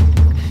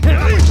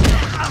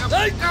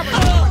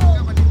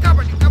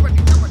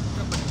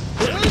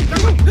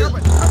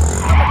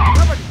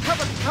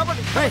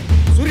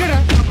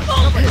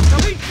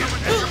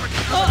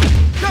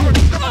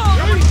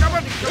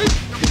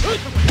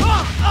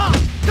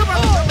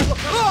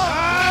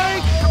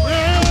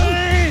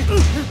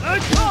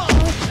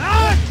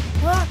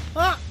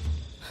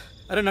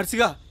అరే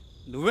నర్సిగా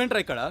నువ్వేంట్రా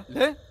ఇక్కడ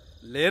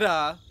లేరా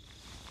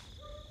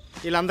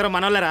వీళ్ళందరూ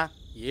మనోళ్ళరా.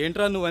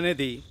 ఏంట్రా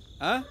నువ్వనేది?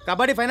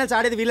 కబడ్డీ ఫైనల్స్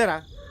ఆడేది వీళ్ళరా.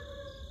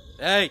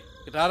 ఏయ్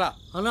రారా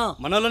అన్నా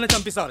మనోళ్ళనే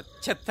చంపిస్తారు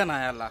చెత్త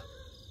నాయల్లా.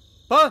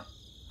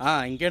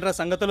 ఇంకేంట్రా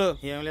సంగతులు?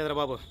 ఏం లేదురా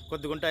బాబు,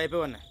 కొద్దిగుంటే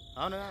అయిపోవన్నా.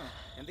 అవును,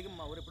 ఎందుకు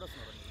మా ఊరు ఎప్పుడు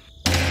వస్తున్నారు?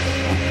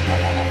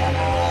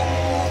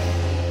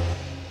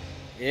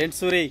 ఏంటి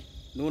సూరి,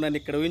 నువ్వు నన్ను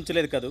ఇక్కడ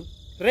ఊహించలేదు కదూ?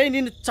 రే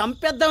నిన్ను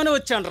చంపేద్దామని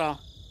వచ్చాను రా.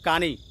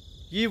 కానీ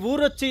ఈ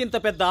ఊరొచ్చి ఇంత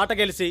పెద్ద ఆట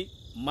గెలిచి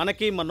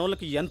మనకి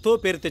మనోళ్ళకి ఎంతో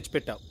పేరు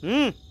తెచ్చిపెట్టావు.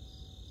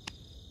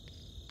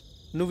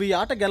 నువ్వు ఈ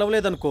ఆట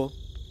గెలవలేదనుకో,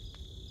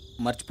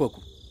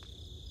 మర్చిపోకు,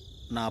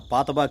 నా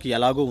పాత బాకి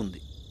ఎలాగో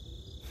ఉంది.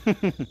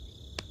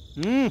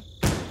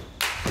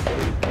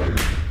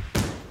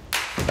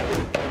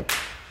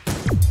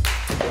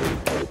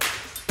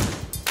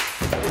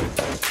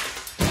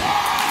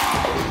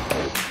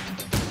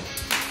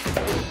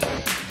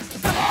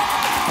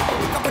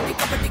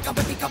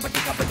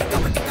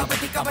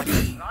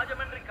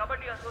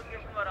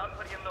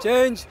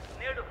 చేంజ్.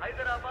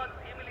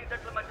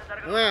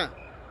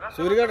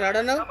 సూరిగాడు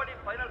రాడన్నా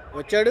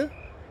వచ్చాడు.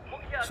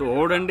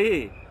 చూడండి,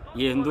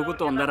 ఎందుకు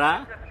తొందర?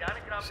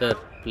 సార్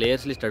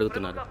ప్లేయర్స్ లిస్ట్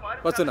అడుగుతున్నారు.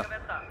 వస్తున్నా.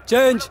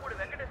 చేంజ్.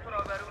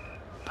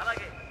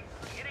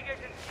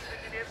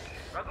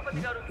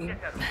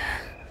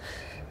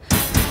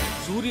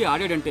 సూర్య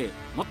ఆడాడంటే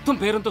మొత్తం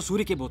పేరంతా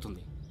సూర్యకే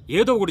పోతుంది.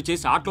 ఏదో ఒకటి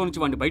చేసి ఆటలో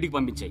నుంచి వాడిని బయటికి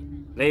పంపించాయి.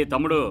 రే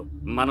తమ్ముడు,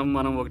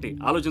 మనం ఒకటి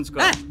ఆలోచించుకో.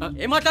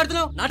 ఏం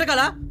మాట్లాడుతున్నావు?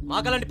 నాటకాలా?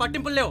 మాకలాంటి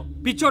పట్టింపులు లేవు.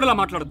 పిచ్చోడలా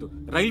మాట్లాడద్దు.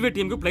 రైల్వే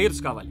టీమ్ కు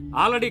ప్లేయర్స్ కావాలి.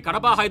 ఆల్రెడీ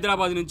కడప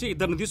హైదరాబాద్ నుంచి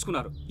 2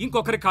 తీసుకున్నారు.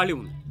 ఇంకొకరి ఖాళీ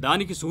ఉంది.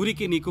 దానికి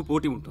సూరికి నీకు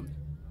పోటీ ఉంటుంది.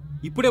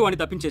 ఇప్పుడే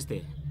వాడిని తప్పించేస్తే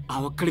ఆ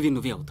ఒక్కడివి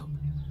నువ్వే అవుతావు.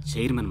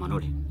 చైర్మన్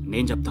మనోడే.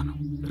 నేను చెప్తాను,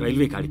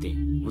 రైల్వే కాడితే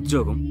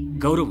ఉద్యోగం,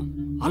 గౌరవం.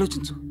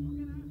 ఆలోచించు.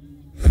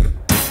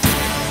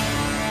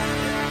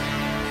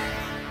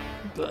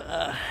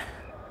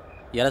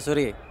 ఎలా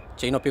సూరి,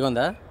 చెయ్యి నొప్పిగా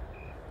ఉందా?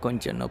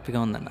 కొంచెం నొప్పిగా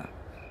ఉందన్న.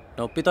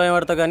 నొప్పితో ఏం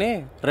ఆడతావు కానీ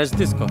రెస్ట్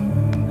తీసుకో.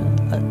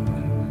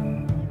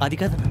 అది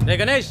కాదు. రే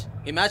గణేష్,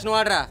 ఈ మ్యాచ్ నువ్వు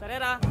ఆడరా.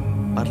 సరేరా.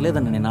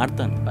 పర్లేదన్న, నేను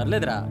ఆడతాను.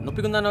 పర్లేదురా,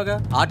 నొప్పికుందానోగా.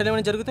 ఆటలు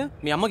ఏమైనా జరిగితే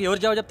మీ అమ్మకి ఎవరు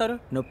జవాబు చెప్తారు?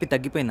 నొప్పి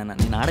తగ్గిపోయిందన్న,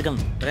 నేను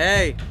ఆడగలను. రే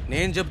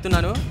నేను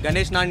చెప్తున్నాను,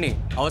 గణేష్ నాడిని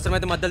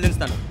అవసరమైతే మద్దలు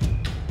దించుతాను.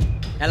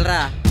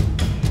 వెళ్ళరా.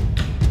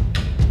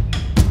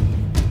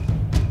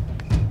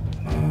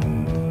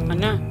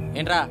 అన్నా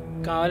ఏంట్రా?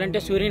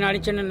 కావాలంటే సూర్యుని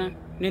ఆడించండి అన్నా,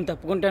 నేను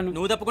తప్పుకుంటాను.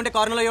 నువ్వు తప్పుకుంటే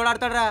కార్నర్లో ఎవడు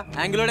ఆడతాడరా?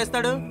 యాంగిల్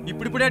వేస్తాడు.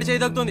 ఇప్పుడు ఆడి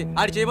చేయి తగ్గుతుంది.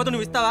 ఆడి చేయబోతు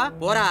నువ్వు ఇస్తావా?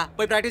 పోరా,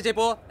 పోయి ప్రాక్టీస్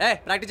చేయపో.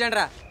 ప్రాక్టీస్ చేయండి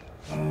రా.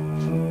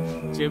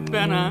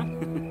 చెప్పానా?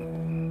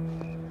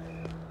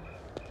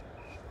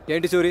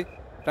 ఏంటి సూరి,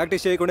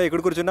 ప్రాక్టీస్ చేయకుండా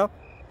ఇక్కడ కూర్చున్నావు?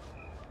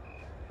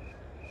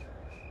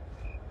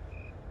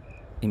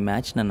 ఈ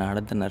మ్యాచ్ నన్ను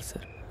ఆడద్దన్నారు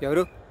సార్.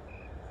 ఎవరు?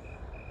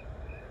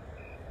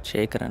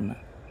 శేఖర్ అన్న.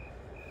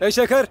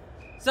 శేఖర్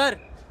సార్.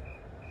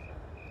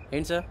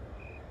 ఏంటి సార్?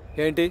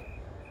 ఏంటి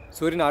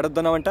సూర్యుని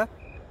ఆడొద్దన్నావంట?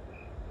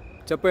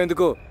 చెప్పు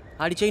ఎందుకు?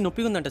 ఆడి చేయి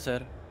నొప్పిగా ఉందంట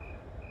సార్.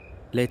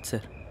 లేదు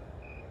సార్.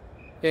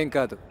 ఏం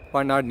కాదు,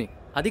 వాడిని ఆడిని.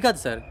 అది కాదు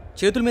సార్,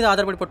 చేతుల మీద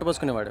ఆధారపడి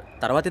పట్టుపోసుకునేవాడు.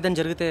 తర్వాత ఇదని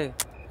జరిగితే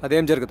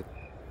అదేం జరగదు.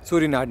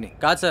 సూర్యుని ఆడిని.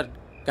 కాదు సార్,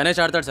 గణేష్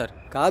ఆడతాడు సార్.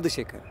 కాదు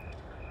శేఖర్,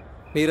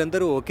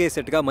 మీరందరూ ఒకే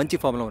సెట్గా మంచి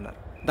ఫామ్లో ఉన్నారు.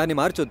 దాన్ని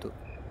మార్చొద్దు,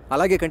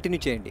 అలాగే కంటిన్యూ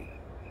చేయండి.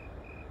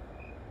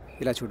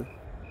 ఇలా చూడు,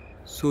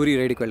 సూర్య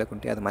రైడ్కి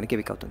వెళ్ళకుంటే అది మనకే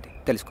వీక్ అవుతుంది,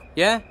 తెలుసుకో.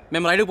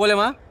 మేము రైడ్కి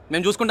పోలేమా?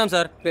 మేము చూసుకుంటాం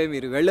సార్.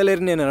 మీరు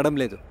వెళ్ళలేరు నేను అనడం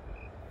లేదు.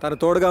 తను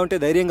తోడుగా ఉంటే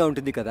ధైర్యంగా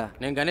ఉంటుంది కదా.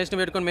 నేను గణేష్ని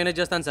పెట్టుకొని మేనేజ్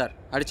చేస్తాను సార్.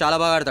 ఆడు చాలా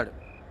బాగా ఆడతాడు.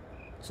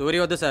 సూర్య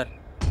వద్దు సార్.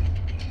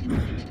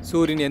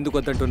 సూర్యుని ఎందుకు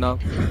వద్దంటున్నావు?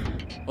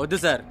 వద్దు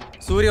సార్.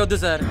 సూర్య వద్దు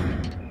సార్.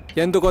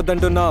 ఎందుకు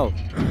వద్దంటున్నావు?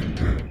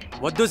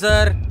 వద్దు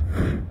సార్.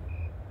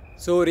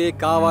 సూర్య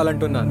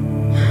కావాలంటున్నాను.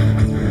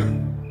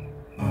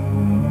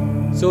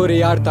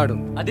 సూర్య ఆడతాడు.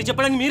 అది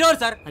చెప్పడానికి మీరెవరు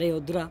సార్? అరే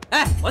వద్దురా.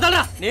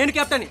 వదలరా, నేను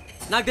కెప్టెన్.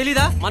 నాకు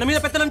తెలీదా మన మీద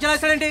పెత్తనం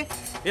చెలాయిస్తాడేంటి?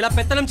 ఇలా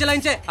పెత్తనం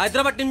చెలాయించే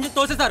హైదరాబాద్ టీం నుంచి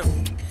తోసేశారు.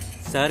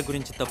 సార్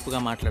గురించి తప్పుగా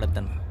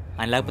మాట్లాడద్దన్న.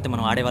 ఆయన లేకపోతే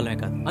మనం ఆడేవాళ్ళమే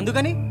కాదు.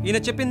 అందుకని ఈయన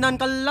చెప్పిన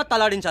దానికల్లా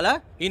తలాడించాలా?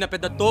 ఈయన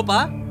పెద్ద తోపా?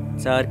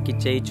 సార్కి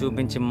చెయ్యి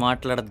చూపించి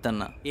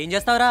మాట్లాడద్దన్నా. ఏం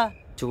చేస్తావురా?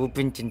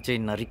 చూపించి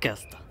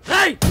నరికేస్తా.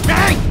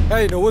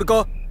 నువ్వు ఊరుకో.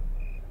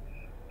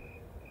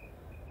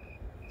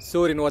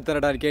 సూర్యుని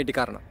వద్దనడానికి ఏంటి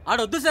కారణం?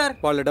 ఆడొద్దు సార్.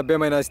 వాళ్ళు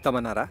డబ్బేమైనా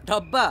ఇస్తామన్నారా?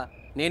 డబ్బా?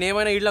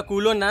 నేనేమైనా ఇళ్ళ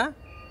కూలోన్నా?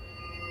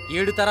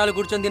 7 తరాలు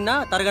కూర్చొని తిన్నా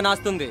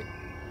తరగనాస్తుంది.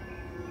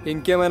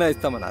 ఇంకేమైనా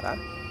ఇస్తామన్నారా?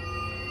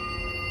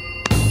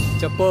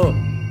 చెప్పు.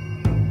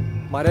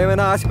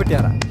 మరేమైనా ఆశ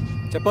పెట్టారా?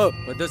 చెప్పు.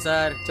 వద్దు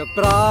సార్.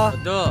 చెప్పరా.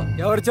 వద్దు.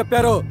 ఎవరు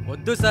చెప్పారు?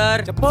 వద్దు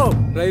సార్. చెప్పు.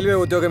 రైల్వే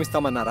ఉద్యోగం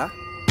ఇస్తామన్నారా,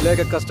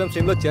 లేక కస్టమ్స్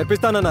టీమ్ లో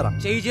చేర్పిస్తానన్నారా?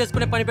 చేయి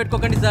చేసుకునే పని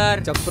పెట్టుకోకండి సార్.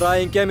 చెప్పురా,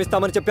 ఇంకేం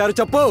ఇస్తామని చెప్పారు?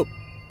 చెప్పు.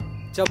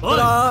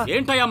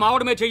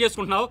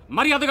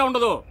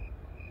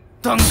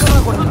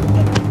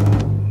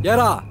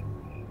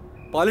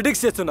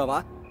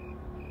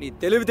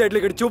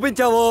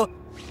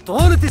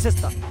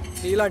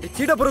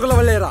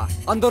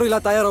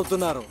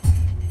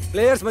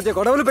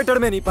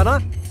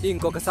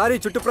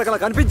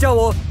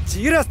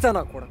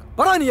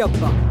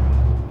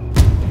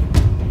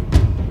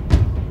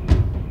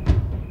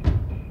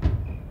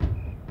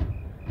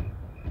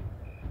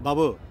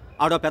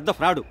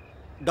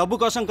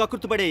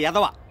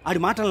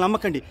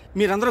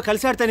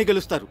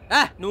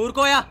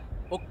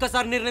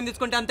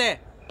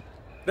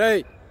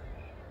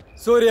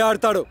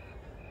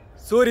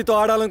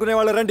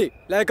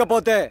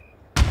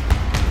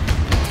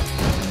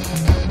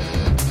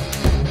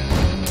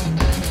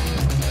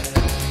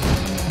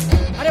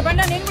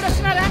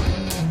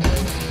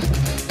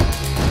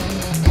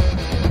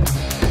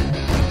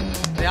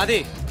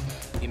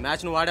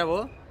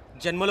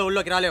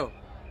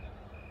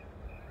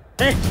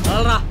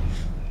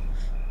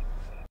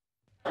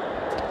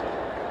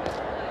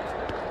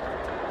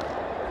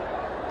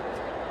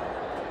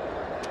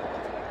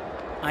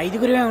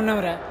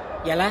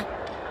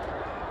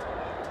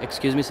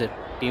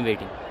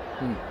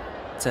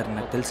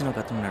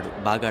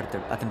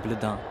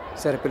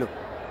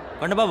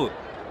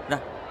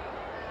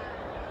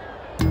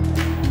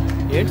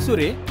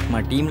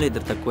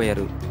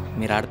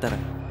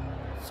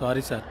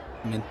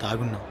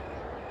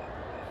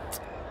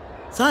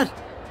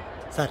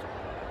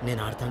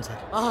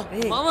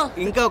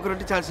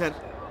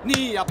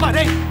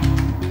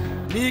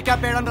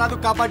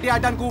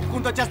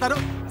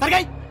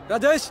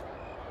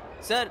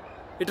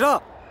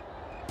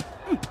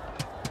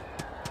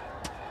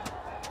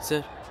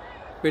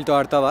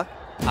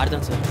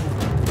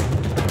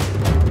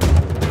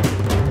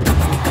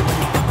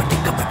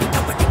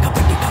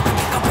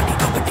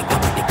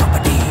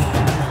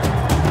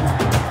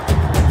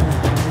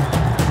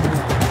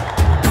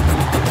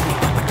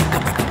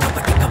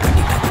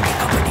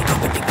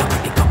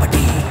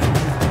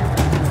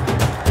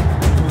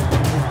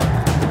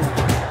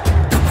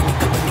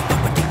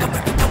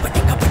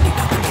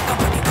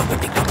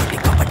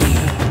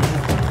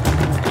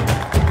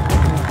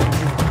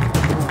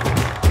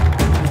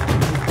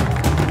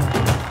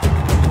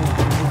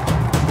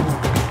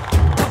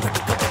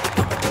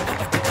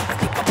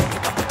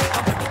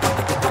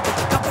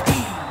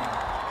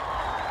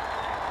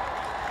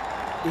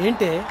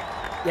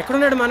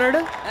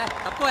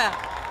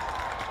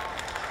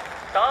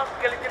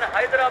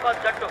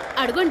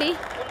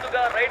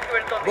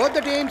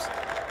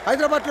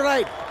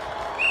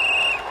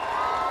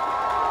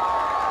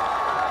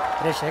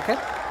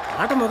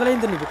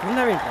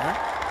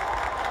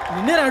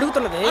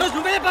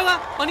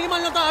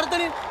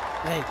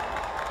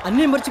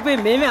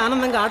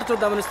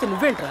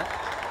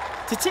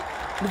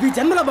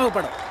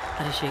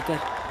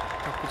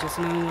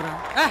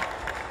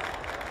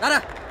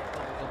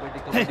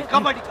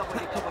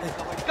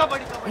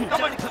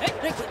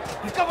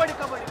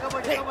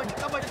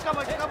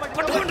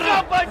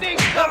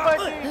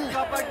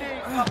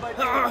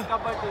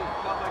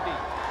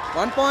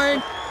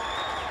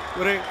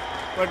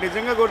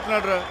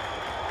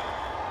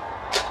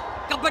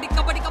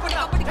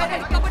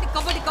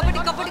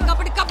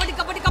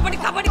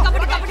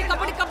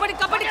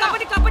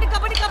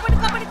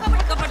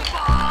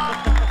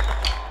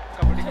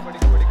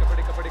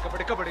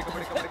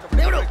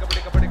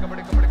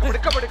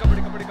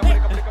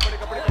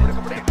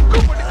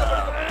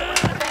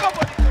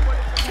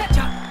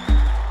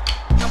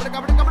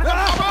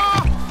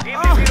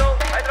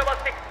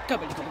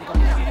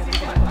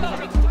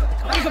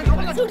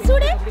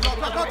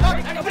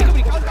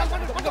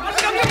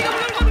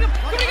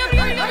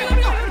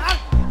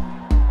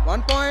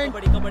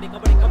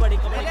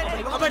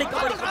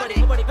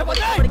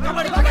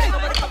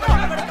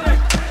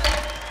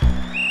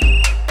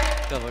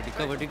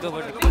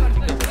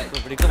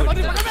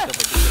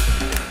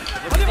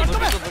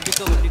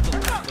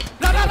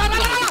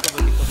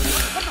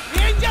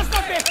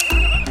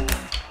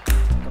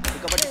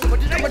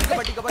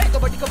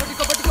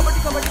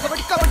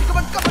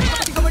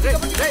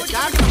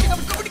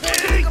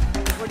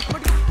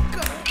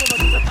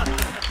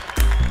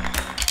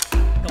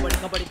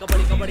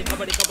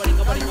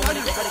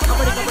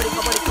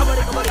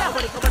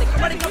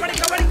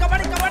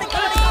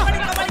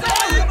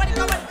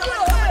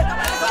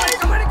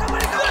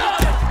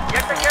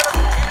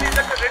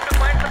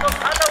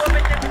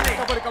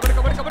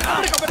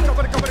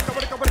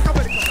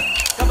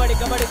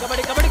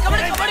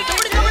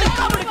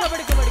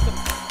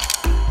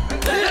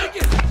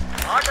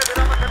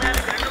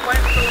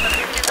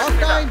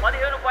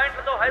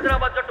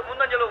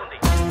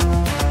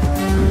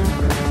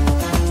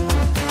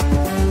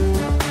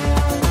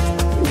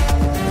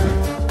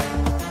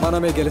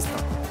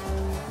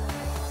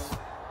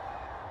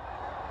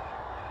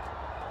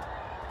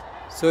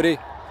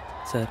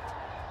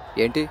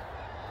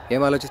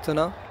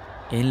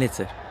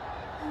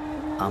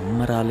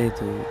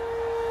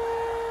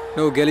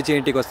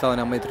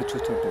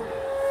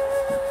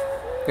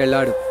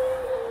 వెళ్ళాడు.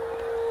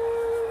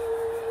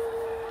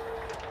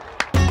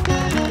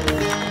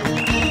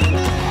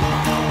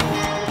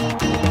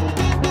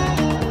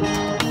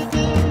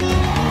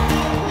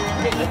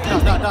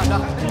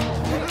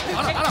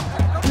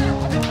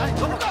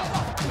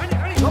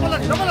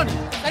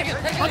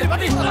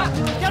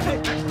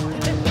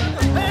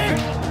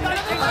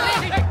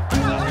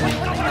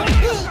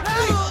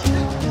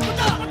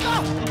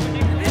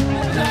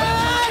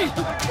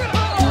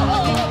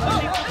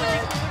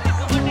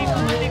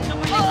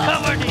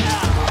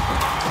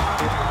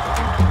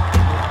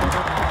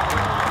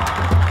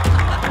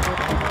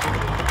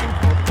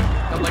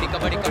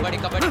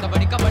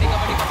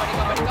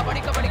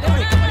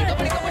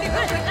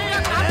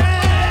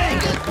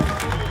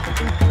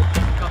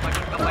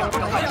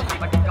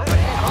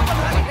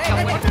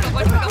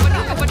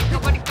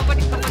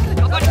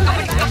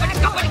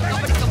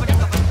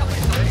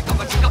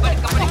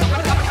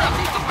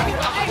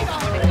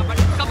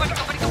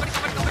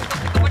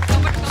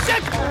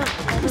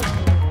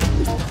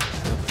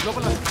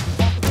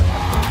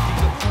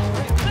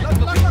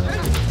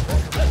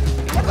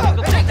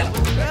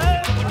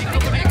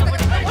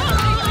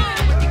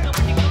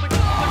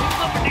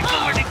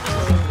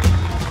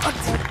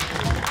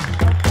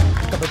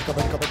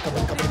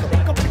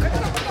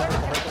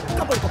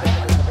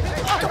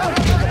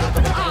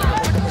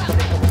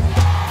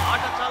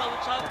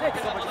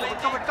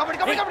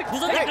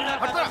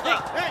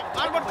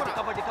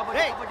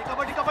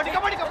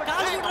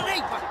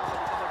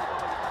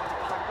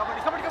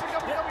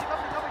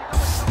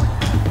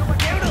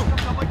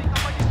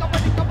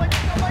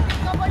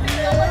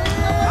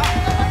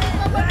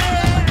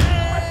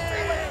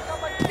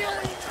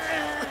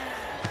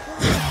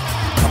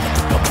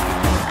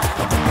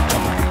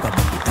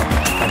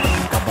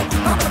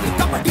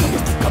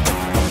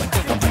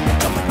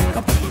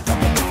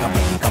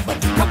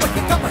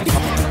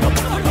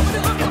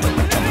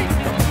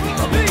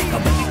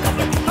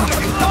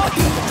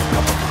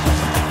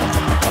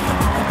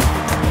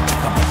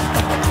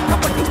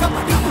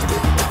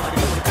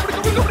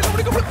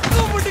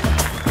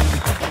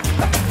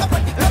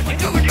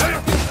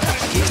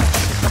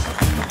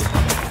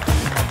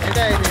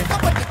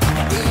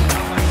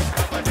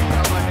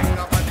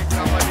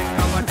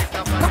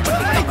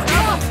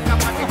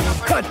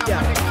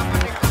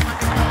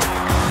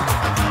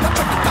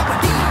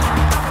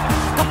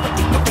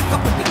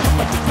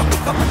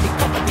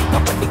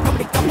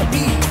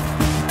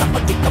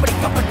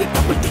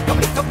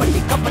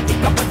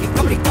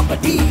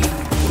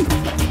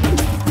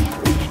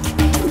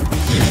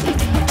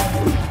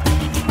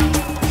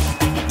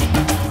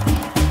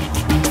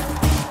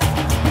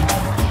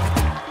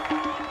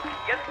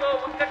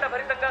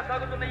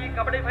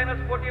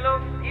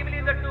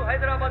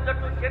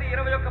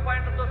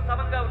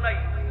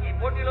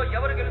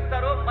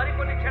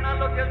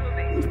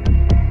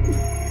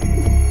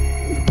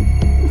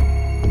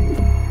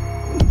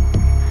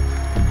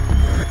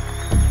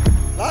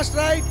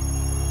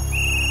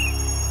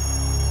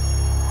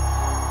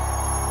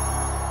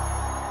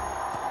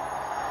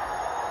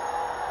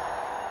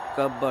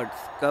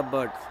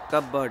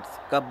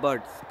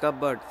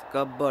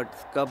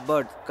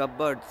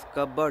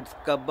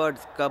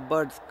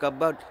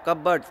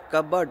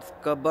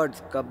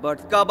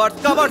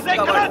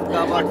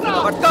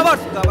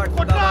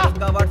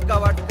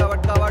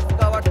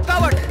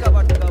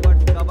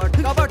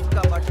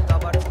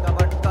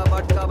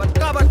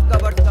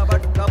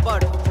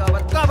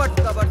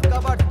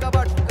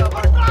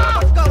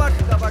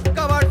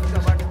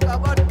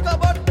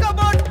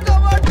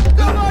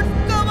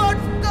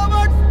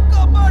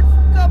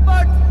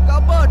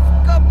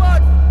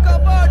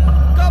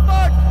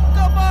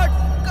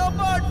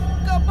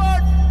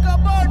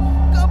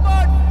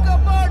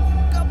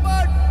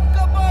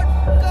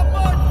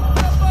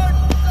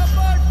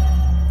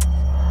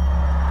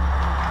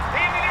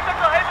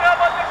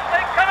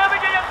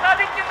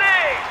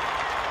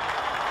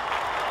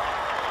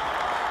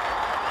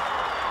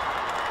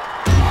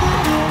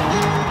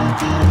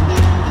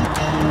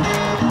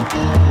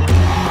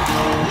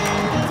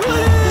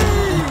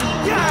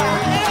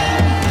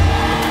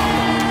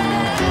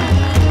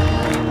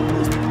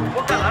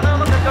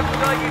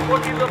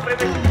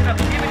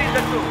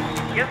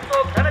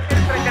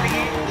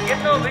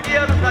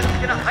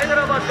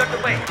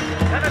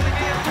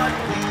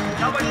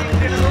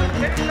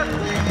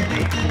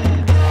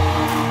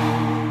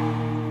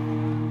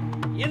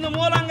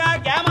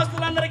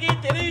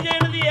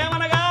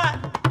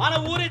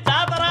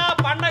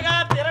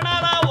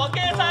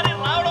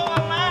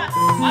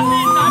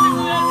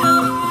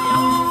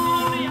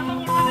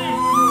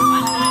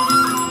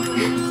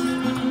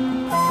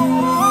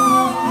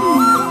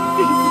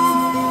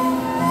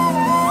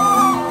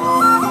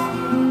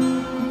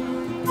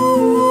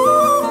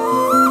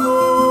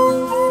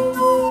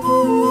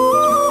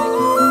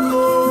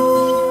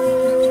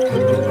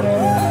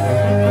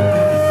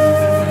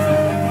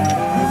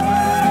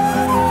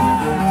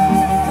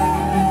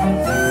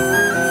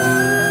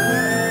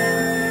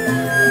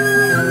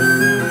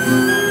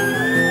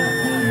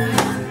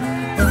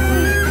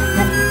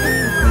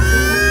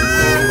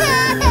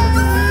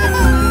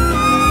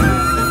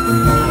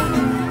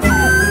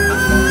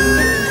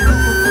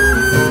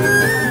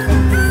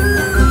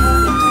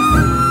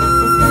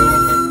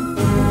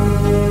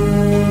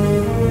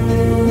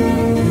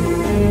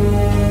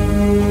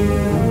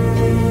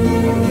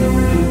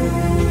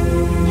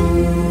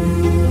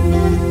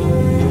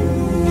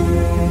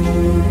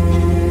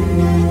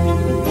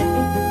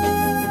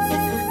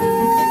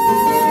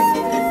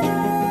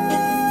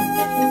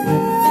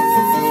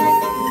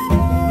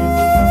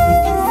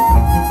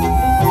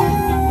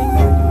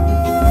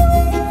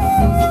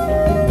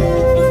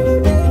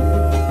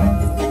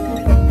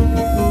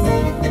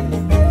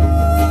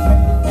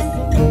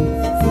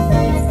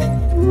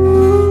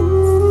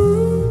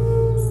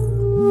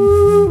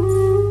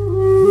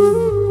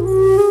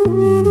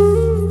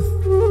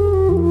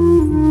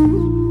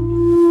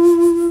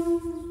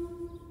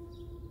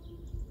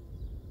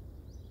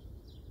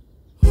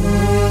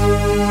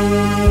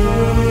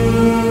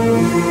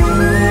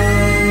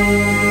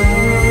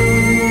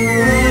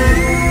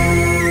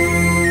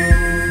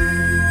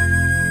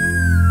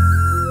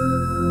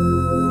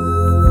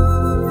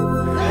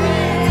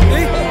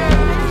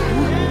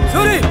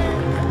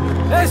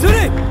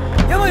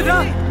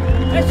 Cupboards,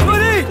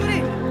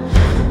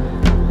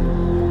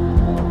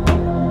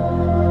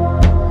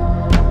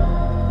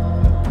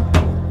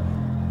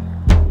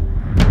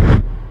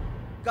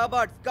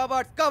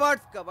 cupboards,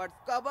 cupboards, cupboards,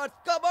 cupboards,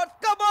 cupboards,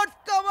 cupboards,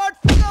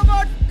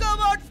 cupboards,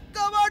 cupboards,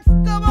 cupboards,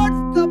 cupboards,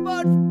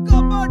 cupboards,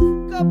 cupboards,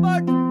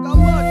 cupboards,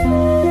 cupboards,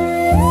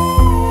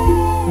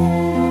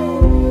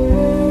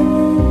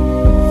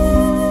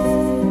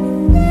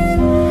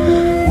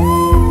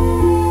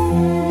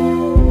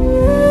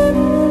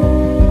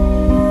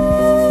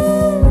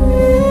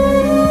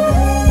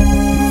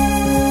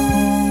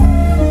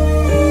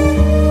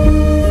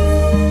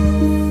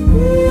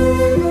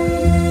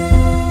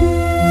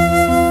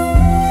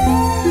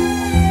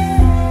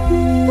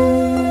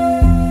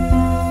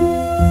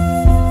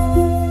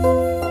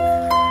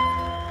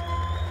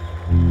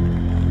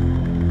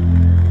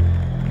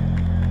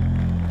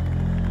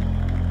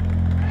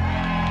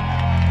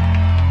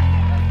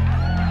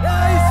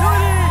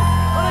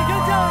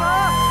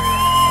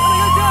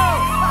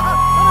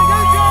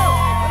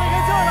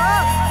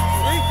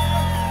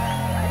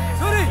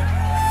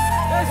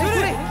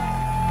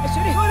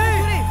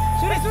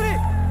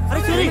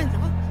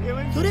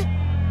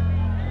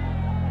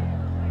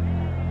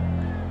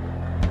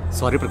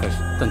 sorry Prakash,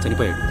 తను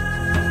చనిపోయాడు.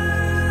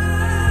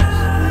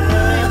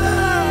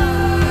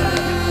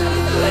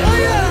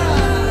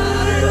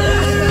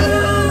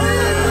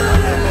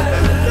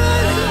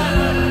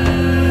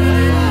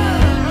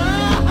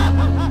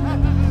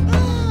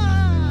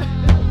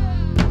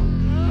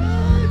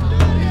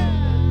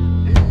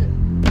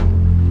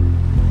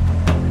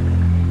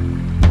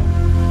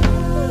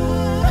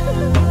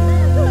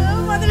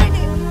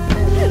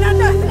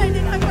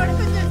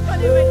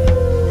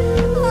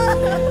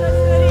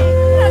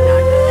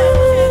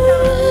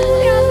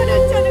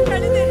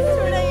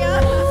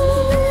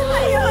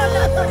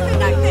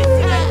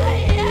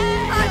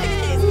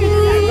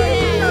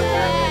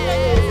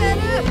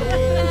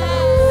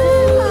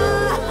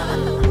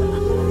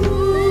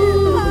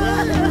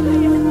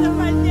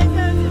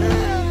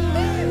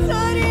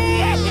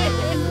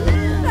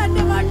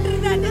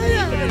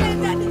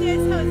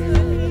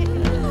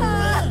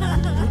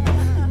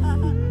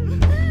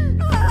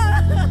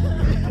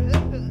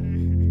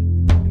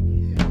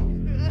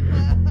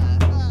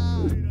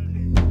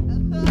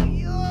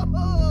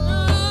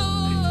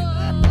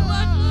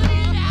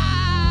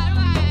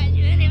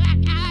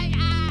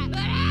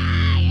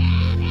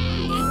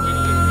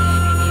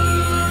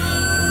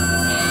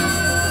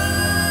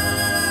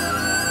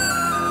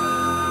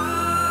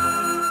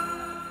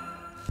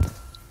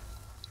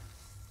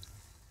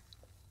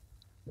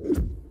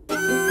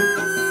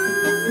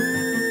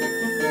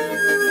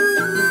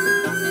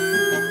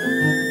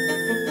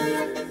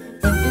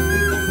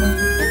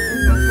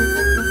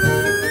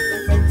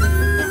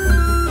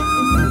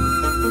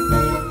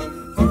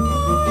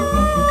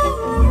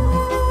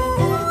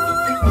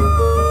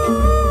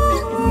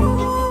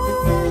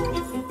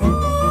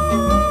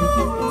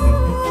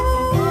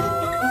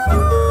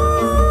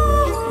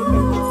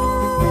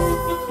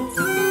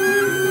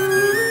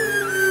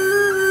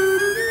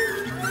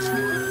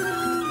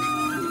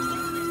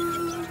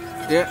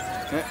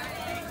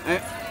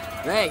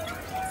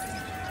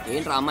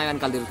 ఏంట్రా అమ్మాయి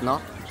వెనకాల తిరుగుతున్నావు?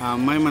 ఆ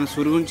అమ్మాయి మన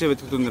సూరి గురించే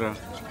వెతుకుతుందిరా.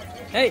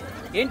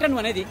 ఏంట్రా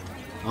నువ్వు అనేది?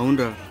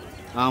 అవునరా,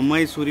 ఆ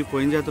అమ్మాయి సూరి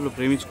పోయిన జాతరలో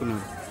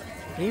ప్రేమించుకున్నాడు.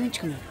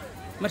 ప్రేమించుకున్నాడు?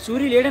 మరి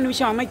సూరి లేడన్న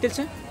విషయం అమ్మాయికి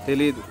తెలుసా?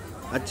 తెలియదు,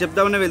 అది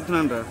చెప్దామనే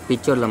వెళ్తున్నాను రా.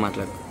 పిచ్చోళ్ళ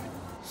మాట్లాడు.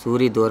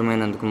 సూరి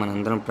దూరమైనందుకు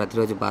మనందరం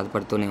ప్రతిరోజు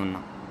బాధపడుతూనే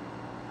ఉన్నాం.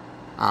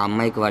 ఆ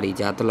అమ్మాయికి వాడు ఈ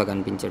జాతరలో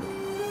కనిపించాడు,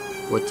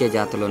 వచ్చే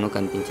జాతరలోనూ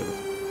కనిపించడు.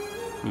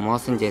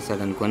 మోసం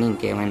చేశాడనుకొని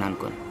ఇంకేమైనా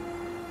అనుకోను.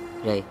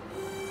 రే,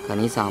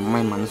 కనీసం ఆ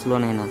అమ్మాయి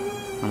మనసులోనైనా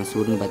మన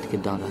సూర్యుని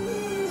బతికిద్దాంరా.